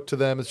similar look to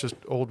them. It's just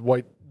old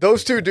white.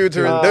 Those two dudes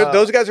are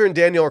those guys are in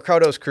Daniel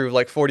Ricciardo's crew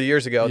like 40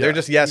 years ago. Yeah. They're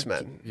just yes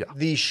men. Yeah.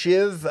 The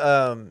Shiv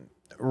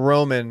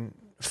Roman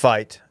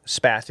fight,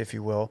 spat, if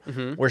you will,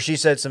 where she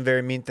said some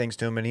very mean things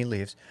to him and he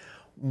leaves.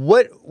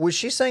 What was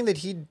she saying that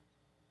he?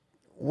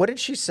 What did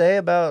she say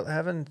about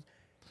having?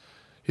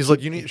 He's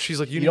like, you need. She's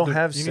like, you need don't to,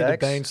 have you need to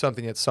sex? bang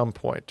something at some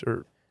point,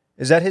 or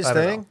Is that his I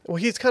don't thing? know. Well,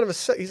 he's kind of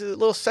he's a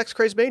little sex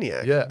crazed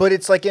maniac. yeah. But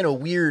it's like in a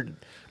weird.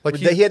 Like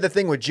Like he had the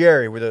thing with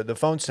Jerry, with the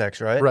phone sex,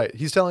 right? Right.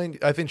 He's telling.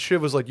 I think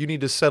Shiv was like, you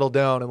need to settle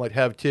down and like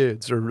have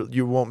kids, or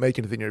you won't make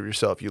anything of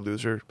yourself, you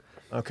loser.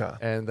 Okay.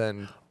 And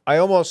then I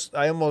almost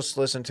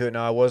listened to it.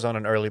 Now I was on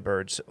an early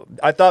bird. So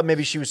I thought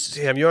maybe she was.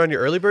 Damn, you're on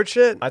your early bird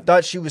shit. I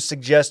thought she was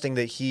suggesting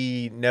that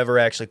he never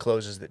actually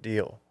closes the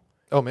deal.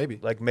 maybe.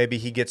 Like maybe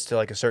he gets to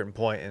like a certain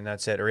point and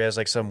that's it, or he has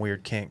like some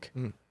weird kink.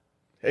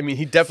 I mean,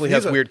 he definitely He's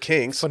has a weird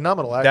kinks.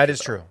 Phenomenal actor. That is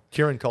true.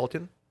 Kieran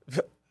Culkin.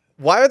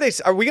 Why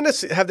are we going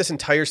to have this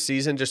entire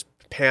season just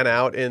pan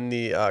out in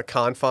the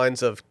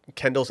confines of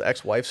Kendall's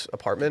ex-wife's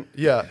apartment?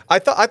 Yeah. I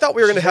thought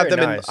we were going to She's have them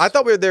very in. nice. I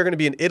thought they were going to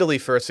be in Italy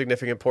for a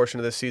significant portion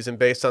of this season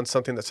based on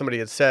something that somebody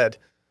had said,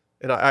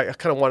 and I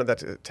kind of wanted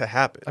that to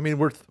happen. I mean,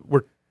 we're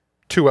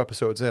 2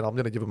 episodes in. I'm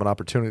going to give him an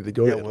opportunity to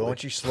go. Yeah, to well, why Italy.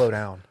 don't you slow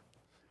down?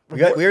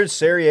 We're in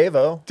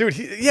Sarajevo. Dude,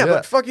 Yeah.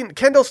 but fucking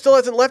Kendall still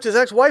hasn't left his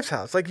ex-wife's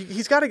house. Like,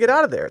 he's got to get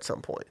out of there at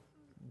some point.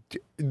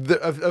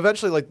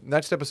 Eventually, like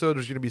next episode,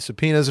 there's going to be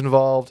subpoenas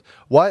involved.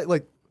 Why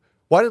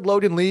did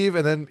Logan leave?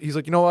 And then he's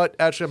like, you know what?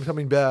 Actually, I'm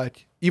coming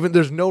back. Even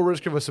there's no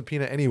risk of a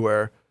subpoena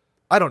anywhere.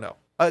 I don't know.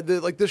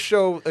 Like this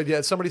show,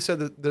 somebody said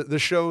that the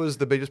show is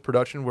the biggest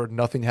production where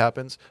nothing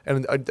happens,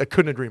 and I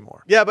couldn't agree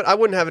more. Yeah, but I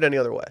wouldn't have it any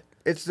other way.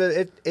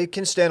 It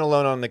can stand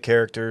alone on the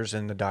characters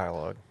and the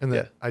dialogue. And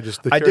then Yeah.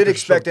 the I did characters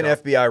expect an showed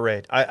up. FBI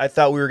raid. I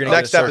thought we were going to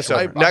Next get a search episode.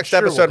 warrant. I'm Next sure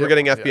episode, we'll we're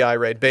getting get one, FBI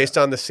raid based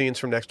on the scenes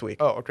from next week.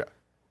 Oh, okay,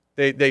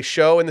 They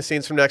show in the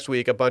scenes from next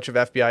week a bunch of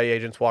FBI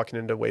agents walking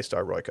into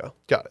Waystar Royco.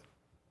 got it.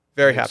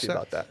 Very Makes happy sense.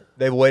 about that.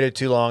 They've waited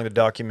too long. The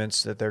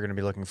documents that they're going to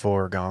be looking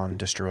for are gone,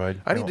 destroyed.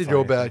 I They need won't to go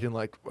find back anything.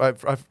 and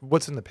I've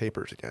what's in the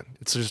papers again.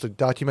 It's just like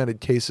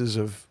documented cases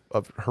of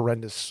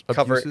horrendous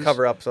abuses.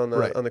 Cover ups on the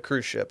Right. on the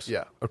cruise ships.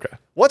 Yeah. Okay.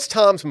 What's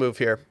Tom's move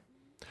here?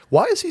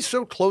 Why is he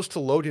so close to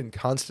Logan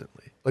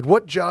constantly? Like,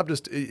 what job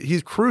does he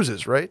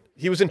cruises, right?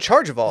 He was in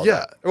charge of all of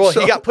Yeah, that. Well,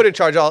 so- he got put in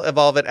charge of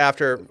all of it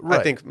after I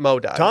Right. think Mo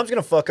died. Tom's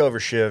going to fuck over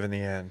Shiv in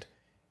the end.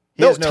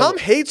 He no, has Tom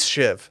hates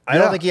Shiv. I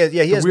don't Yeah. think he has.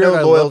 Yeah, he The has weird no I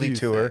love loyalty you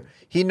to her. thing.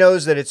 He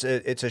knows that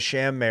it's a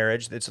sham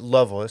marriage. It's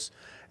loveless,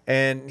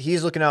 and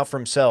he's looking out for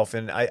himself.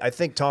 And I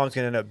think Tom's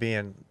going to end up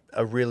being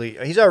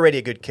he's already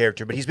a good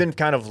character, but he's been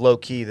kind of low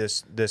key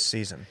this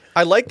season.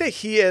 I like that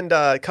he and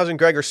cousin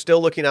Greg are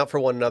still looking out for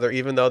one another,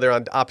 even though they're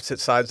on opposite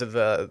sides of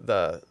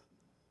the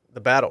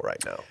battle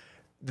right now.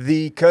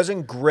 The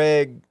cousin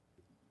Greg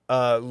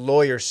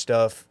lawyer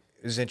stuff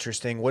is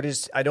interesting.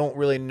 I don't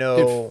really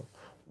know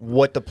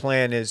what the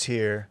plan is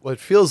here. Well, it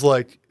feels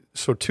like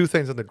so. 2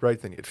 things on the Greg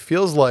thing. It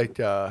feels like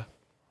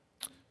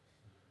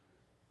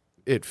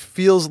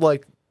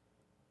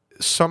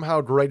somehow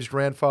Greg's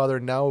grandfather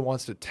now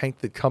wants to tank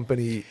the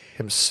company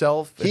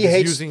himself. And He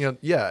hates- is using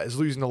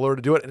a lure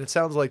to do it. And it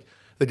sounds like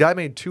the guy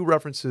made 2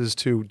 references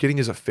to getting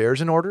his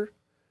affairs in order.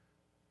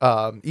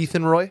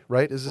 Ethan Roy,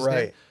 right? Is his name?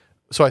 Right.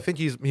 So I think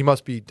he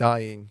must be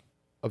dying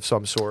of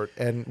some sort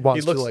and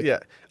wants He looks, to like. yeah.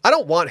 I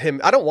don't want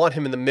him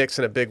in the mix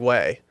in a big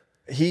way.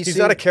 He's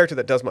not a character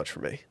that does much for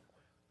me.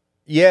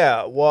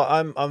 Yeah, well,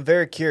 I'm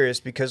very curious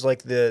because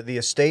like the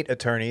estate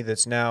attorney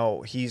that's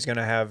now he's going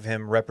to have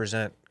him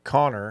represent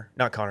Greg,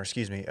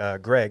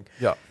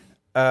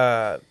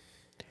 Yeah.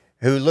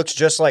 who looks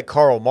just like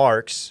Karl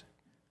Marx,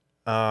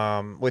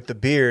 with the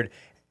beard,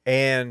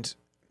 and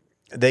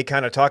they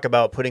kind of talk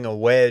about putting a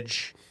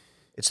wedge.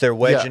 It's their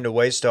wedge Yeah. into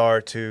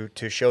Waystar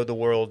to show the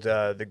world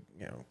the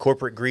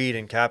corporate greed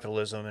and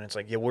capitalism, and it's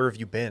like, yeah, where have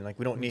you been? Like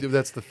we don't need.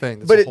 That's the thing.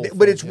 That's But the whole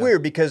but thing, it's yeah.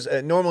 weird because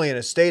normally an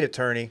estate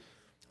attorney,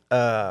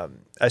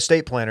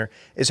 estate planner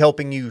is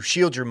helping you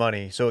shield your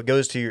money, so it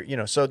goes to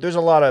your So there's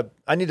a lot of.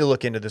 I need to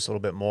look into this a little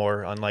bit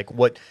more on like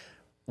what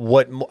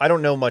I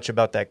don't know much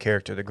about that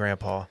character, the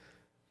grandpa.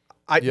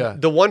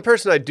 The one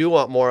person I do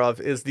want more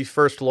of is the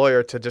first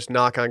lawyer to just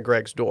knock on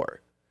Greg's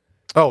door.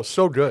 Oh,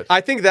 so good. I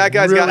think that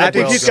guy's Really got. I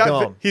think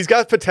well done. he's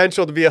got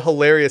potential to be a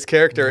hilarious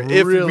character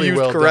if really used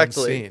well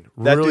correctly. Done scene.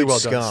 That Really well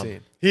dude's done scum.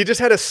 scene. He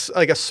just had a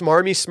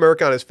smarmy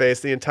smirk on his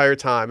face the entire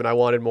time, and I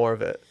wanted more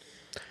of it.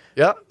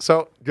 Yeah.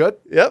 So good.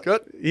 Yep.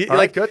 Good. He- All right,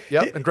 like- good.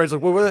 Yeah. And Greg's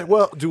like,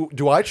 well,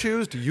 do I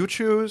choose? Do you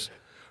choose?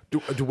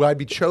 Do I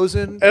be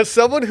chosen? As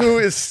someone who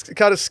is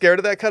kind of scared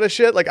of that kind of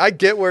shit, like I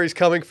get where he's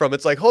coming from.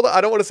 It's like, hold on,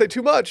 I don't want to say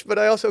too much, but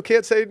I also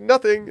can't say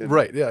nothing.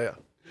 Right. Yeah. Yeah.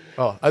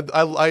 Oh,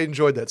 I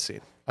enjoyed that scene.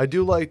 I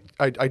do like.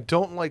 I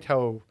don't like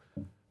how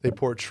they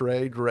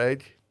portray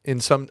Greg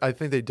in some. I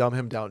think they dumb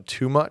him down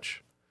too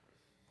much.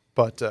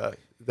 But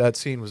that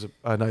scene was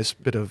a nice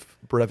bit of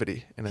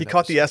brevity. He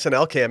caught the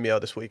SNL cameo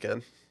this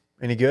weekend.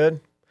 Any good?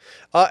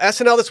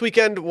 SNL this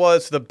weekend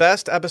was the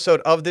best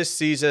episode of this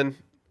season,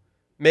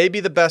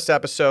 maybe the best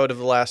episode of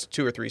the last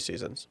 2 or 3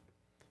 seasons,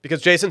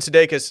 because Jason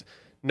Sudeikis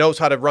knows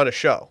how to run a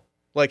show.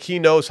 Like he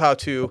knows how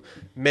to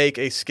make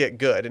a skit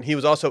good, and he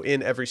was also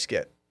in every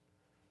skit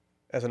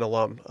as an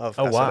alum of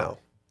SNL. Wow.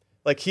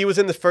 Like he was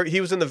in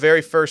the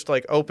very first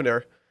like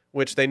opener,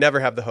 which they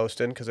never have the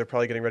host in because they're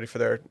probably getting ready for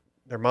their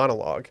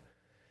monologue.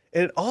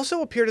 And it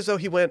also appeared as though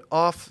he went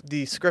off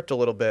the script a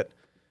little bit,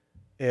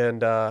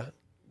 and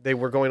they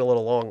were going a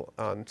little long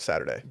on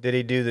Saturday. Did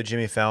he do the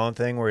Jimmy Fallon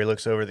thing where he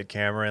looks over the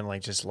camera and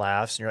like just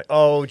laughs and you're like,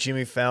 "Oh,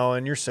 Jimmy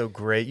Fallon, you're so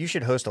great. You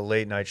should host a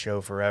late night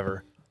show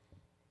forever."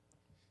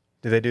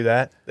 Did they do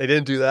that? They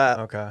didn't do that.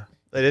 Okay.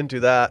 They didn't do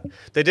that.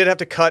 They did have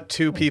to cut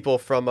 2 people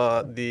from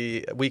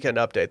the Weekend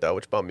Update though,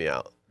 which bummed me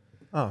out.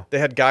 Oh. They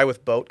had Guy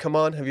with Boat come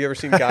on. Have you ever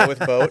seen Guy with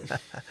Boat?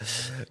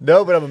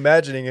 No, but I'm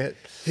imagining it.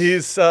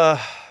 He's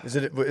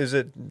Is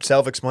it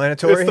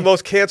self-explanatory? It's the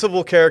most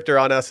cancelable character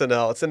on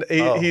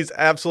SNL. He's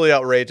absolutely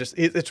outrageous.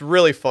 It's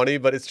really funny,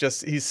 but it's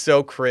just he's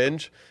so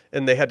cringe,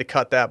 and they had to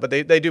cut that. But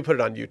they do put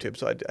it on YouTube,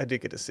 so I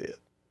did get to see it.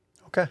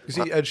 Okay. You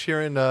see, Ed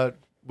Sheeran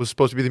was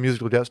supposed to be the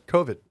musical guest.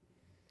 COVID.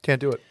 Can't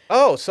do it.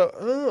 Oh,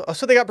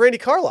 so they got Brandy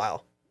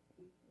Carlisle.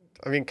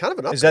 I mean, kind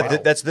of an Is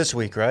upgrade. that's this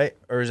week, right?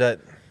 Or is that?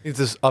 Is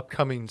this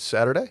upcoming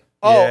Saturday?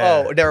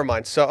 Yeah. Never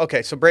mind. So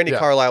Brandy Yeah.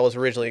 Carlisle was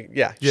originally she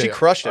yeah.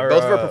 crushed it.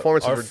 Both of her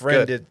performances were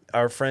good.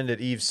 Our friend at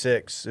Eve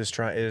 6 is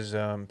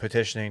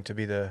petitioning to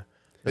be the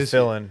Is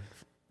fill-in.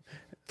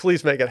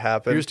 Please make it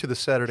happen. Here's to the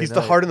Saturday He's night.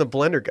 the heart in the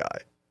blender guy.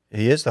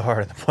 He is the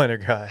heart of the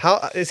blender guy.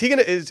 How is he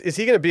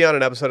gonna be on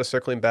an episode of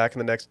Circling Back in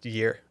the next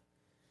year?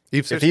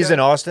 Eve If he's in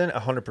Austin,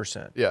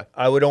 100%. Yeah.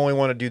 I would only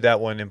want to do that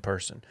one in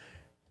person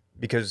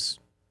because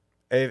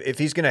if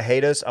he's going to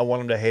hate us, I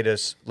want him to hate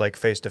us like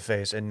face to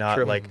face and not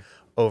True. like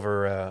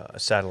over a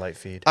satellite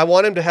feed. I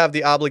want him to have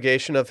the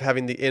obligation of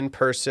having the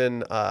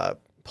in-person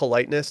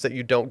politeness that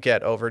you don't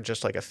get over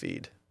just like a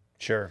feed.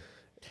 Sure.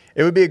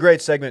 It would be a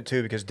great segment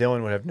too because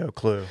Dylan would have no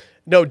clue.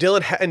 No,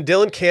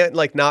 Dylan can't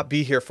like not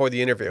be here for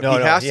the interview. No,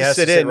 he has to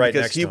sit in right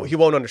because next to him. he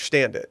won't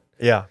understand it.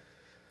 Yeah.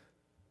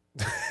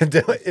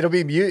 It'll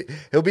be mute.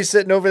 He'll be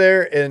sitting over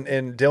there,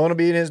 and Dylan will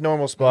be in his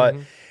normal spot,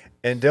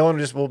 and Dylan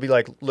just will be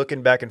like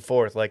looking back and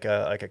forth like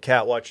a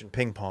cat watching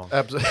ping pong.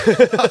 Absolutely.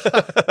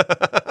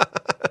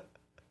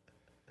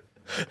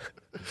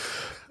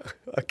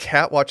 A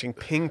cat watching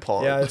ping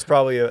pong. Yeah, it's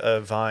probably a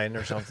vine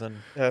or something.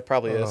 Yeah, it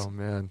probably is. Oh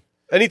man.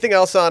 Anything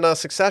else on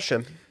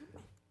Succession?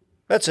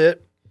 That's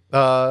it.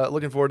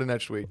 Looking forward to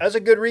next week. That's a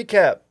good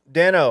recap.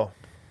 Dano.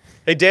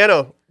 Hey,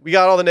 Dano, we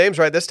got all the names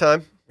right this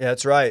time. Yeah,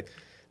 that's right.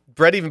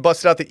 Brett even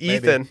busted out the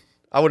Ethan. Maybe.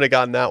 I wouldn't have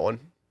gotten that one.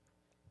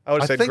 I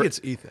would have I said think it's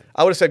Ethan.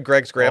 I would have said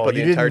Greg's grandpa Oh, the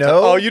you entire didn't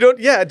time. know? Oh, you don't?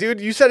 Yeah, dude,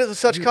 you said it with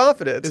such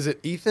confidence. Is it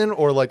Ethan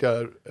or like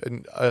a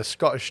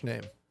Scottish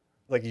name?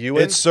 Like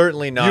Ewan? It's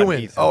certainly not Ewan.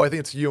 Ethan. Oh, I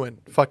think it's Ewan.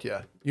 Fuck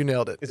yeah. You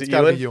nailed it. Is It's it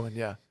gotta Ewan? be Ewan,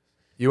 yeah.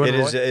 Ewan It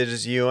Roy?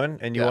 is Ewan,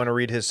 and you Yeah. want to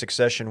read his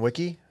Succession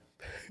wiki?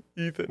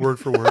 Ethan. Word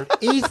for word.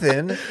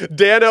 Ethan.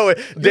 Dano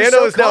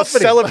so is now confident.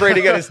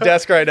 celebrating at his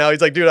desk right now.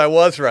 He's like, dude, I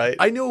was right.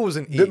 I knew it was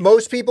an E.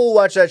 Most people who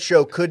watch that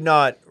show could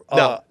not,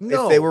 No.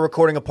 if they were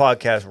recording a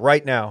podcast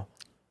right now,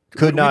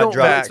 could We not don't-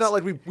 drop. It's not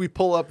like we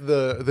pull up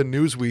the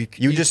Newsweek.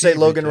 You just ET say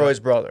Logan recap. Roy's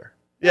brother,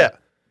 yeah.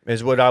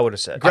 is what I would have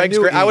said. Greg's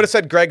knew I E. would have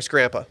said Greg's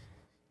grandpa.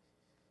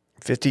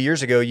 50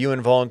 years ago, Ewan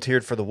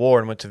volunteered for the war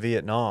and went to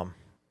Vietnam.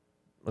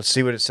 Let's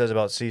see what it says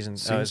about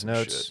his some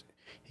notes. shit.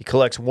 He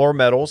collects war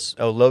medals.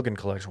 Oh, Logan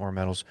collects war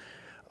medals.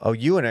 Oh,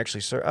 Ewan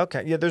actually, sir.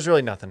 Okay, yeah, there's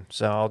really nothing.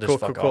 So I'll just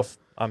fuck cool. off.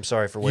 I'm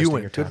sorry for wasting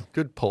Ewan. your time.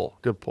 Good pull.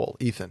 Good pull.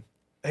 Ethan.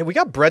 Hey, we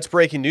got Brett's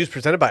breaking news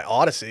presented by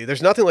Odyssey.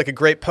 There's nothing like a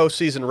great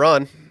postseason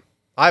run.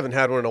 I haven't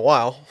had one in a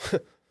while.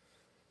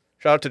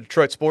 Shout out to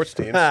Detroit sports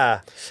teams.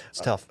 It's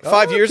tough.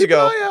 5 years keep an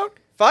ago, eye out.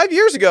 5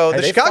 years ago, Hey,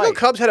 the they Chicago fight.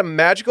 Cubs had a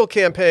magical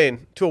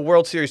campaign to a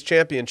World Series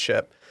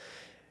championship.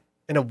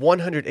 And a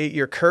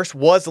 108-year curse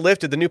was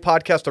lifted. The new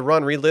podcast, The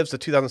Run, relives the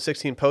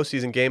 2016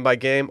 postseason game by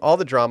game, all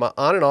the drama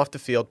on and off the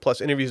field, plus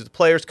interviews with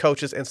players,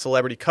 coaches, and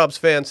celebrity Cubs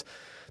fans.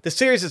 The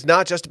series is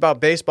not just about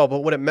baseball,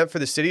 but what it meant for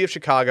the city of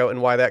Chicago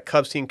and why that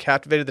Cubs team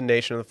captivated the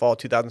nation in the fall of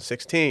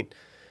 2016.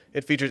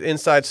 It features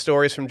inside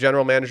stories from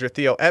general manager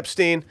Theo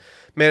Epstein,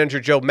 manager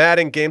Joe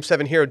Madden, Game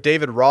 7 hero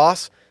David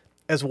Ross,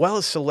 as well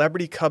as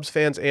celebrity Cubs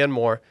fans and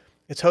more.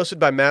 It's hosted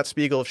by Matt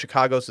Spiegel of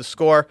Chicago's The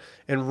Score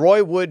and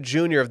Roy Wood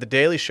Jr. of The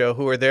Daily Show,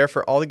 who were there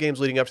for all the games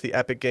leading up to the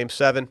epic Game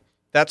 7.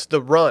 That's The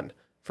Run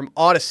from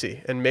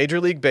Odyssey and Major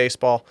League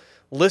Baseball.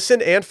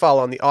 Listen and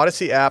follow on the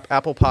Odyssey app,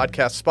 Apple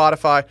Podcasts,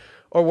 Spotify,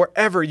 or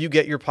wherever you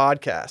get your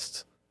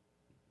podcasts.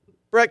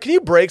 Brett, can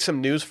you break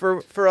some news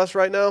for us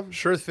right now?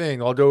 Sure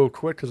thing. I'll go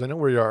quick because I know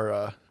we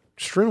are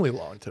extremely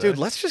long today. Dude,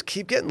 let's just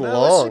keep getting No,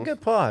 long. That's a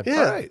good pod. Yeah,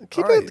 All right,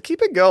 keep all it right.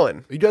 keep it going.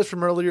 Are you guys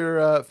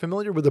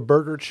familiar with the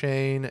burger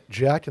chain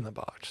Jack in the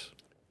Box?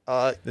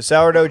 The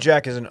Sourdough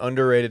Jack is an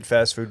underrated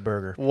fast food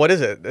burger. What is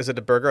it? Is it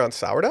a burger on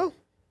sourdough?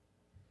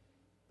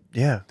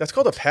 Yeah. That's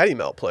called a patty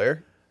melt,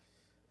 player.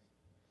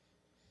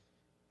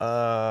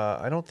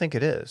 I don't think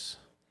it is.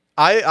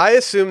 I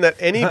assume that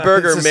any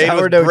burger It's a made with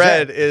sourdough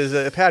bread Jack. is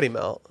a patty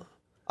melt.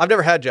 I've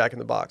never had Jack in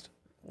the Box.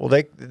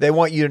 Well, they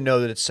want you to know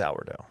that it's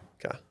sourdough.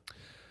 Okay.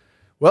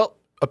 Well,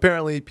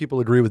 apparently people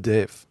agree with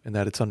Dave in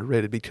that it's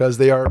underrated because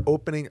they are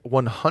opening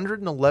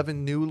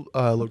 111 new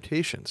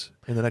locations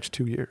in the next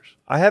 2 years.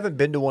 I haven't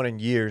been to one in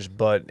years,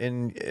 but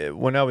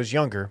when I was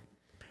younger,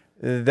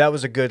 that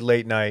was a good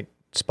late night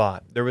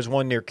spot. There was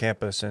one near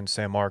campus in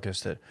San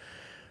Marcos that,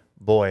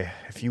 boy,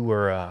 if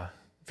you're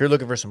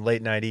looking for some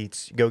late night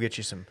eats, go get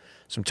you some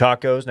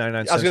tacos,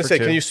 99 cents. I was going to for say,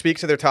 two. can you speak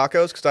to their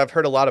tacos? Because I've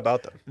heard a lot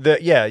about them.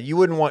 You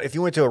wouldn't want, if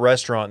you went to a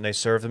restaurant and they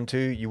served them to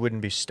you, you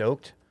wouldn't be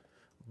stoked.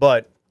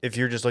 But if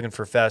you're just looking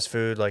for fast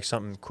food, like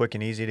something quick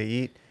and easy to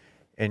eat,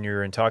 and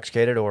you're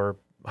intoxicated or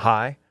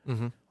high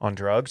on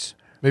drugs,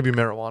 Maybe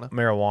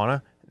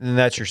marijuana. then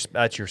that's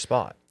your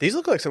spot. These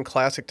look like some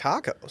classic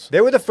tacos.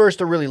 They were the first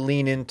to really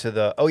lean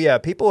into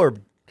people are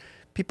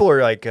people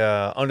are like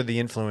under the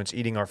influence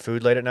eating our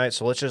food late at night,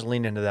 so let's just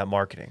lean into that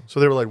marketing. So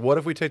they were like, what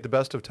if we take the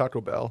best of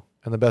Taco Bell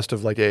and the best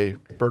of like a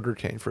Burger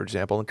King, for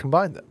example, and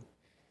combine them?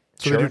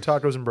 So Sure. they do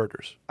tacos and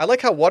burgers. I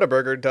like how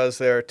Whataburger does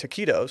their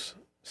taquitos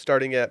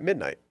starting at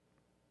midnight.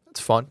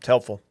 That's fun. It's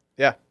helpful.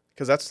 Yeah,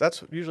 because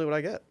that's usually what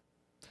I get.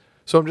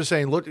 So I'm just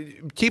saying, look,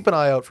 keep an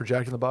eye out for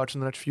Jack in the Box in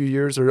the next few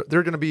years. They're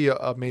going to be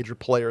a major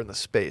player in the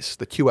space,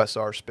 the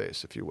QSR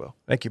space, if you will.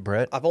 Thank you,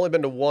 Brett. I've only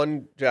been to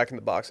one Jack in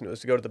the Box, and it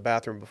was to go to the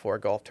bathroom before a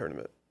golf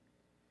tournament.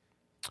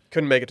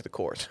 Couldn't make it to the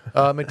course.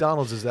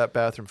 McDonald's is that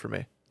bathroom for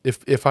me.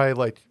 If I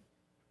like,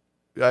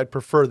 I'd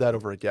prefer that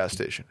over a gas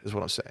station, is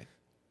what I'm saying.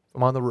 If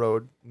I'm on the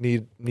road,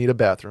 need a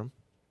bathroom,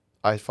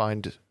 I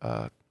find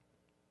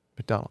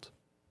McDonald's.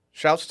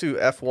 Shouts to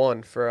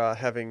F1 for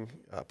having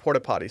porta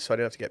potties, so I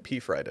didn't have to get pee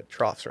fried at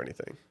troughs or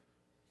anything.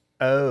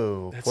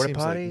 Oh, That porta seems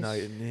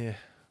potties? like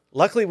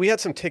Luckily, we had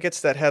some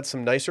tickets that had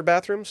some nicer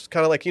bathrooms,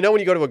 kind of like when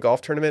you go to a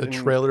golf tournament. the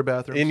trailer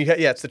bathroom. And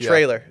it's the Yeah.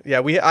 trailer. Yeah,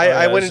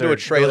 I went those into are- a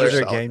trailer, those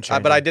are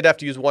game-changing. but I did have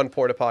to use one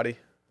porta potty.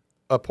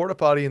 A porta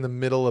potty in the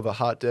middle of a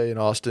hot day in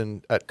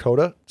Austin at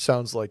Coda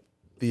sounds like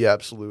the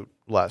absolute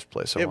last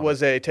place I It want. was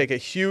take a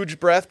huge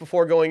breath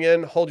before going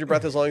in, hold your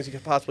breath as long as you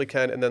possibly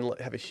can, and then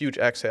have a huge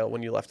exhale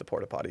when you left the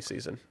porta potty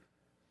season.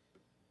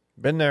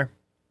 Been there.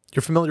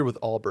 You're familiar with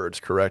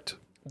Allbirds, correct?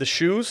 The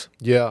shoes,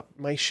 Yeah.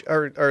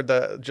 or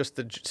just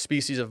the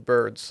species of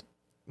birds.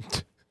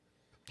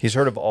 He's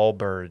heard of all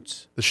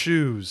birds. The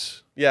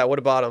shoes. Yeah, what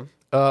about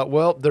them?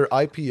 Well, they're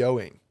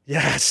IPOing.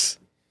 Yes.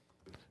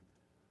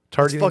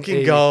 Targeting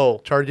fucking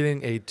go.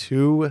 Targeting a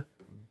 $2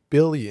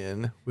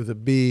 billion with a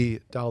B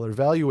dollar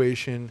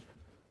valuation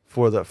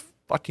for the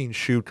fucking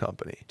shoe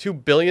company.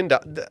 $2 billion.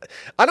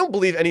 I don't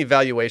believe any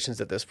valuations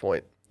at this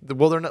point.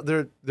 Well, they're not.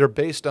 They're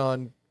based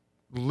on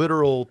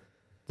literal,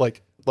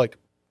 like.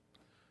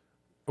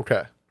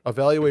 Okay, a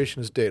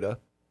valuation is data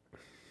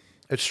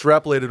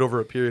extrapolated over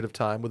a period of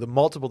time with a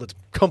multiple that's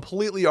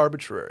completely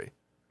arbitrary.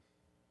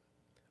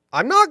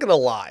 I'm not going to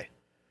lie.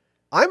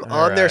 I'm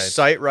on their right.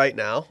 site right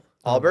now,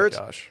 Oh my Allbirds.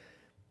 gosh.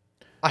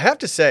 I have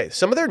to say,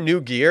 some of their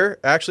new gear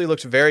actually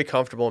looks very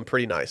comfortable and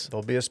pretty nice.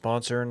 They'll be a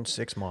sponsor in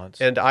 6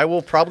 months. And I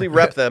will probably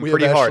rep them We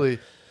pretty have hard. actually-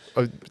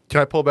 can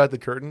I pull back the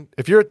curtain?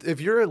 If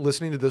you're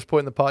listening to this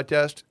point in the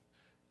podcast,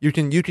 you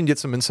can get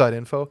some inside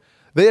info.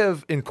 They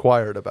have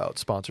inquired about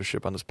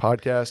sponsorship on this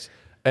podcast,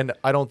 and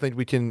I don't think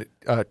we can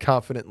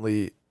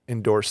confidently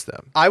endorse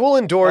them. I will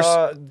endorse.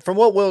 From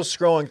what Will's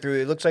scrolling through,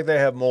 it looks like they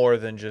have more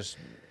than just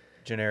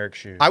generic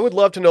shoes. I would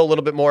love to know a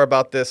little bit more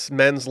about this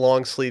men's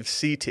long sleeve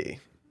CT.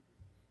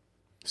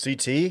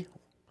 CT?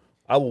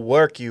 I will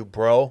work you,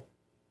 bro.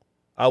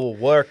 I will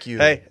work you.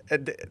 Hey,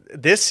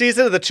 this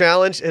season of the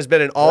challenge has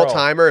been an all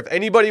timer. If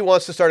anybody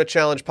wants to start a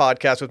challenge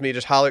podcast with me,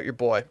 just holler at your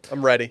boy.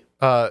 I'm ready.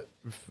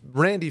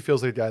 Randy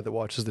feels like a guy that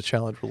watches the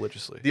challenge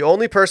religiously. The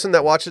only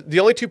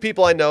two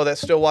people I know that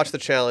still watch the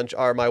challenge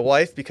are my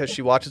wife, because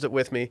she watches it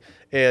with me,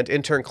 and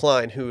intern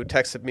Klein, who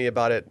texted me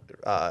about it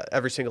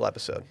every single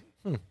episode.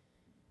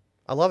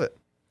 I love it.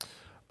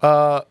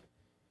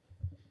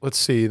 Let's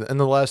see. And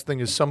the last thing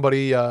is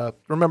somebody,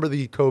 remember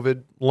the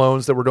COVID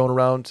loans that were going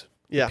around?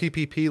 Yeah.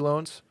 PPP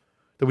loans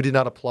that we did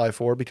not apply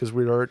for because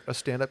we are a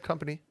stand-up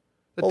company.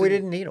 That Well, we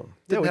didn't need them.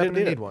 Yeah, we happen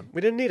didn't to need one.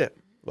 We didn't need it.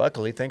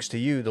 Luckily, thanks to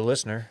you, the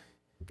listener,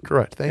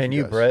 Correct. Thank and you,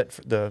 you, guys. Brett,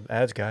 for the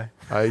ads guy,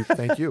 I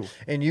thank you.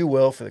 and you,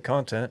 Will, for the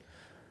content.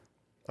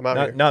 I'm out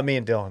here. Not me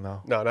and Dylan,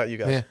 though. No, not you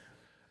guys.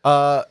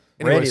 Yeah.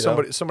 Anyway, Randy,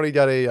 though. somebody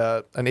got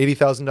an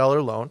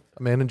 $80,000 loan,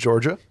 a man in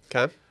Georgia.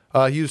 Okay.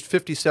 He used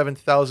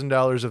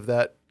 $57,000 of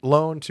that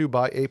loan to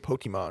buy a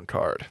Pokemon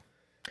card.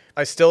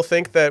 I still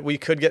think that we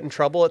could get in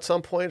trouble at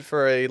some point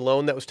for a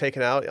loan that was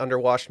taken out under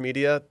Washed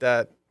Media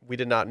that we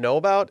did not know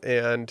about.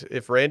 And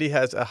if Randy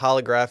has a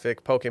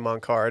holographic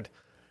Pokemon card,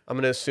 I'm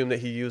going to assume that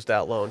he used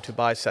that loan to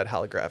buy said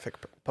holographic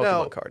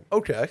Pokemon card.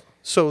 Okay,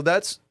 so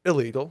that's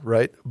illegal,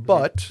 right?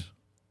 But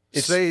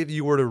say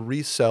you were to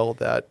resell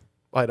that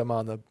item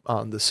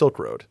on the Silk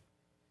Road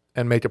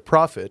and make a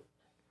profit,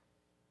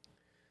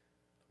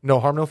 no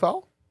harm, no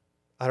foul?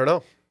 I don't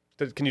know.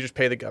 Can you just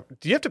pay the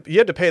government? You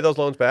had to pay those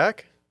loans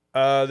back?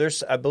 I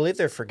believe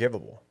they're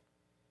forgivable.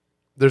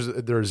 They're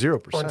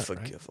 0%. Right?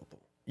 Unforgivable.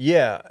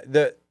 Yeah,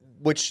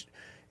 which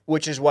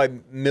is why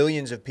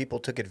millions of people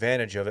took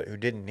advantage of it who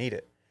didn't need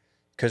it,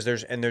 because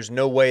there's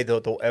no way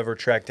they'll ever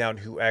track down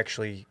who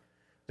actually,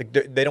 like,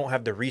 they don't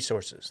have the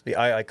resources.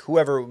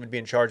 Whoever would be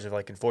in charge of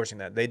enforcing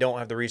that, they don't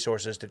have the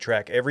resources to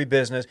track every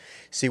business,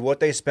 see what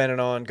they spent it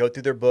on, go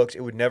through their books.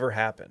 It would never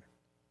happen.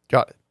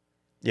 Got it.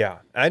 Yeah,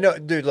 I know,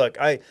 dude. Look,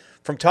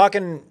 from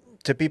talking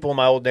to people in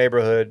my old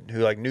neighborhood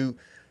who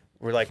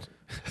were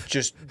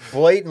just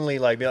blatantly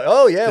being like,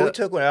 oh yeah, we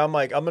took one. I'm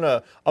like, I'm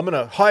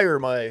gonna hire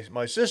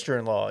my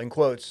sister-in-law in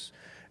quotes,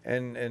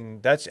 and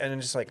it's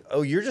just like,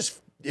 oh, you're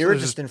just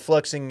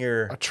influxing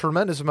your A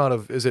tremendous amount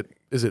of is it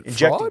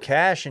injecting fraud?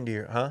 cash into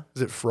your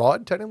Is it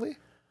fraud technically?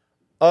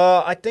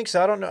 I think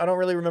so. I don't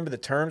really remember the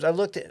terms.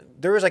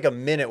 There was a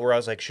minute where I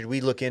was like, should we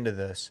look into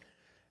this?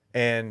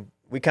 And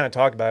we kind of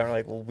talked about it. We're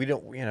like, well, we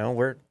don't,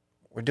 we're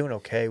doing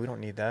okay. We don't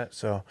need that.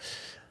 So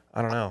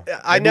I don't know.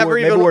 I Maybe never we're,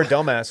 even- maybe we're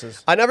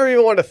dumbasses. I never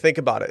even wanted to think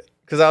about it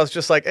because I was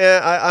just like,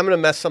 I'm going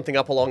to mess something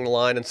up along the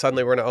line, and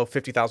suddenly we're going to owe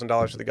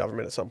 $50,000 to the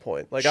government at some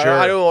point. Like, Sure.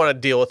 I don't want to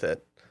deal with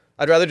it.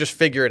 I'd rather just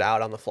figure it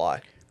out on the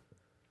fly.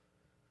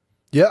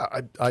 Yeah,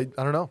 I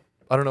don't know.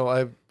 I don't know.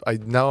 I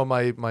now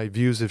my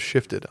views have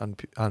shifted on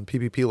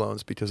PPP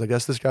loans because I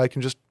guess this guy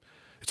can just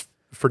it's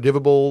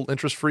forgivable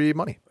interest free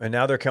money. And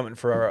now they're coming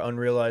for our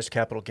unrealized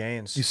capital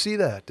gains. You see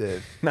that,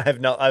 Dave?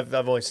 I've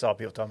always saw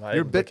people talking about it.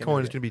 Your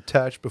Bitcoin is going to be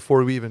taxed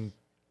before we even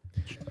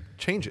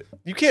change it.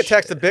 You can't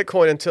tax the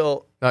Bitcoin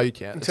until No, you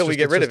can't. Until we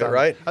get rid of it,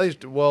 right? I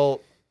think,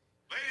 well,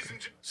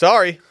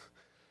 sorry.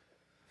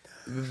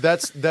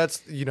 that's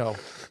in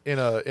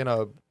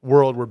a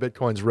world where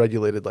Bitcoin's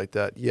regulated like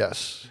that.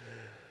 Yes,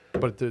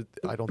 but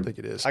I don't think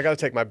it is. I got to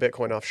take my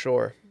Bitcoin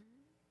offshore.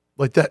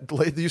 Like that.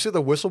 Like, you see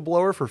the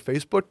whistleblower for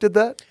Facebook did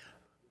that?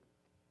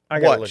 I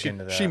got What? to look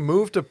into that. She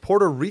moved to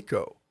Puerto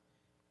Rico.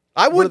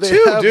 I where would they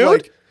too, have, dude.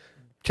 like,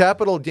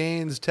 capital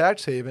gains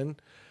tax haven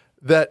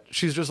that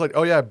she's just like,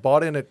 oh yeah, I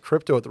bought in at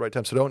crypto at the right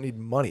time, so I don't need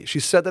money. She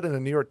said that in a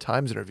New York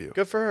Times interview.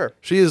 Good for her.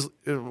 She is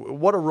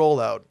what a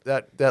rollout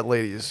that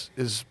lady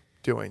is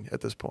doing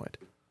at this point.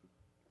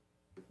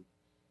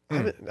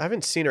 I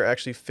haven't seen her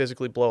actually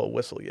physically blow a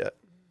whistle yet.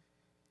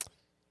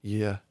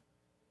 Yeah.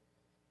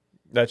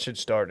 That should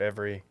start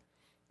every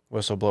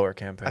whistleblower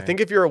campaign. I think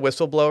if you're a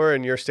whistleblower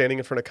and you're standing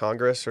in front of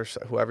Congress or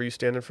whoever you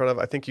stand in front of,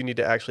 I think you need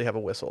to actually have a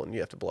whistle and you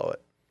have to blow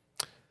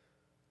it.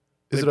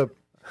 Is it a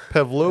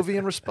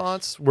Pavlovian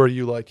response where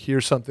you like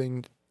hear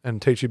something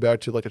and takes you back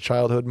to like a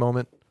childhood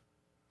moment?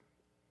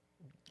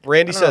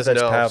 Randy I don't know says if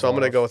no, that's so I'm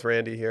going to Pavlov. go with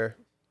Randy here.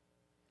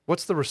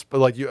 What's the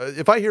like you?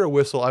 If I hear a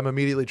whistle, I'm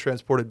immediately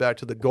transported back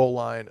to the goal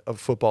line of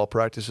football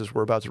practices.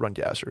 We're about to run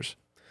gassers,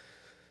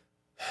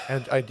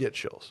 and I get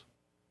chills.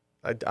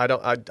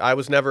 I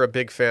was never a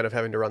big fan of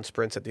having to run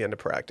sprints at the end of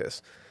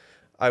practice.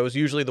 I was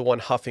usually the one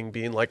huffing,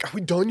 being like, "Are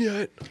we done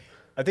yet?"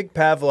 I think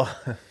Pavlov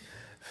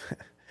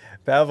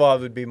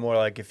would be more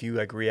like if you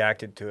like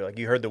reacted to it, like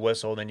you heard the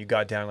whistle, and then you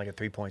got down like a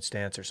 3-point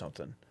stance or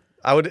something.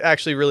 I would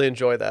actually really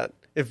enjoy that.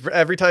 If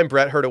every time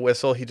Brett heard a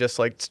whistle, he just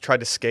like tried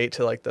to skate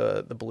to like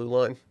the blue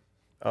line.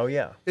 Oh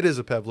yeah, It is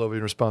a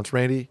Pavlovian response.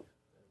 Randy,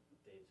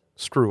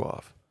 screw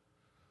off.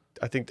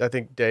 I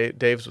think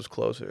Dave's was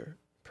closer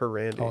per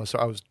Randy. Oh, so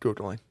I was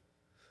googling.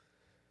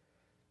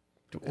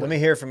 let me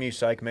hear from you,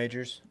 psych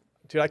majors.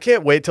 Dude, I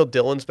can't wait till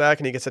Dylan's back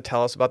and he gets to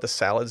tell us about the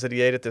salads that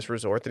he ate at this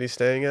resort that he's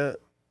staying at.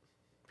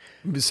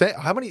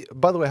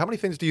 By the way, how many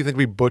things do you think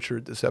we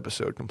butchered this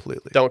episode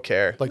completely? Don't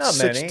care. Like Not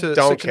six many. to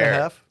Don't six and a care.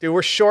 half? Dude,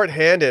 we're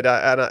shorthanded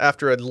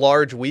after a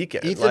large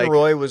weekend. Ethan Like,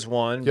 Roy was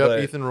one. Yep, but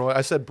Ethan Roy.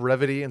 I said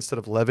brevity instead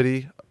of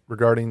levity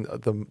regarding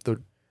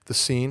the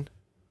scene.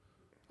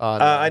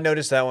 I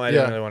noticed that one. I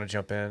didn't Yeah. really want to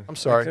jump in. I'm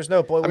sorry. Like, there's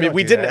no point. I mean,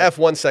 we did an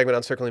F1 segment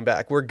on circling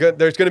back. We're good.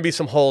 There's going to be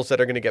some holes that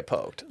are going to get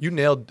poked. You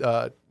nailed.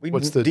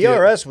 What's the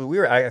DRS? We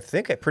were, I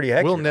think, pretty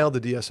accurate. We'll nail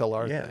the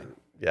DSLR Yeah. thing.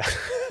 Yeah.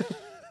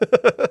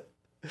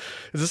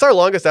 Is this our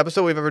longest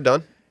episode we've ever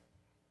done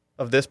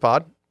of this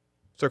pod?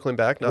 Circling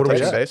back, not What are we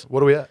touching at? base.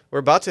 What are we at? We're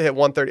about to hit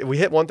 130. We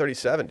hit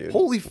 137, dude.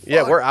 Holy fuck.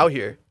 Yeah, we're out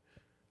here.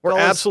 We're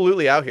Fellas.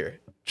 absolutely out here.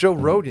 Joe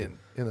Rogan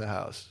in the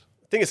house.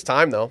 I think it's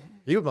time though.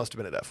 He must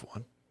have been at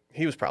F1.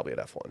 He was probably at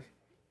F1.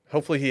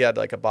 Hopefully he had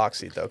like a box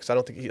seat though, because I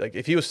don't think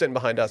if he was sitting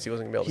behind us, he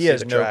wasn't gonna be able to He see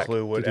has the no track.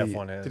 clue what Did he,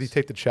 F1 is. Did he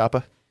take the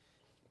choppa?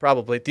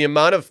 Probably. The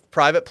amount of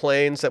private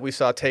planes that we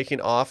saw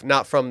taking off,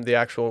 not from the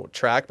actual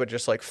track, but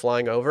just like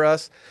flying over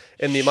us,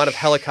 and the amount of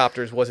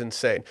helicopters was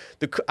insane.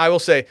 I will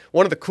say,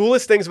 one of the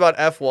coolest things about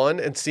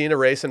F1 and seeing a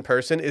race in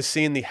person is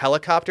seeing the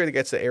helicopter that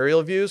gets the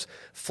aerial views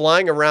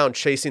flying around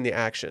chasing the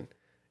action.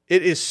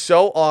 It is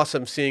so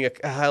awesome seeing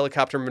a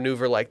helicopter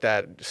maneuver like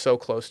that so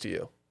close to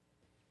you.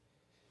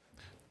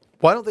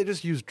 Why don't they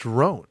just use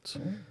drones?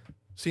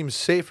 Seems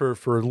safer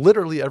for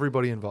literally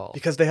everybody involved.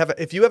 Because they have,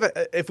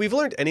 if we've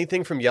learned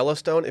anything from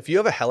Yellowstone, if you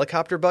have a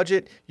helicopter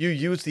budget, you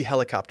use the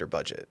helicopter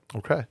budget.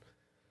 Okay.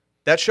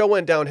 That show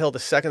went downhill the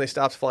second they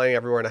stopped flying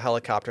everywhere in a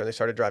helicopter and they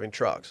started driving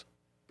trucks.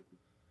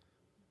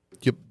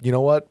 You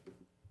know what?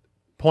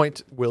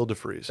 Point Will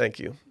DeFreeze. Thank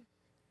you.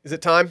 Is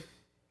it time?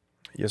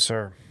 Yes,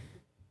 sir.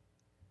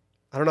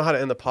 I don't know how to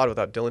end the pod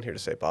without Dylan here to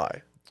say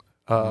bye.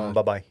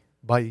 Bye-bye.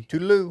 Bye.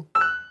 Toodaloo.